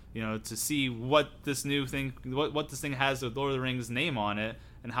older, to see what this new thing, what this thing has with Lord of the Rings name on it,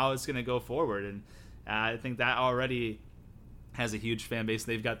 and how it's going to go forward. And I think that already has a huge fan base.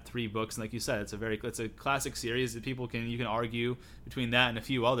 They've got 3 books, and like you said, it's a classic series that you can argue between that and a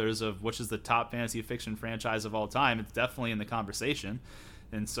few others of which is the top fantasy fiction franchise of all time. It's definitely in the conversation.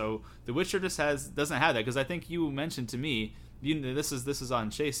 And so The Witcher just doesn't have that, because I think you mentioned to me, this is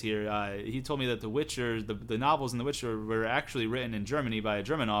on Chase here. He told me that The Witcher, the novels in The Witcher were actually written in Germany by a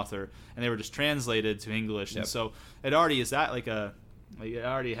German author, and they were just translated to English. Yep. And so it already is that it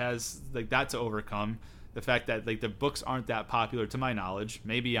already has like that to overcome. the fact that like the books aren't that popular to my knowledge.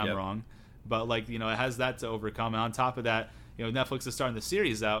 Maybe I'm wrong, but like it has that to overcome. And on top of that, Netflix is starting the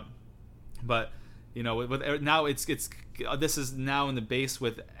series out, but with now this is now in the base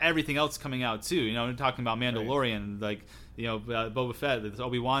with everything else coming out too. We're talking about Mandalorian, like Boba Fett, the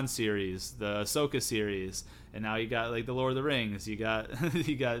Obi-Wan series, the Ahsoka series, and now you got like the Lord of the Rings, you got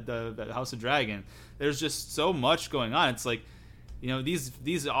the House of Dragon. There's just so much going on. It's like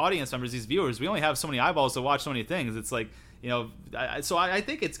these audience members, these viewers, we only have so many eyeballs to watch so many things. It's like so I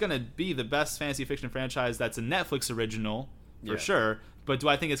think it's gonna be the best fantasy fiction franchise that's a Netflix original for sure. But do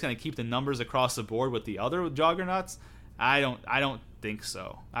I think it's going to keep the numbers across the board with the other juggernauts? I don't think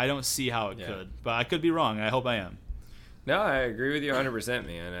so. I don't see how it could, but I could be wrong. And I hope I am. No, I agree with you 100%,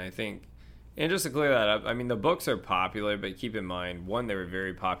 man. I think, and just to clear that up, I mean, the books are popular, but keep in mind, one, they were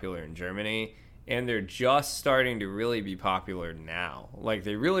very popular in Germany, and they're just starting to really be popular now. Like,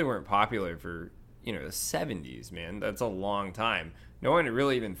 they really weren't popular for, the 70s, man. That's a long time. No one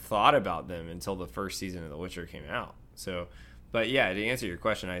really even thought about them until the first season of The Witcher came out. So, but yeah, to answer your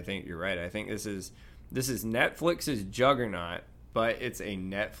question, I think you're right. I think this is Netflix's juggernaut, but it's a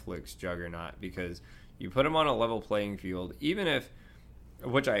Netflix juggernaut because you put them on a level playing field, even if,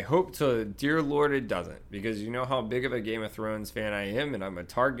 which I hope to dear Lord it doesn't, because you know how big of a Game of Thrones fan I am, and I'm the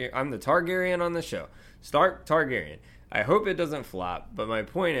Targaryen on the show. Stark Targaryen. I hope it doesn't flop, but my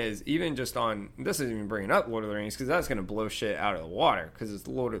point is, even just on, this isn't even bringing up Lord of the Rings, because that's going to blow shit out of the water, because it's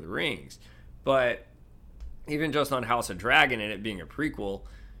Lord of the Rings. But even just on House of Dragon and it being a prequel,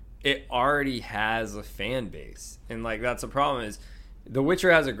 it already has a fan base. And like that's the problem is The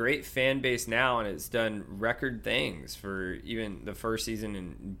Witcher has a great fan base now, and it's done record things for even the first season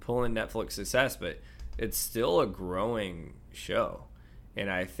and pulling Netflix success, but it's still a growing show. And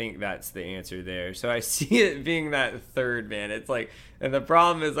I think that's the answer there. So I see it being that third, man. It's like, and the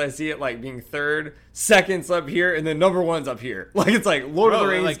problem is I see it like being third, second's up here, and then number one's up here. Like it's like Lord of the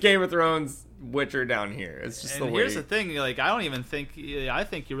Rings, Game of Thrones, Witcher down here. It's just the way. Here's the thing, like I don't even think I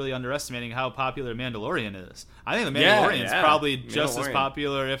think you're really underestimating how popular Mandalorian is. I think the Mandalorian is probably just as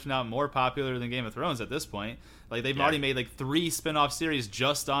popular, if not more popular than Game of Thrones at this point. Like they've already made like 3 spin-off series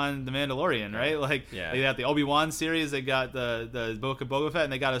just on the Mandalorian, right? Like they got the Obi-Wan series, they got the Book of Boba Fett,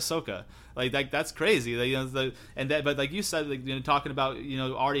 and they got Ahsoka. Like that's crazy. But like you said, like talking about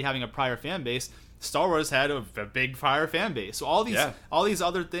already having a prior fan base. Star Wars had a big prior fan base. So all these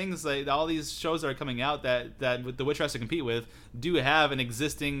other things, like all these shows that are coming out that The Witcher has to compete with, do have an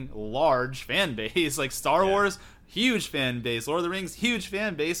existing large fan base. Like Star Wars, huge fan base. Lord of the Rings, huge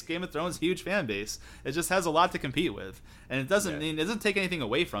fan base. Game of Thrones, huge fan base. It just has a lot to compete with, and it doesn't take anything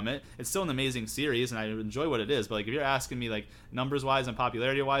away from it. It's still an amazing series, and I enjoy what it is. But like if you're asking me like numbers wise and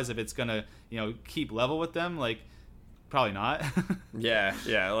popularity wise, if it's gonna keep level with them, like. Probably not. yeah,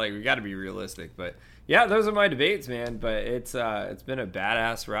 like we got to be realistic, but yeah, those are my debates, man. But it's been a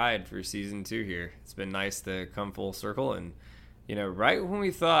badass ride for season 2 here. It's been nice to come full circle, and right when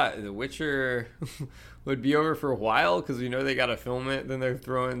we thought The Witcher would be over for a while because we know they got to film it, then they're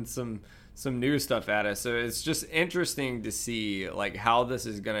throwing some new stuff at us. So it's just interesting to see like how this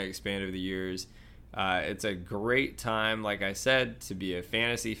is going to expand over the years. It's a great time, like I said, to be a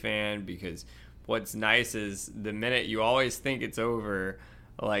fantasy fan because. What's nice is the minute you always think it's over,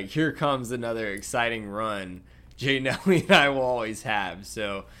 like here comes another exciting run. Jay Nelly and I will always have.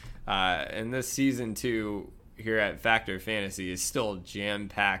 So, and this season 2 here at Factor Fantasy is still jam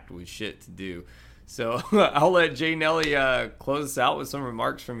packed with shit to do. So I'll let Jay Nelly close us out with some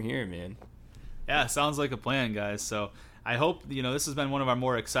remarks from here, man. Yeah, sounds like a plan, guys. So. I hope this has been one of our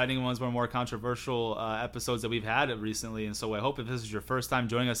more exciting ones, one of our more controversial episodes that we've had recently. And so I hope if this is your first time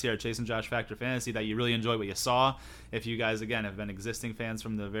joining us here at Chase and Josh Factor Fantasy that you really enjoyed what you saw. If you guys, again, have been existing fans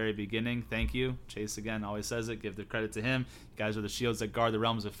from the very beginning, thank you. Chase, again, always says it. Give the credit to him. You guys are the shields that guard the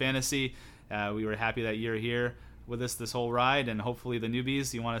realms of fantasy. We were happy that you're here with us this whole ride. And hopefully the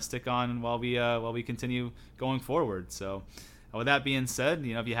newbies, you want to stick on while we continue going forward. So... with that being said,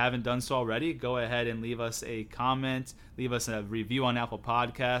 if you haven't done so already, go ahead and leave us a comment, leave us a review on Apple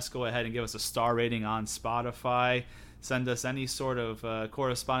Podcasts, go ahead and give us a star rating on Spotify, send us any sort of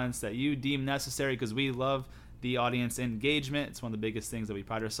correspondence that you deem necessary because we love the audience engagement. It's one of the biggest things that we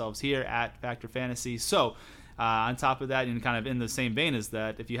pride ourselves here at Factor Fantasy. So on top of that, and kind of in the same vein as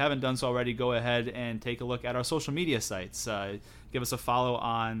that, if you haven't done so already, go ahead and take a look at our social media sites. Give us a follow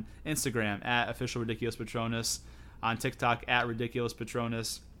on Instagram at Official Ridiculous Patronus, on TikTok at Ridiculous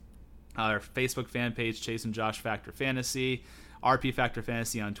Patronus, our Facebook fan page, Chase and Josh Factor Fantasy, RP Factor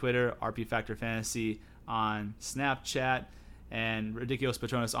Fantasy on Twitter, RP Factor Fantasy on Snapchat, and Ridiculous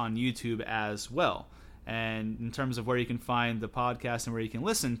Patronus on YouTube as well. And in terms of where you can find the podcast and where you can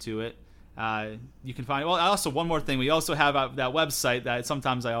listen to it, You can find. Well, also one more thing. We also have that website that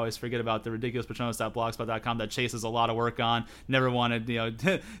sometimes I always forget about, the ridiculouspatronus.blogspot.com, that Chase has a lot of work on. Never wanted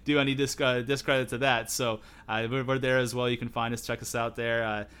do any discredit to that. So we're there as well. You can find us, check us out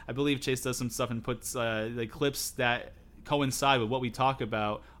there. I believe Chase does some stuff and puts the clips that coincide with what we talk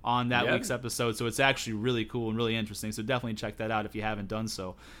about on that week's episode, so it's actually really cool and really interesting, so definitely check that out if you haven't done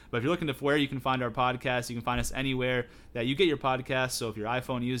so. But if you're looking to where you can find our podcast, you can find us anywhere that you get your podcasts. So if you're an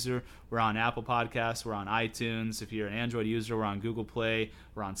iPhone user, we're on Apple Podcasts, we're on iTunes. If you're an Android user, we're on Google Play,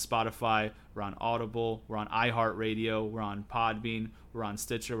 we're on Spotify, we're on Audible, we're on iHeartRadio, we're on Podbean, we're on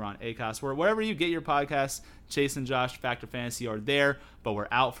Stitcher, we're on Acast. Wherever you get your podcasts, Chase and Josh, Factor Fantasy are there, but we're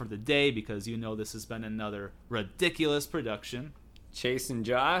out for the day because this has been another ridiculous production. Chase and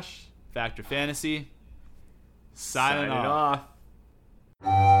Josh, Factor Fantasy, signing off.